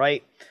me,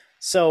 right?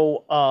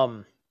 So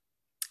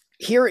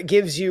here it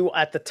gives you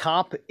at the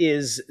top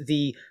is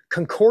the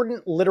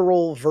concordant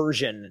literal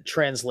version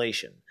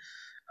translation.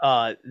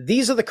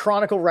 These are the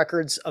chronicle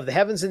records of the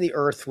heavens and the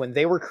earth when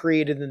they were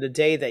created in the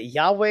day that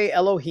Yahweh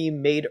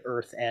Elohim made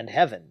earth and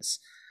heavens.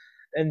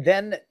 And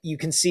then you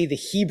can see the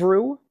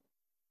Hebrew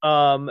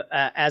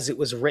as it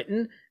was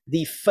written,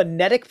 the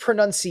phonetic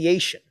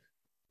pronunciation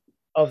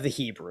of the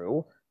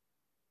Hebrew,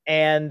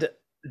 and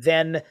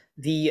then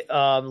the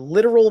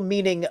literal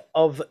meaning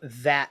of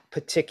that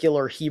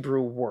particular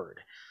Hebrew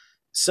word.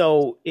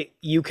 So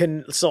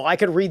I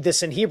could read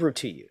this in Hebrew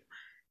to you.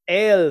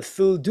 El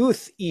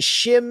thulduth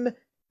ishim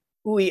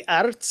ui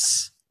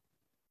arts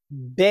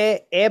be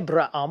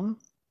Abraham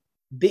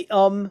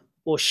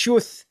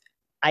oshuth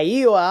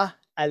aioa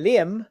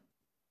alim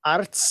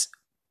arts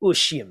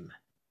ushim,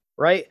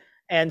 right?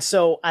 And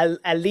so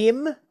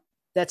alim,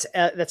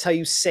 that's how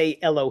you say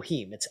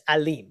Elohim. It's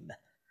alim.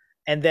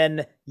 And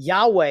then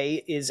Yahweh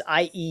is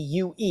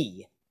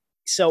IeuE.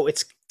 So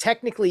it's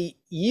technically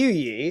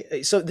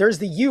Yue. So there's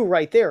the U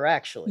right there,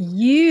 actually.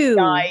 You.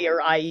 I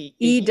or I.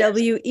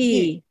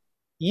 EWE.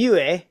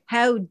 Yue.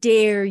 How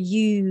dare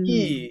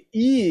you?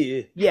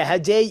 Yeah, how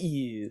dare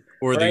you?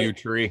 Or the U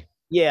tree.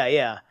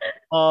 Yeah.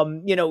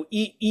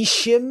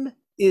 Ishim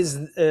is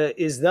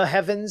the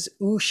heavens.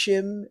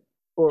 Ushim.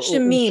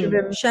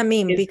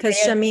 Shamim, because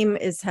Shamim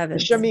is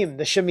heavens.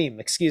 The Shamim,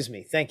 excuse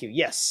me. Thank you.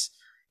 Yes.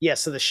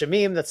 So the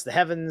Shamim, that's the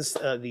heavens.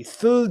 The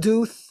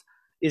Thulduth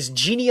is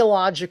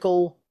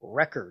genealogical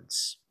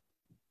records.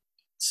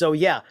 So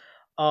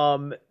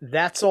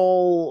that's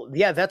all.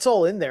 Yeah, that's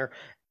all in there.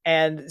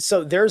 And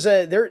so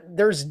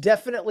there's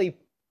definitely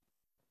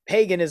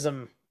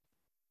paganism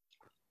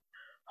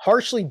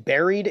harshly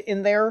buried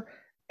in there,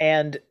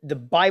 and the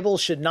Bible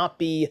should not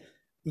be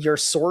your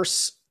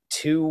source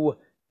to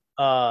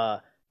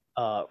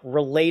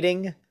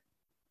relating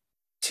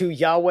to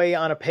Yahweh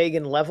on a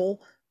pagan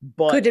level.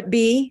 But could it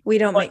be? We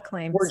don't make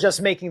claims. We're just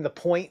making the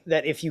point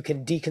that if you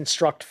can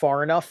deconstruct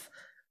far enough,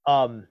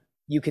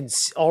 you can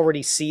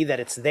already see that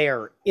it's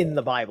there in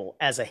the Bible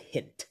as a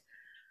hint.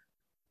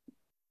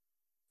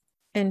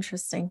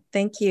 Interesting.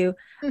 Thank you.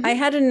 I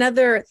had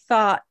another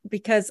thought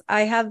because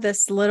I have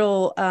this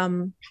little,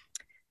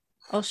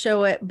 I'll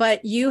show it,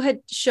 but you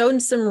had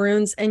shown some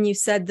runes and you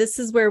said this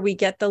is where we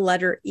get the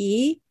letter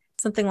E,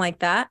 something like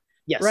that.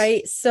 Yes.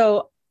 Right.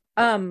 So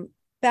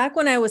back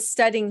when I was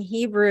studying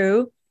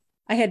Hebrew,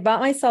 I had bought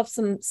myself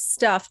some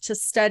stuff to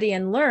study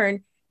and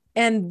learn.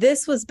 And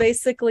this was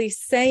basically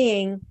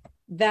saying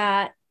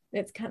that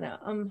it's kind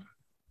of,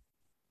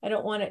 I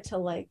don't want it to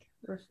like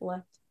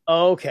reflect.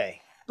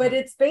 Okay. But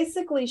it's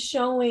basically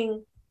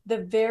showing the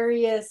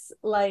various,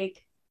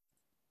 like,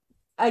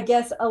 I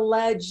guess,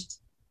 alleged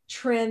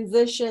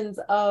transitions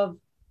of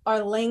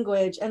our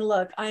language. And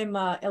look, I'm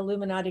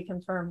Illuminati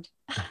confirmed.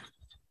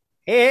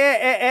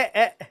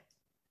 So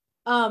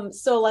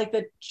like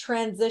the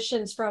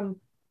transitions from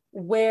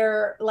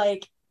where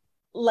like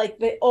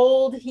the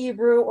old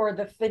Hebrew or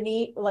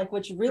the like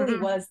which really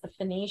was the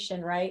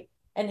Phoenician, right?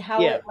 And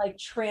how it like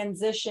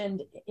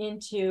transitioned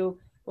into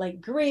like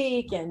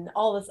Greek and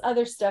all this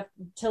other stuff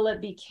till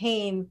it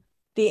became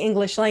the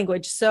English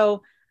language.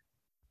 So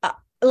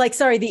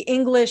the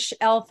English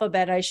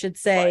alphabet, I should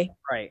say.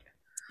 Right.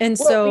 And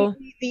so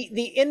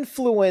the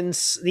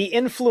influence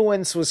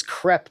was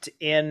crept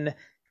in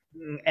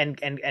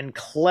and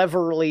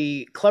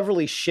cleverly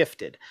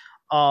shifted.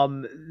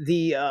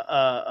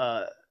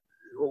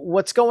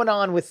 What's going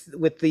on with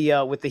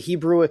the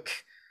Hebrewic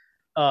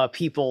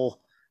people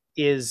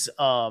is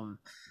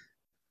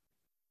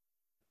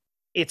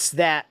it's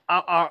that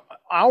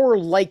our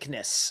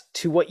likeness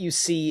to what you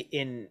see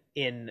in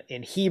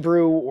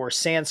Hebrew or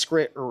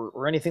Sanskrit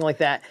or anything like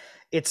that,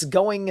 it's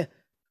going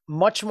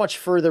much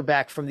further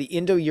back from the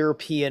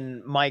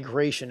Indo-European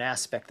migration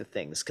aspect of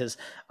things, because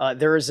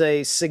there is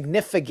a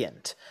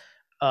significant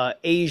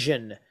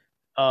Asian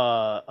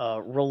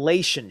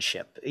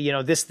relationship.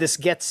 This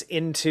gets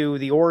into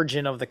the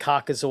origin of the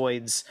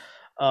Caucasoids.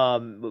 I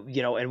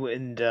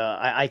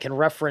can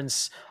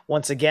reference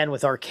once again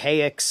with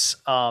Archaix.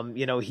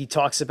 He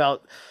talks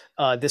about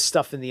this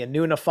stuff in the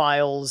Anuna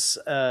files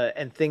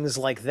and things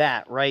like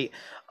that, right?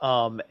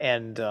 And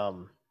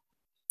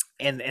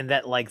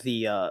that like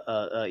the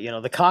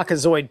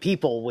Caucasoid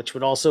people, which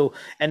would also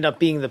end up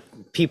being the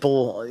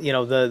people,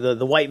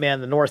 the white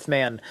man, the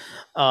Northman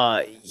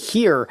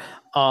here,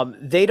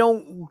 they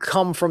don't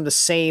come from the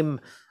same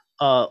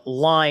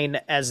line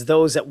as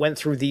those that went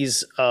through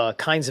these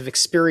kinds of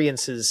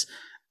experiences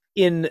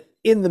in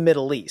the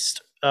Middle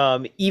East.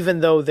 Even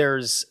though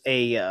there's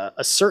a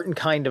certain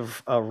kind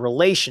of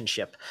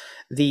relationship,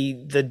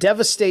 the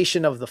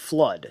devastation of the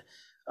flood,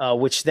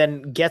 which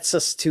then gets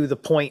us to the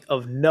point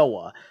of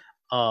Noah,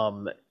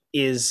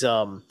 is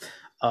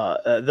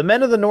the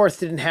men of the North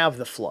didn't have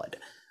the flood.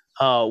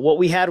 What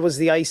we had was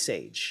the Ice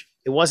Age.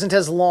 It wasn't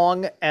as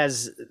long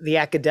as the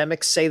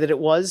academics say that it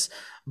was,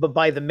 but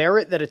by the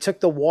merit that it took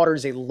the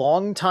waters a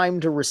long time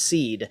to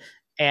recede,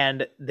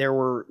 and there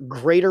were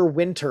greater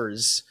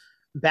winters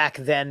back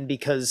then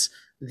because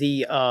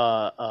the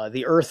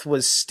earth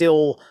was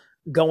still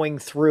going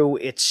through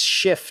its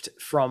shift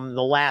from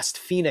the last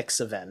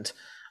Phoenix event,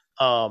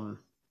 you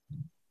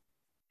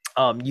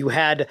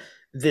had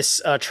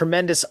this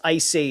tremendous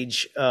Ice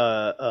Age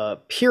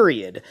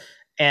period,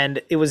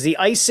 and it was the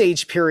Ice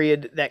Age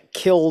period that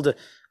killed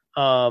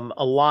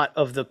a lot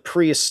of the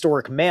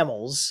prehistoric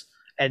mammals,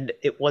 and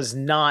it was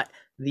not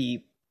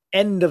the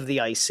end of the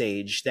Ice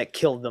Age that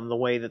killed them the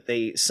way that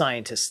the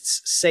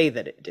scientists say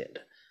that it did,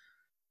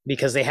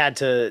 because they had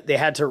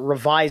to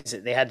revise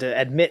it. They had to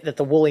admit that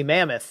the woolly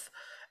mammoth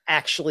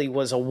actually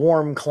was a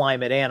warm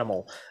climate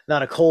animal,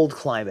 not a cold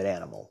climate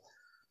animal.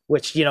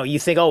 Which, you know, you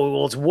think, oh,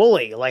 well, it's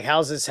woolly. Like,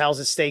 how's it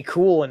stay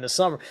cool in the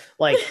summer?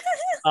 Like,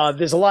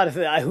 there's a lot of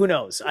who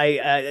knows.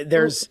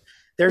 There's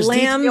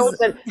details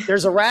that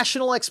there's a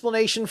rational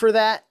explanation for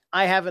that.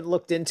 I haven't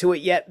looked into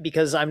it yet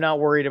because I'm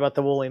not worried about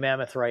the woolly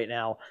mammoth right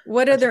now.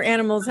 What other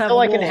animals have?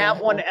 I can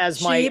have one as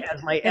sheep,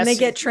 my and they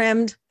get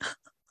trimmed.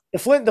 The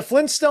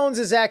Flintstones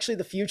is actually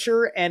the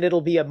future, and it'll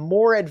be a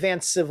more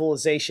advanced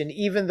civilization,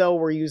 even though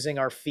we're using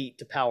our feet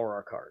to power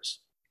our cars.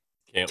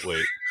 Can't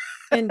wait.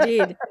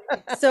 Indeed.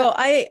 So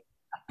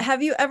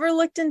have you ever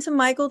looked into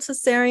Michael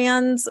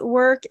Tsarion's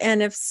work?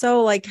 And if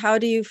so, like, how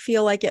do you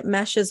feel like it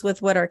meshes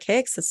with what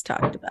Archaix has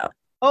talked about?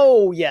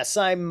 Oh, yes.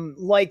 I'm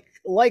like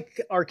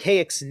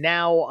Archaix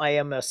now. I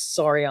am a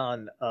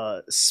Tsarion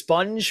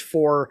sponge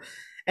for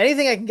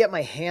anything I can get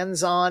my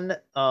hands on.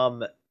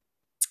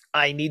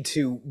 I need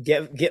to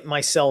get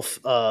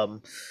myself a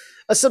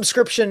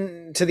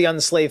subscription to the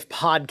Unslaved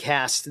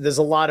podcast. There's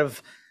a lot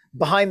of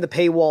behind the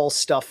paywall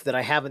stuff that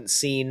I haven't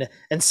seen,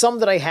 and some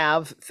that I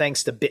have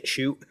thanks to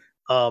BitChute.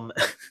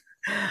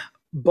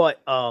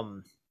 But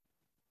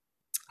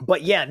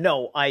yeah,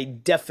 no, I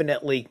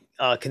definitely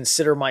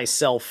consider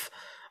myself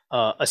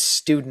a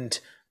student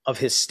of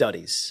his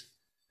studies.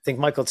 I think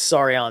Michael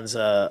Tsarion's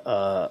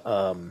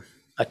a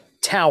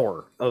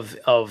tower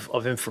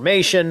of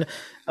information,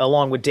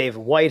 along with David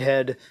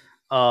Whitehead,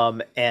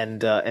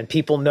 and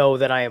people know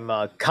that I am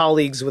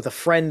colleagues with a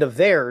friend of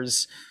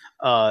theirs,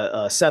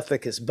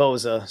 Sethicus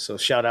Boza. So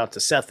shout out to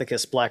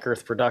Sethicus Black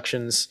Earth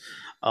Productions,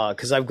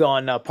 because I've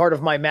gone part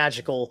of my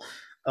magical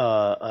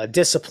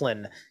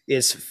discipline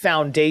is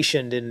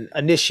foundationed in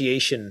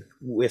initiation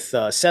with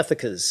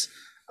Sethicus's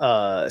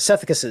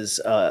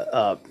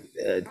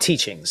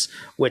teachings,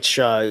 which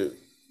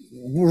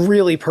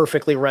really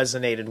perfectly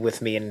resonated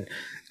with me and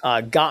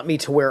got me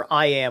to where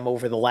I am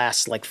over the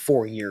last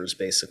 4 years,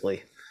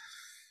 basically.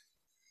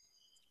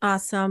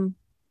 Awesome.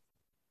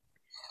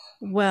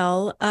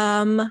 Well,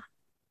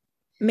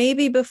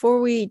 maybe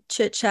before we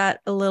chit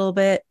chat a little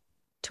bit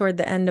toward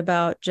the end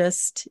about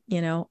just,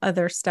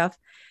 other stuff,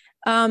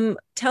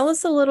 tell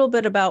us a little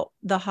bit about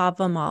the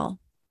Havamal.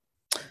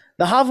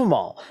 The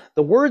Havamal,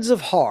 the words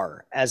of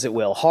Har, as it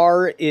will.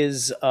 Har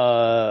is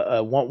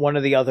one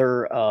of the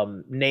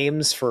other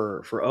names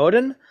for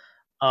Odin.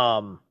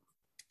 I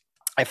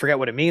forget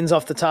what it means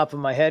off the top of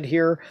my head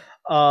here.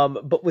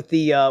 But with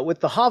the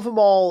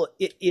Havamal,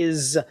 it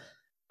is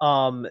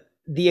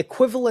the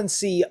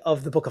equivalency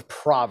of the book of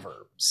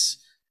Proverbs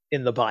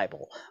in the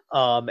Bible,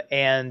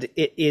 and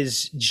it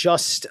is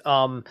just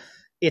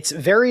it's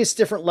various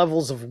different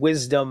levels of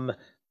wisdom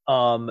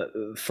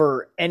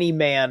for any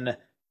man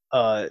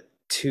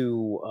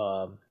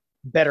to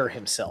better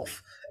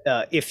himself,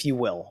 if you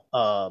will.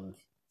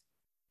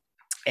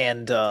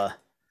 And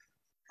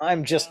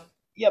I'm just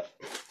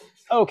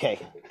okay.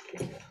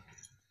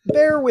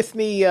 Bear with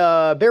me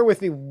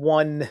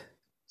 1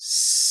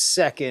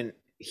 second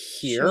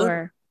here.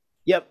 Sure.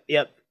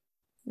 Yep.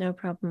 No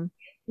problem.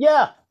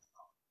 Yeah.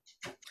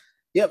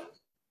 Yep.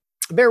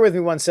 Bear with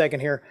me 1 second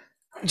here.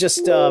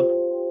 Just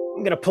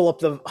I'm gonna pull up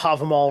the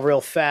Havamal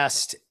real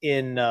fast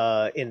in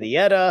the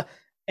Edda,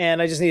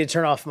 and I just need to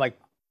turn off my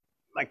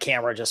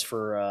camera just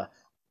for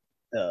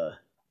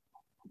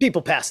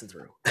people passing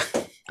through.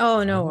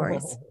 Oh, no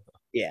worries.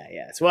 Yeah,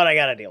 it's what I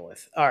gotta deal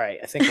with. All right,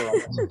 I think we're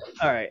almost.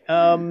 All right.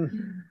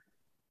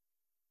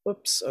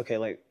 Whoops.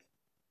 Okay,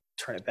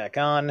 turn it back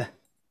on.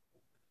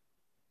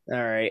 All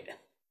right.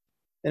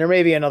 And there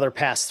may be another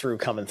pass through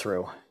coming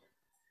through.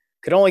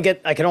 I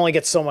can only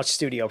get so much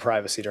studio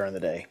privacy during the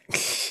day.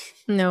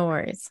 No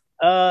worries.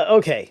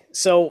 Okay,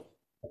 so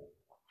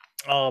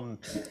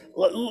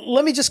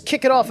let me just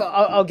kick it off.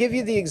 I'll give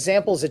you the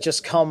examples that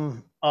just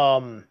come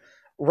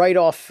right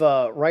off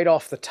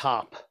the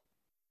top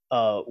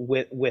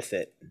with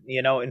it.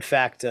 In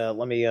fact,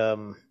 let me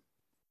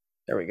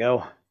there we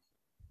go.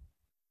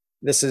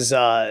 This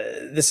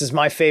is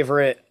my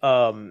favorite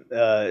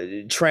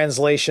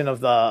translation of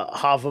the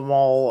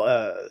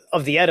Havamal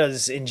of the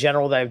Eddas in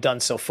general that I've done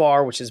so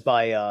far, which is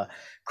by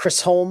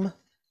Chris Holm,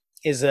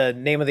 is the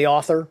name of the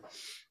author,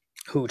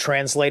 who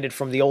translated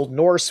from the Old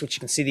Norse, which you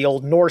can see the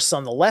Old Norse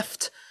on the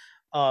left,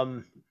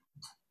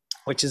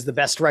 which is the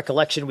best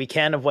recollection we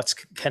can of what's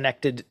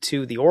connected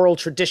to the oral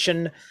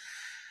tradition.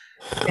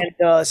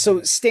 And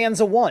so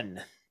stanza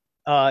 1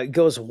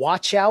 goes,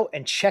 "Watch out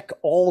and check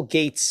all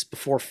gates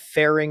before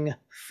faring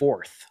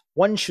forth.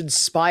 One should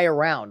spy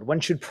around,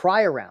 one should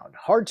pry around.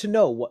 Hard to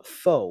know what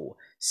foe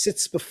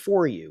sits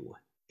before you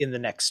in the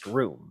next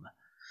room."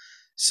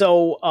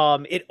 So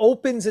it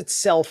opens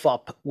itself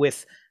up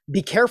with,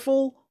 be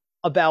careful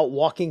about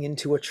walking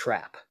into a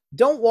trap.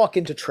 Don't walk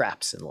into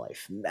traps in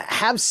life.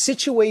 Have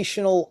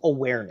situational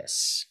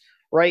awareness,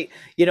 right?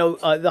 You know,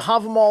 the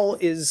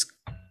Havamal is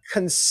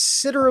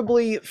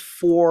considerably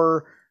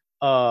for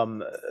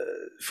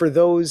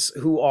those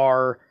who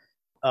are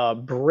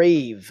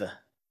brave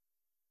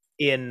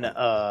in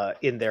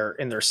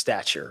their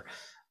stature.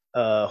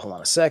 Hold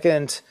on a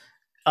second.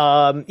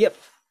 Yep.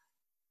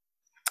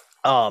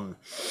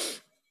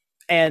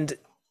 And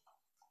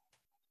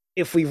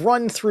if we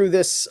run through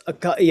this,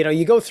 you know,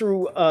 you go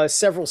through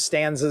several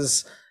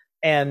stanzas,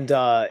 and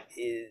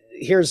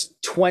here's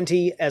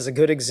 20 as a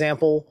good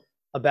example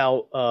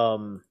about.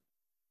 Hold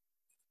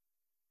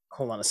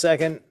on a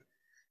second.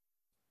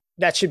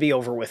 That should be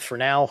over with for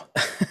now.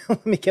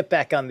 Let me get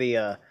back on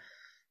the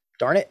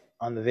darn it,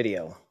 on the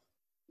video.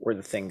 Where'd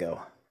the thing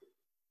go?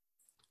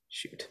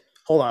 Shoot.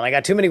 Hold on, I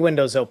got too many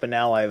windows open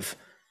now. I've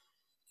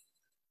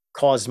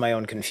caused my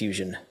own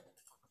confusion.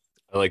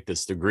 I like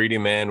this. The greedy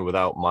man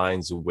without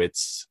mind's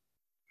wits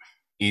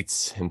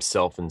eats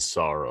himself in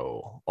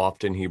sorrow.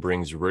 Often he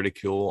brings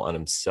ridicule on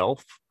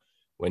himself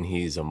when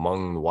he's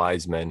among the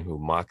wise men who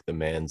mock the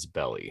man's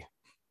belly.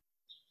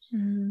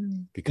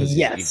 Because he's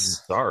eating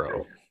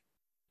sorrow.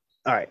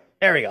 All right,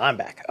 there we go. I'm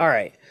back. All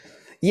right.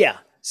 Yeah.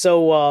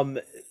 So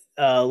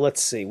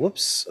let's see.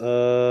 Whoops.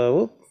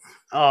 Oh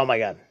my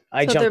God.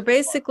 They're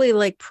basically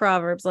like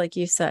proverbs, like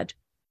you said.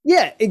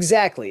 Yeah,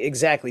 exactly.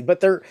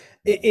 But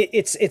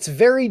it's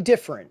very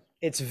different.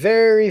 It's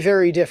very,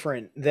 very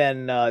different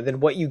than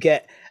what you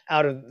get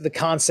out of the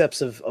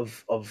concepts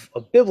of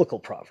biblical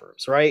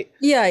proverbs, right?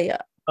 Yeah.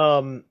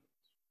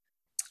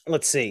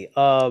 Let's see.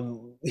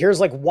 Here's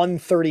like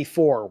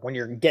 134 when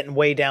you're getting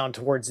way down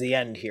towards the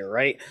end here,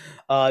 right?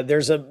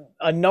 There's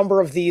a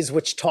number of these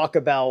which talk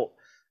about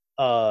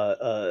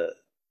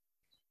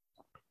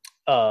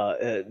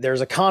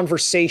there's a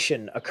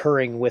conversation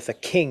occurring with a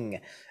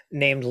king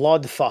named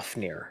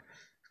Lodfafnir,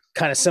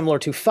 kind of similar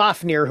to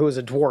Fafnir, who is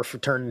a dwarf who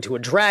turned into a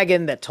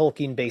dragon that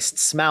Tolkien based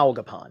Smaug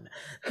upon.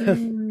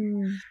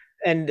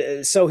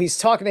 And so he's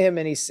talking to him,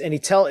 and he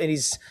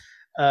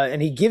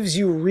gives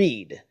you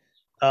read,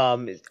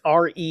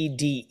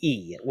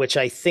 REDE, which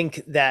I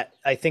think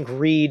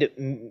read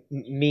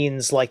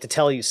means like to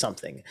tell you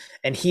something,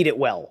 and heed it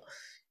well.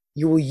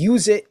 You will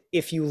use it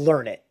if you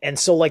learn it. And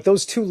so like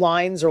those two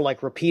lines are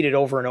like repeated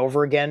over and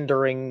over again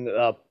during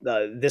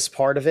this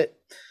part of it.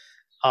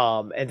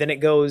 And then it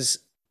goes,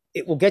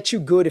 it will get you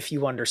good if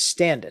you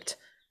understand it.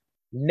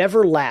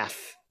 Never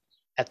laugh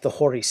at the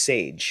hoary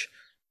sage.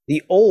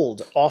 The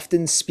old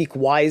often speak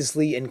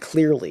wisely and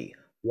clearly.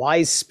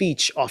 Wise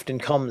speech often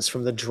comes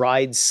from the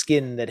dried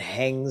skin that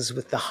hangs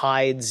with the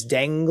hides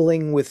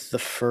dangling with the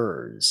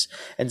furs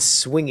and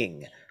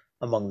swinging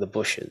among the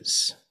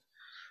bushes.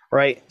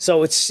 Right?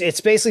 So it's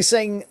basically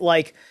saying,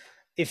 like,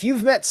 if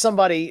you've met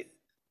somebody,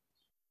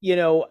 you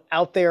know,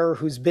 out there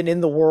who's been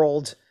in the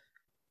world,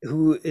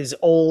 who is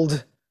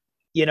old,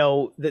 you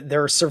know,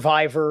 they're a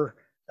survivor,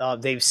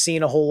 they've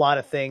seen a whole lot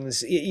of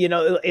things, you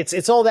know,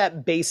 it's all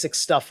that basic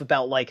stuff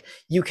about like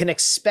you can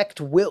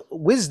expect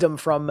wisdom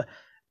from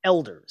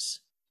elders.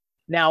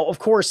 Now, of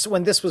course,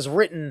 when this was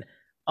written,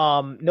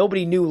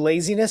 nobody knew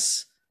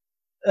laziness.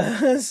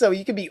 So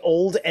you can be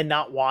old and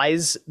not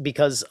wise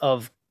because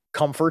of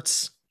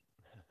comforts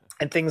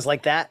and things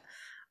like that.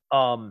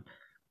 But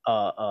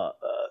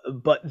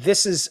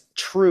this is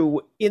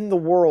true in the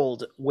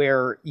world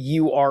where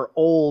you are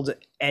old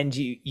and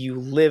you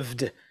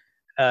lived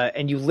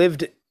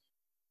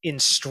in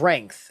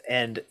strength,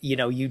 and you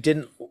know you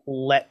didn't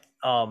let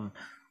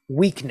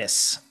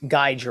weakness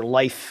guide your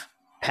life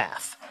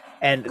path,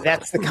 and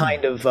that's the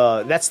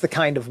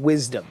kind of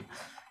wisdom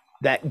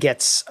that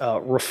gets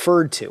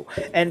referred to.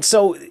 And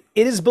so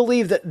it is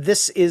believed that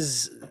this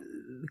is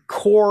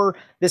core.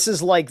 This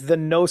is like the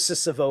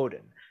gnosis of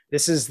Odin.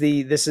 This is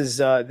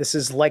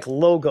like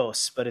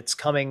logos, but it's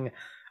coming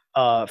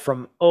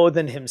from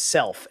Odin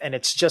himself, and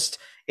it's just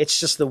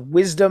the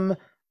wisdom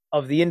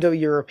of the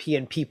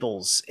Indo-European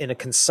peoples in a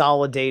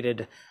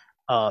consolidated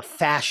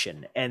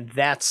fashion, and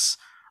that's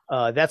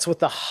what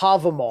the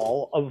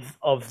Havamal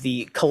of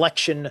the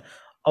collection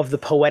of the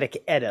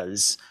Poetic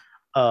Eddas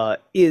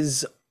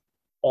is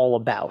all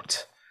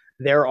about.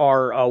 There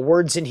are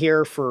words in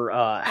here for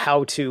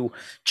how to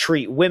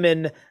treat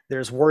women.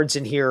 There's words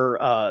in here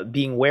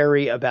being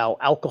wary about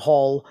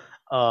alcohol.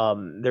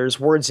 There's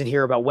words in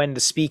here about when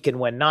to speak and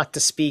when not to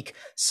speak,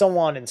 so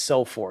on and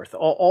so forth.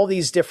 All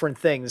these different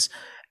things.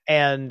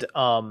 And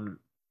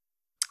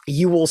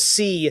you will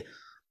see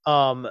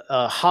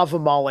a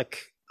Havamalic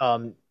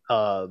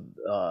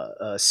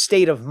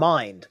state of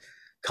mind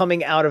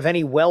coming out of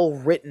any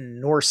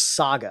well-written Norse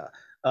saga.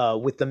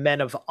 With the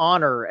men of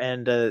honor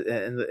and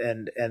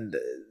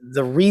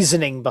the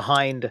reasoning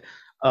behind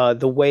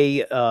the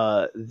way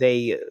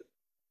they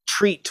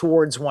treat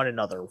towards one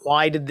another.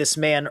 Why did this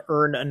man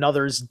earn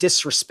another's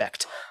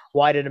disrespect?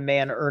 Why did a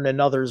man earn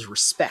another's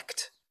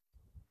respect?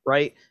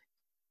 Right?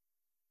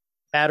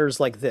 Matters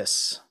like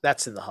this.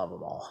 That's in the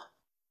Havamal.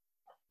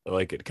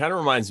 Like, it kind of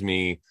reminds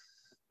me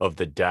of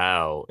the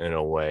Tao in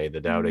a way,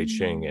 the Tao Te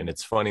Ching. And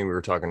it's funny, we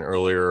were talking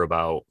earlier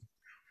about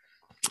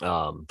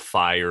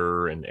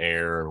fire and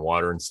air and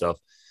water and stuff.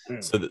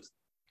 So that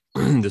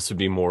this would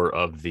be more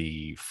of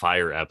the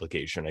fire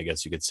application, I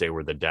guess you could say,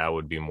 where the Tao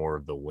would be more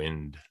of the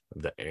wind,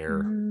 of the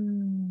air.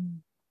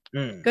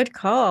 Good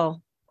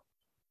call.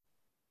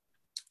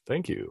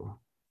 Thank you.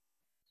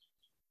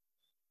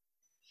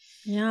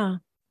 Yeah.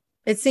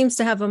 It seems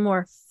to have a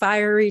more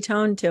fiery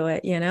tone to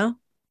it, you know?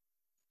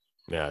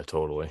 Yeah,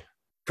 totally.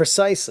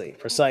 Precisely.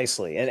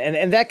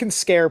 And that can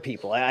scare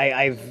people.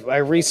 I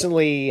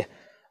recently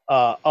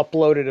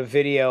uploaded a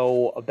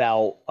video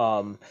about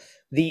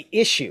the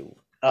issue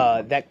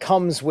that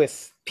comes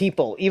with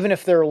people, even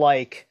if they're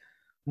like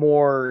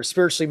more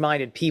spiritually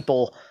minded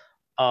people,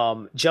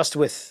 just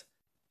with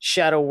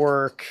shadow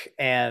work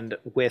and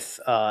with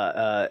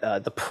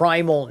the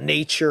primal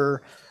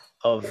nature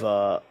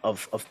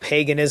of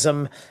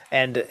paganism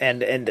and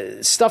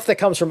stuff that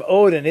comes from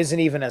Odin isn't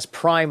even as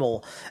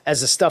primal as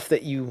the stuff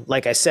that you,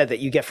 like I said, that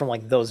you get from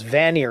like those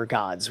Vanir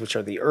gods, which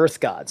are the earth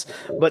gods.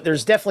 But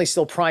there's definitely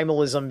still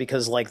primalism,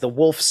 because like the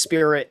wolf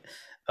spirit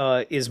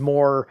is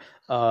more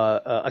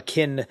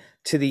akin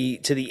to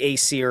the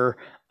Aesir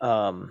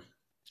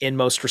in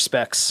most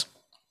respects,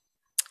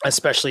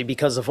 especially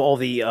because of all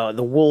the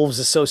wolves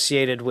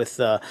associated with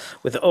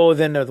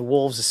Odin, or the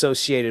wolves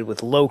associated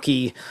with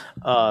Loki,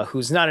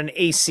 who's not an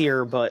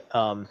Aesir, but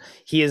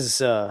he is,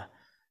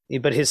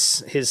 but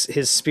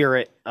his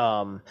spirit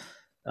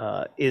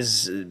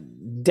is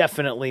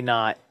definitely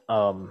not.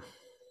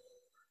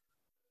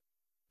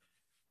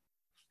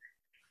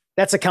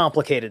 That's a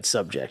complicated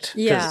subject.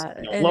 Yeah,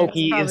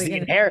 Loki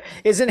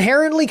is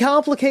inherently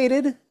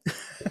complicated.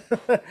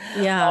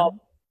 Yeah,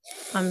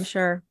 I'm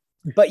sure.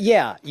 But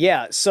yeah.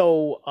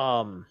 So,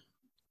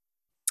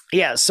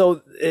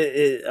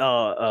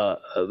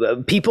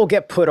 people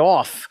get put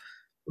off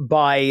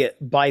by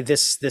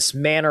this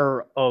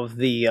manner of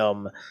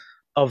the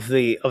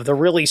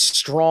really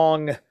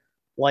strong,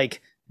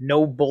 like,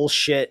 no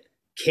bullshit,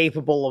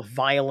 capable of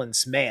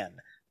violence man,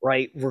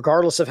 right?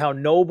 Regardless of how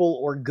noble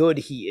or good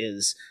he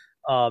is,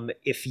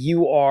 if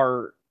you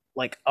are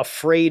like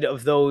afraid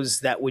of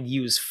those that would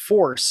use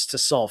force to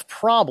solve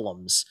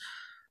problems,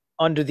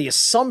 under the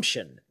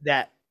assumption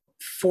that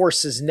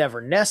force is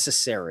never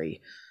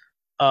necessary,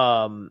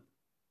 and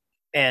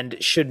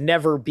should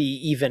never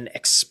be even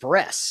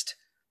expressed,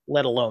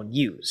 let alone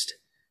used,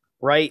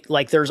 right?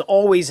 Like there's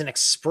always an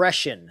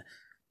expression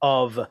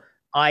of,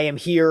 I am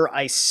here,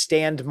 I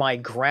stand my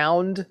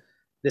ground,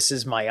 this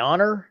is my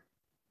honor,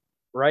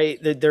 right?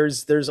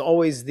 There's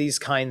always these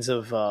kinds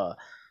of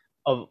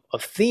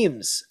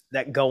themes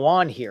that go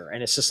on here,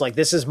 and it's just like,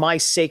 this is my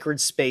sacred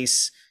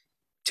space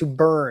to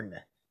burn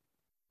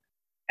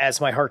as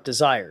my heart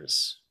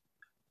desires.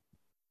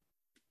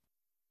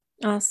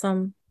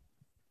 Awesome.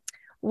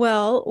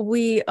 Well,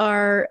 we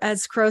are,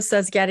 as Crow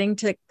says, getting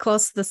to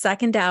close to the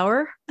second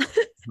hour.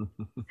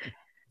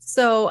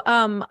 So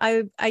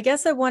I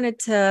guess I wanted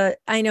to,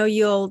 I know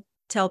you'll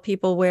tell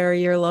people where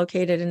you're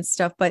located and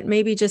stuff, but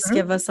maybe just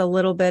give us a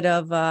little bit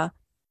of a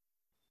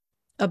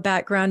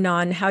background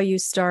on how you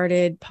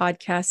started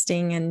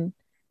podcasting,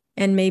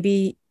 and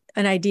maybe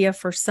an idea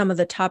for some of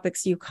the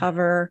topics you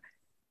cover,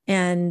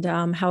 and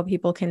how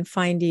people can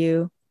find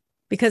you,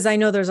 because I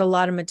know there's a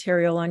lot of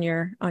material on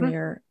your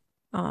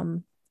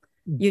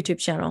YouTube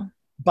channel.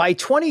 By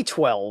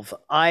 2012,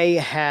 I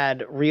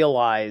had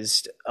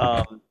realized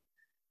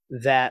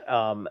that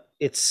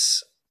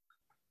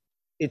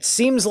it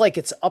seems like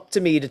it's up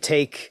to me to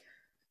take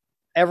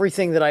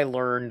everything that I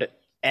learned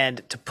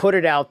and to put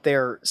it out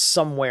there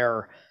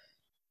somewhere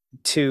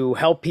to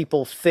help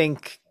people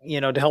think,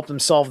 to help them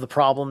solve the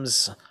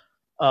problems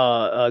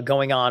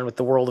going on with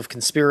the world of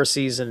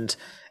conspiracies and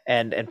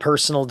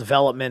personal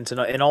development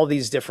and all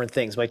these different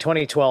things. By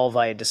 2012,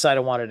 I decided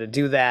I wanted to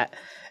do that,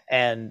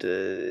 and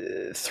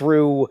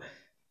through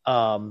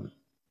going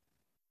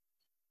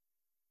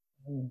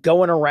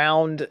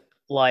around,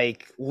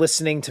 like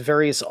listening to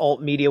various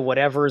alt media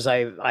whatevers,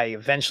 I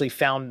eventually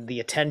found the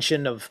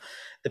attention of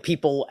the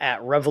people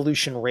at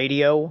Revolution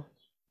Radio,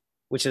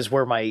 which is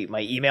where my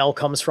email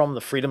comes from,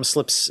 the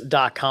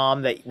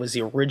freedomslips.com. That was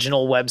the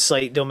original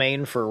website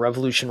domain for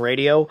Revolution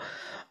Radio.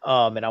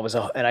 And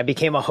I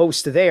became a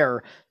host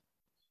there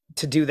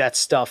to do that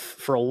stuff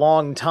for a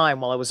long time,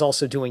 while I was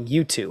also doing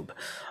YouTube.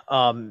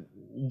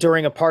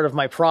 During a part of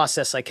my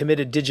process, I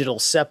committed digital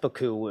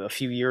seppuku a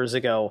few years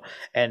ago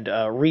and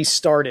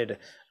restarted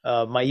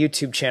my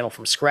YouTube channel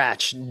from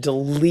scratch,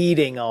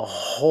 deleting a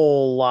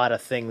whole lot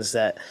of things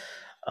that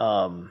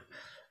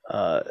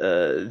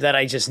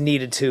I just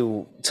needed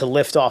to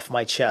lift off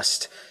my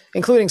chest,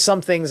 including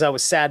some things I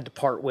was sad to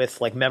part with,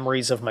 like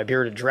memories of my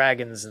bearded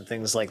dragons and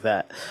things like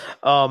that.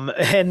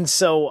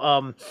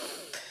 So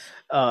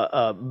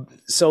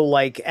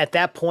like at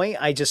that point,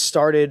 I just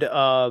started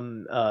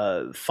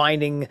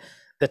finding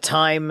the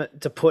time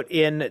to put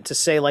in, to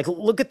say, like,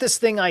 look at this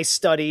thing I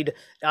studied,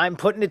 I'm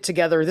putting it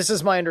together, this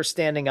is my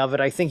understanding of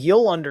it, I think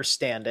you'll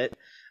understand it,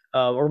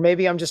 or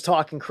maybe I'm just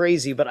talking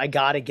crazy, but I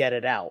gotta get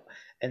it out.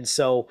 And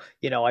so,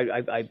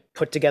 I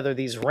put together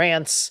these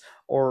rants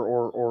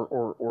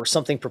or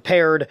something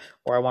prepared,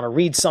 or I want to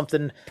read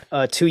something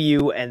to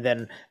you, and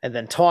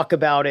then talk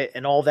about it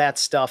and all that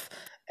stuff.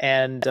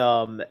 And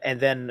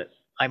then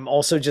I'm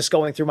also just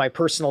going through my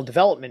personal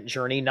development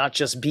journey, not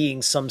just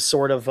being some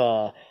sort of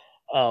a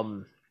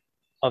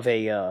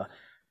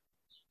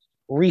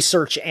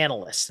research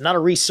analyst, not a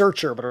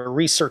researcher, but a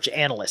research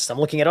analyst. I'm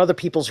looking at other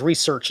people's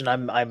research and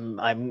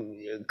I'm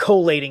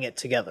collating it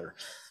together.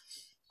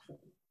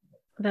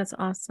 That's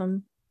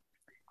awesome.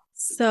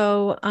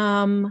 So,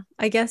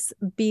 I guess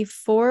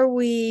before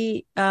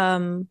we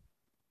end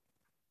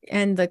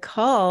the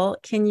call,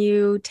 can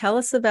you tell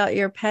us about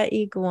your pet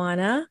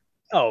iguana?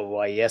 Oh,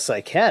 why, yes, I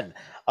can.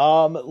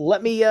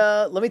 Let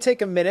me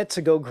take a minute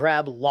to go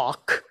grab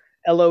Loch,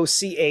 Loch.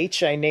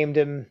 I named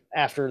him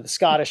after the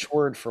Scottish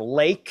word for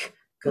lake.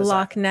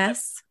 Loch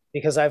Ness.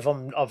 Because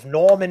I'm of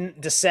Norman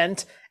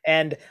descent,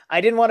 and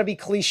I didn't want to be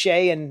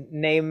cliche and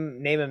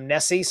name him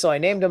Nessie, so I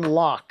named him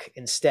Loch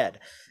instead.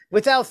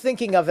 Without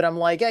thinking of it, I'm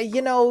like,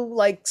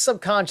 like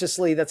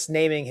subconsciously, that's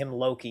naming him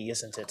Loki,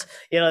 isn't it?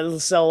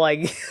 So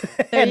like,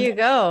 there you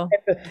go.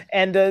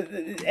 And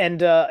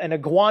an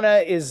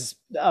iguana is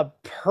a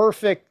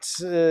perfect,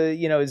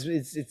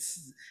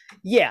 it's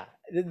yeah.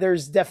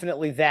 There's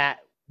definitely that,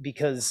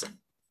 because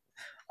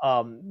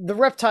the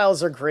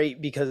reptiles are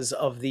great because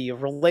of you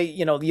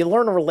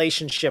learn a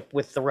relationship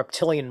with the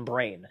reptilian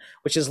brain,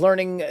 which is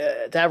learning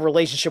to have a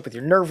relationship with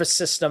your nervous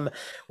system,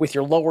 with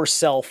your lower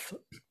self,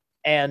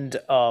 and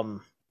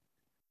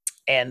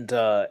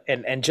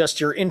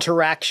just your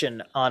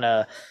interaction on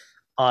a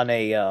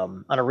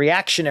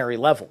reactionary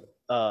level,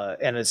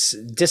 and it's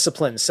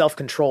disciplined,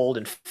 self-controlled,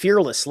 and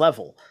fearless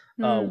level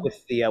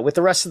with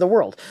the rest of the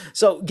world.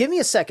 So give me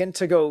a second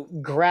to go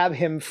grab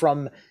him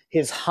from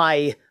his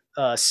high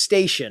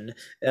station,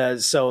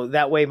 so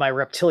that way my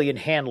reptilian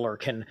handler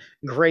can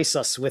grace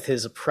us with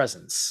his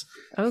presence.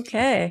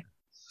 Okay.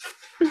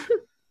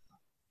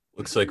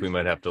 Looks like we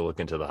might have to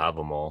look into the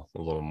Havamal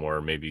a little more,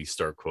 maybe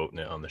start quoting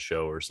it on the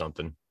show or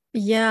something.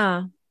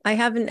 Yeah, I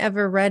haven't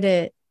ever read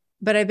it,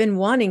 but I've been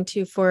wanting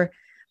to for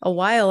a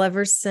while,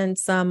 ever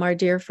since our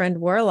dear friend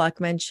Warlock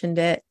mentioned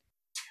it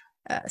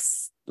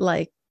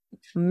like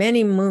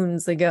many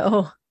moons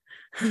ago.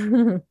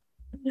 I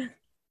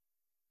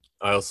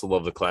also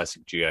love the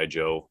classic G.I.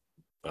 Joe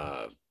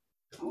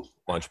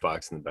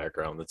lunchbox in the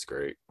background. That's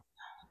great.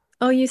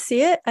 Oh, you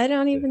see it? I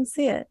don't even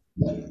see it.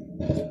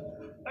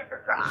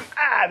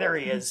 There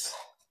he is.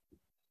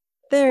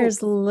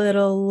 There's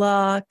little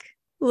Loch,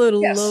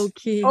 little yes.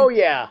 Loki. Oh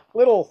yeah,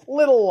 little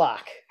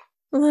Loch.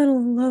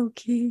 Little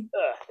Loki.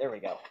 There we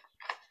go.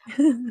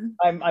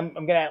 I'm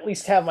gonna at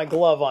least have my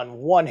glove on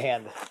one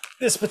hand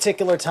this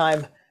particular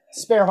time.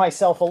 Spare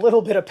myself a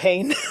little bit of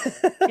pain.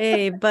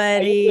 Hey,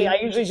 buddy. I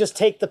usually just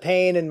take the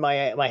pain, and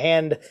my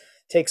hand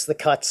takes the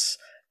cuts,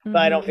 but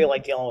I don't feel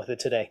like dealing with it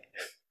today.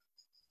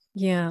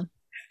 Yeah.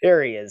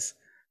 There he is.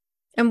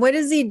 And what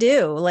does he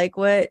do? Like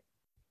what?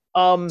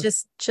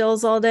 Just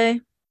chills all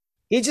day?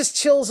 He just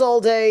chills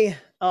all day,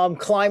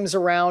 climbs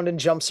around and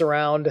jumps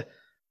around.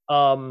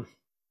 But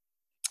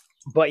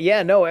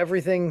yeah, no,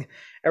 everything's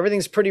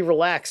pretty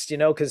relaxed,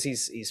 because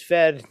he's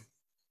fed,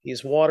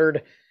 he's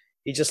watered.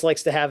 He just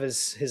likes to have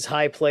his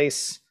high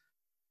place,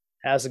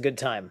 has a good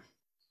time.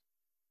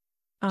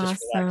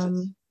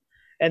 Awesome.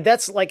 And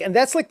that's like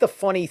the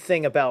funny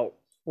thing about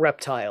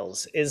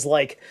reptiles is,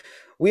 like,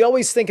 we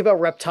always think about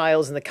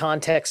reptiles in the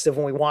context of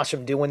when we watch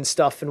them doing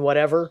stuff and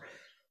whatever.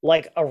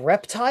 Like, a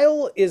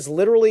reptile is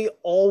literally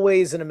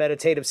always in a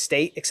meditative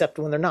state, except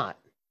when they're not.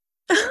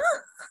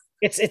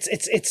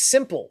 It's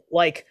simple.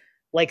 Like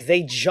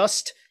they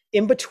just,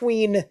 in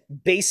between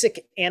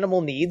basic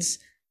animal needs,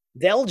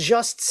 they'll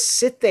just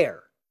sit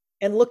there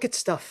and look at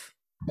stuff.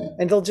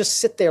 And they'll just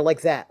sit there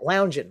like that,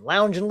 lounging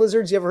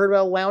lizards. You ever heard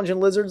about lounging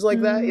lizards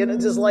like that?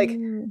 Just like,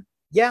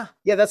 yeah,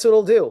 that's what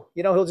he'll do.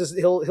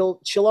 He'll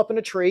chill up in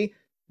a tree.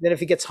 Then if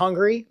he gets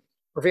hungry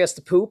or if he has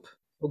to poop,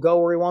 he'll go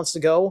where he wants to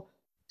go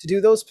to do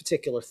those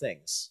particular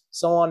things,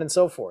 so on and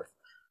so forth.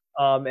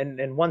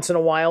 And once in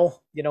a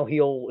while,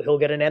 he'll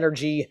get an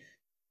energy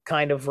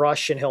kind of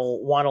rush, and he'll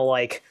want to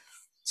like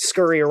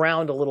scurry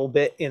around a little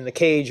bit in the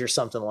cage or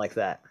something like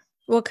that.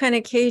 What kind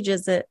of cage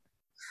is it?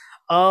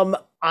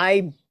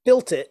 I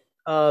built it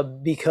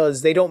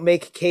because they don't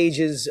make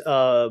cages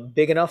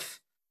big enough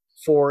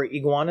for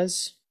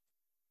iguanas.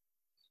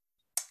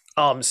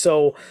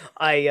 So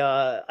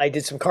I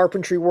did some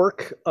carpentry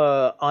work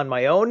on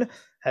my own.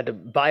 Had to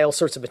buy all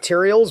sorts of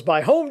materials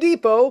by Home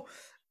Depot,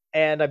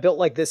 and I built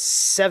like this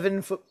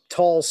 7-foot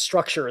tall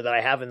structure that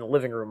I have in the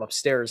living room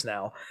upstairs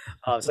now.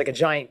 It's like a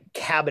giant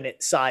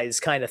cabinet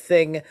size kind of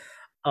thing.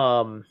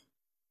 I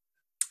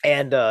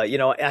had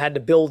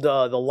to build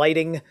the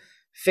lighting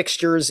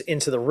fixtures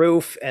into the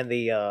roof and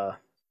the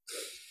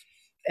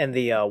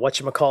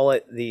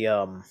whatchamacallit, the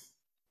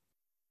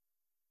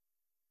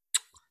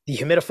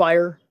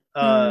humidifier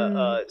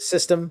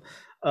system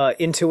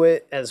into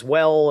it as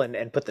well,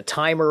 and put the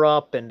timer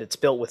up, and it's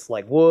built with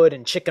like wood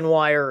and chicken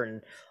wire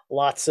and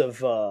lots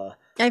of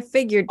I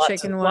figured Lots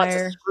chicken lots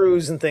of wire.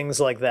 screws and things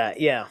like that.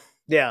 Yeah,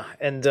 yeah,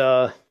 and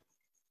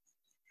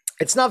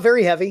it's not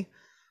very heavy,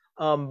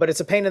 but it's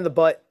a pain in the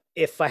butt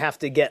if I have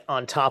to get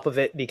on top of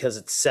it because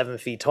it's 7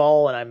 feet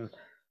tall and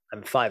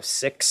I'm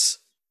 5'6".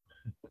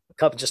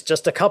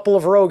 Just a couple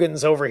of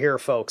Rogans over here,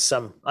 folks.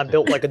 I'm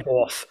built like a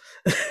dwarf.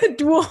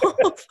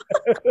 Dwarf.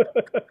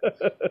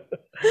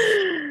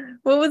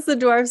 What was the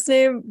dwarf's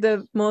name?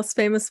 The most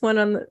famous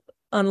one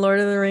on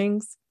Lord of the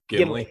Rings?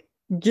 Gimli.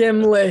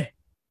 Gimli.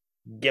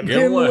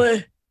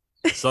 Gimli.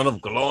 Son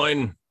of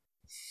Gloin.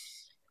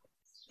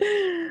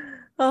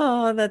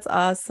 Oh, that's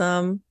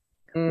awesome.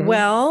 Mhm.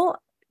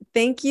 Well,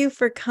 thank you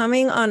for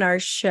coming on our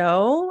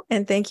show,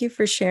 and thank you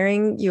for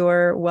sharing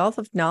your wealth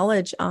of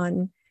knowledge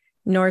on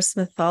Norse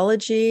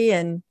mythology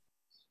and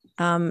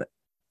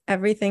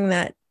everything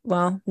that,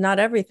 well, not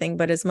everything,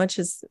 but as much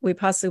as we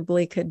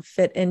possibly could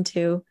fit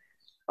into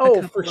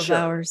a couple of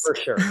hours. For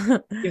sure.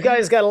 You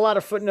guys got a lot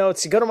of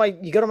footnotes. You go to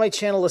my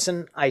channel,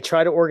 listen. I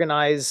try to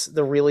organize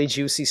the really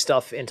juicy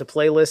stuff into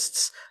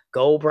playlists.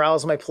 Go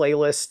browse my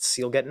playlists.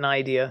 You'll get an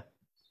idea.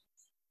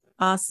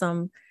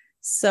 Awesome.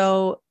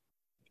 So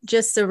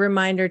just a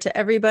reminder to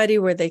everybody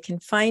where they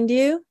can find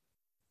you.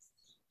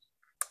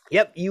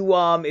 Yep, you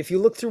if you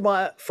look through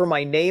for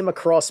my name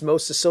across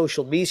most of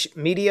social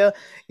media,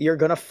 you're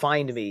gonna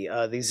find me.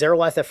 The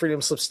Zerilath at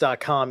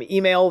freedomslips.com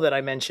email that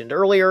I mentioned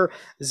earlier,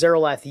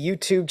 Zerilath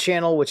YouTube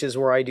channel, which is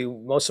where I do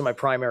most of my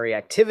primary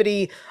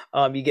activity.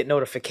 You get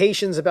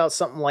notifications about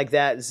something like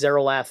that.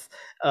 Zerilath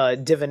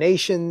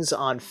Divinations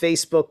on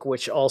Facebook,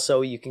 which also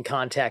you can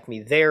contact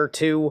me there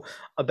too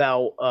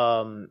about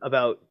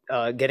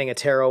getting a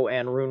tarot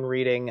and rune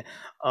reading.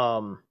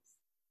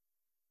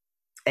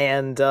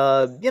 And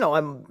you know,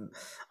 I'm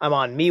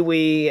on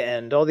MeWe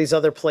and all these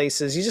other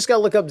places. You just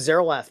gotta look up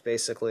Zerilath,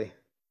 basically.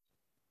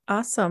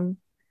 Awesome.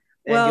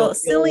 And Well,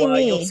 silly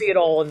me. You'll see it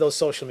all in those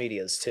social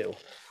medias too.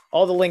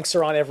 All the links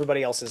are on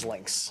everybody else's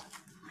links.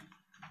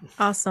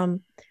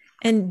 Awesome.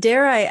 And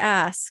dare I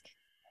ask,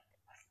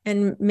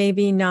 and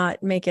maybe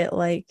not make it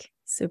like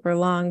super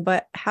long,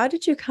 but how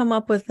did you come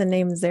up with the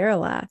name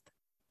Zerilath?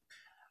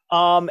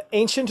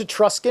 Ancient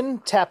Etruscan,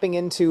 tapping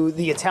into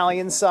the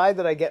Italian side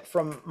that I get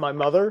from my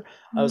mother.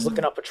 I was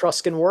looking up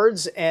Etruscan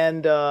words,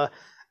 and the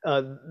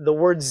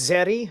word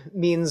Zeri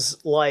means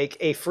like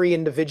a free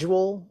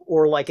individual,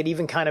 or like it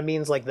even kind of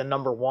means like the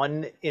number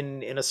one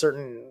in a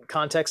certain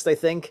context, I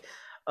think.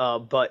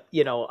 But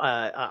you know,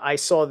 I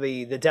saw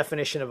the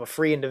definition of a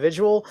free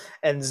individual,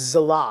 and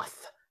Zelath,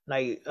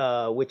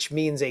 which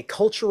means a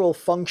cultural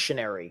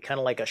functionary, kind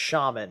of like a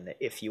shaman,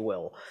 if you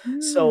will.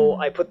 So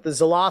I put the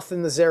Zelath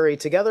and the Zeri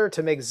together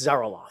to make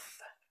Zerilath.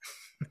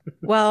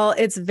 Well,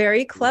 it's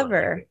very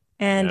clever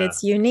and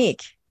it's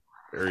unique.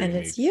 Very and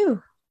unique. It's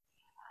you.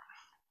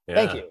 Yeah,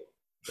 thank you.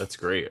 That's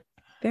great.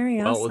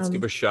 Very awesome. Well, let's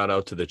give a shout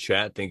out to the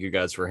chat. Thank you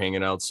guys for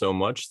hanging out so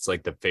much. It's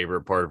like the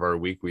favorite part of our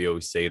week. We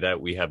always say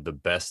that we have the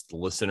best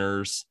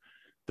listeners,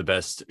 the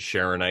best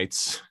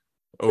Sharonites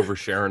over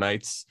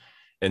Sharonites.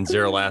 And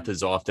Zerilath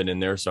is often in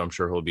there, so I'm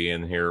sure he'll be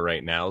in here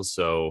right now.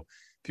 So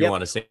if you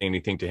want to say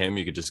anything to him,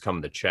 you could just come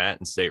in the chat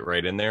and say it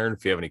right in there. And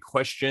if you have any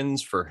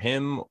questions for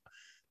him,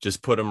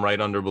 just put them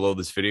right under below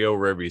this video,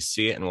 wherever you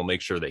see it, and we'll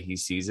make sure that he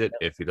sees it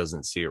if he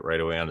doesn't see it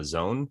right away on his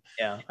own.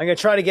 Yeah, I'm gonna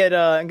try to get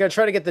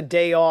the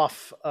day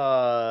off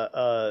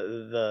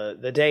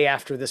the day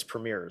after this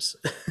premieres.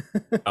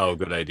 Oh,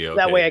 good idea. Okay.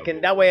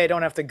 That way I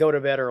don't have to go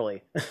to bed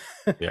early.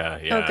 Yeah.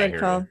 Oh, good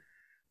call.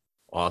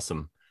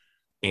 Awesome.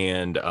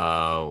 And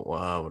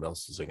what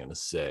else was I gonna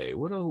say?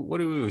 What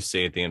do we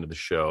say at the end of the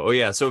show? Oh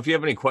yeah, so if you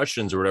have any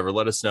questions or whatever,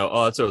 let us know.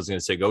 Oh, that's what I was gonna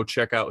say. Go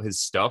check out his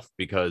stuff,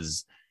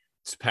 because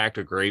it's packed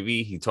with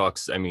gravy. He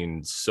talks, I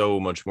mean, so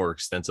much more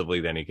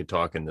extensively than he could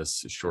talk in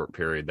this short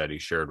period that he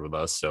shared with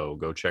us. So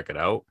go check it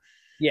out.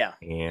 Yeah.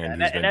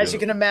 And as you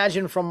can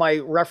imagine from my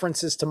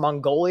references to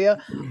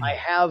Mongolia, I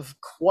have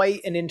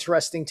quite an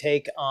interesting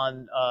take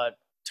on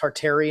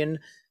Tartarian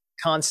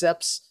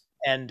concepts.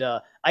 And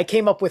I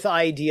came up with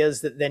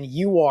ideas that then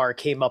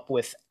came up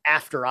with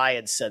after I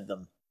had said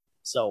them.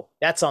 So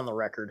that's on the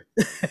record.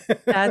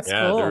 That's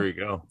cool. There we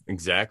go.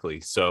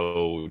 Exactly.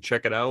 So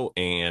check it out,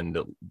 and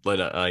let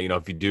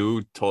if you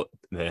do,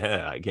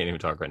 I can't even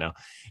talk right now.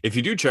 If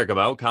you do check him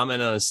out,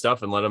 comment on his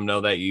stuff and let him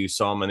know that you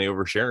saw him on the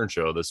Over Sharon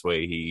show. This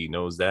way he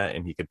knows that,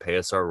 and he could pay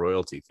us our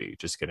royalty fee.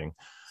 Just kidding.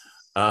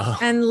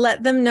 And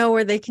let them know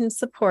where they can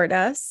support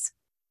us.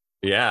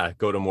 Yeah,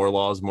 go to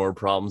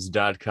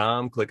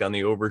morelawsmoreproblems.com, click on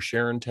the Over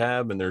Sharon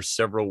tab, and there's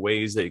several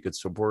ways that you could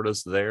support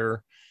us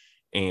there.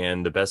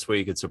 And the best way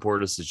you could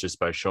support us is just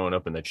by showing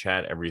up in the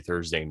chat every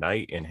Thursday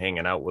night and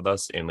hanging out with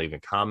us and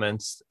leaving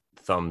comments,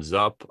 thumbs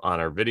up on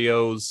our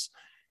videos,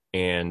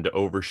 and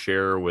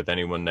overshare with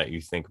anyone that you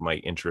think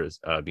might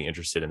be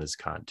interested in this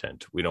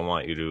content. We don't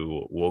want you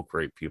to woke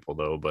rape people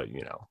though, but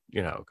you know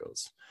how it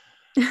goes.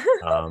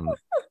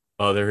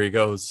 Oh, there he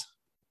goes.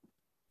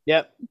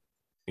 Yep.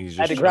 He's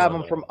just I had to grab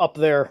him from up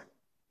there.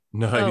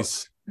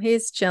 Nice. Oh,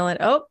 he's chilling.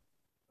 Oh,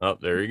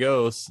 there he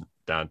goes.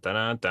 Dun,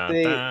 dun, dun,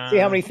 dun, See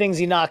how many things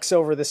he knocks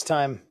over this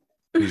time.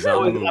 He's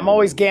on. I'm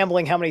always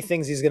gambling how many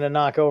things he's going to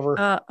knock over.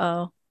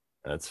 Uh-oh.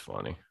 That's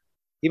funny.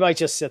 He might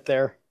just sit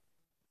there.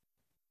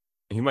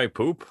 He might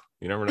poop.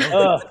 You never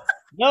know.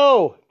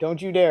 No,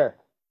 don't you dare.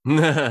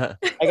 I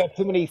got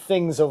too many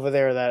things over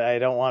there that I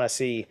don't want to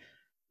see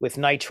with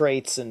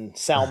nitrates and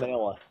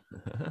salmonella.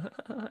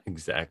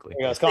 Exactly.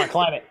 There he goes. Come on,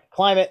 climb it.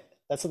 Climb it.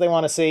 That's what they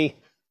want to see.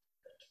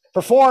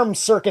 Perform,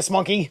 circus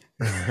monkey.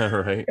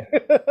 Right.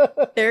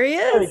 There he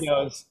There is. he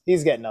goes.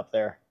 He's getting up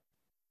there.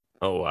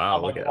 Oh, wow.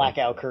 Look at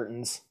blackout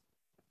curtains.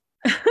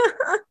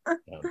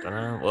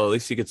 Well, at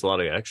least he gets a lot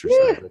of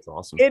exercise. That's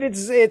awesome.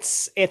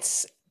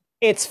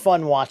 It's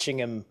fun watching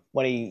him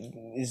when he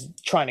is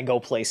trying to go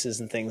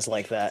places and things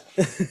like that.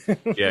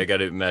 Yeah, I got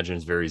to imagine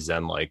it's very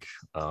zen-like.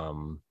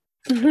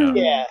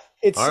 Yeah,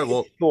 it's, all right,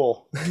 well, it's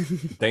cool.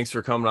 Thanks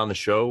for coming on the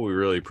show. We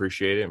really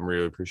appreciate it and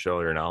really appreciate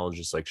all your knowledge,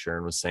 just like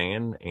Sharon was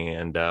saying.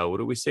 And what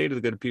do we say to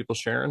the good people,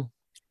 Sharon?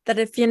 That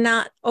if you're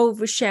not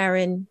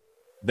oversharing,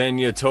 then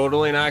you're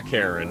totally not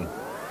caring.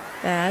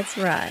 That's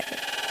right.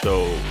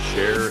 So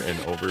share and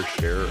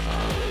overshare.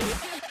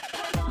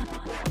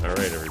 All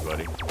right,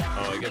 everybody.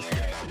 Oh, I guess.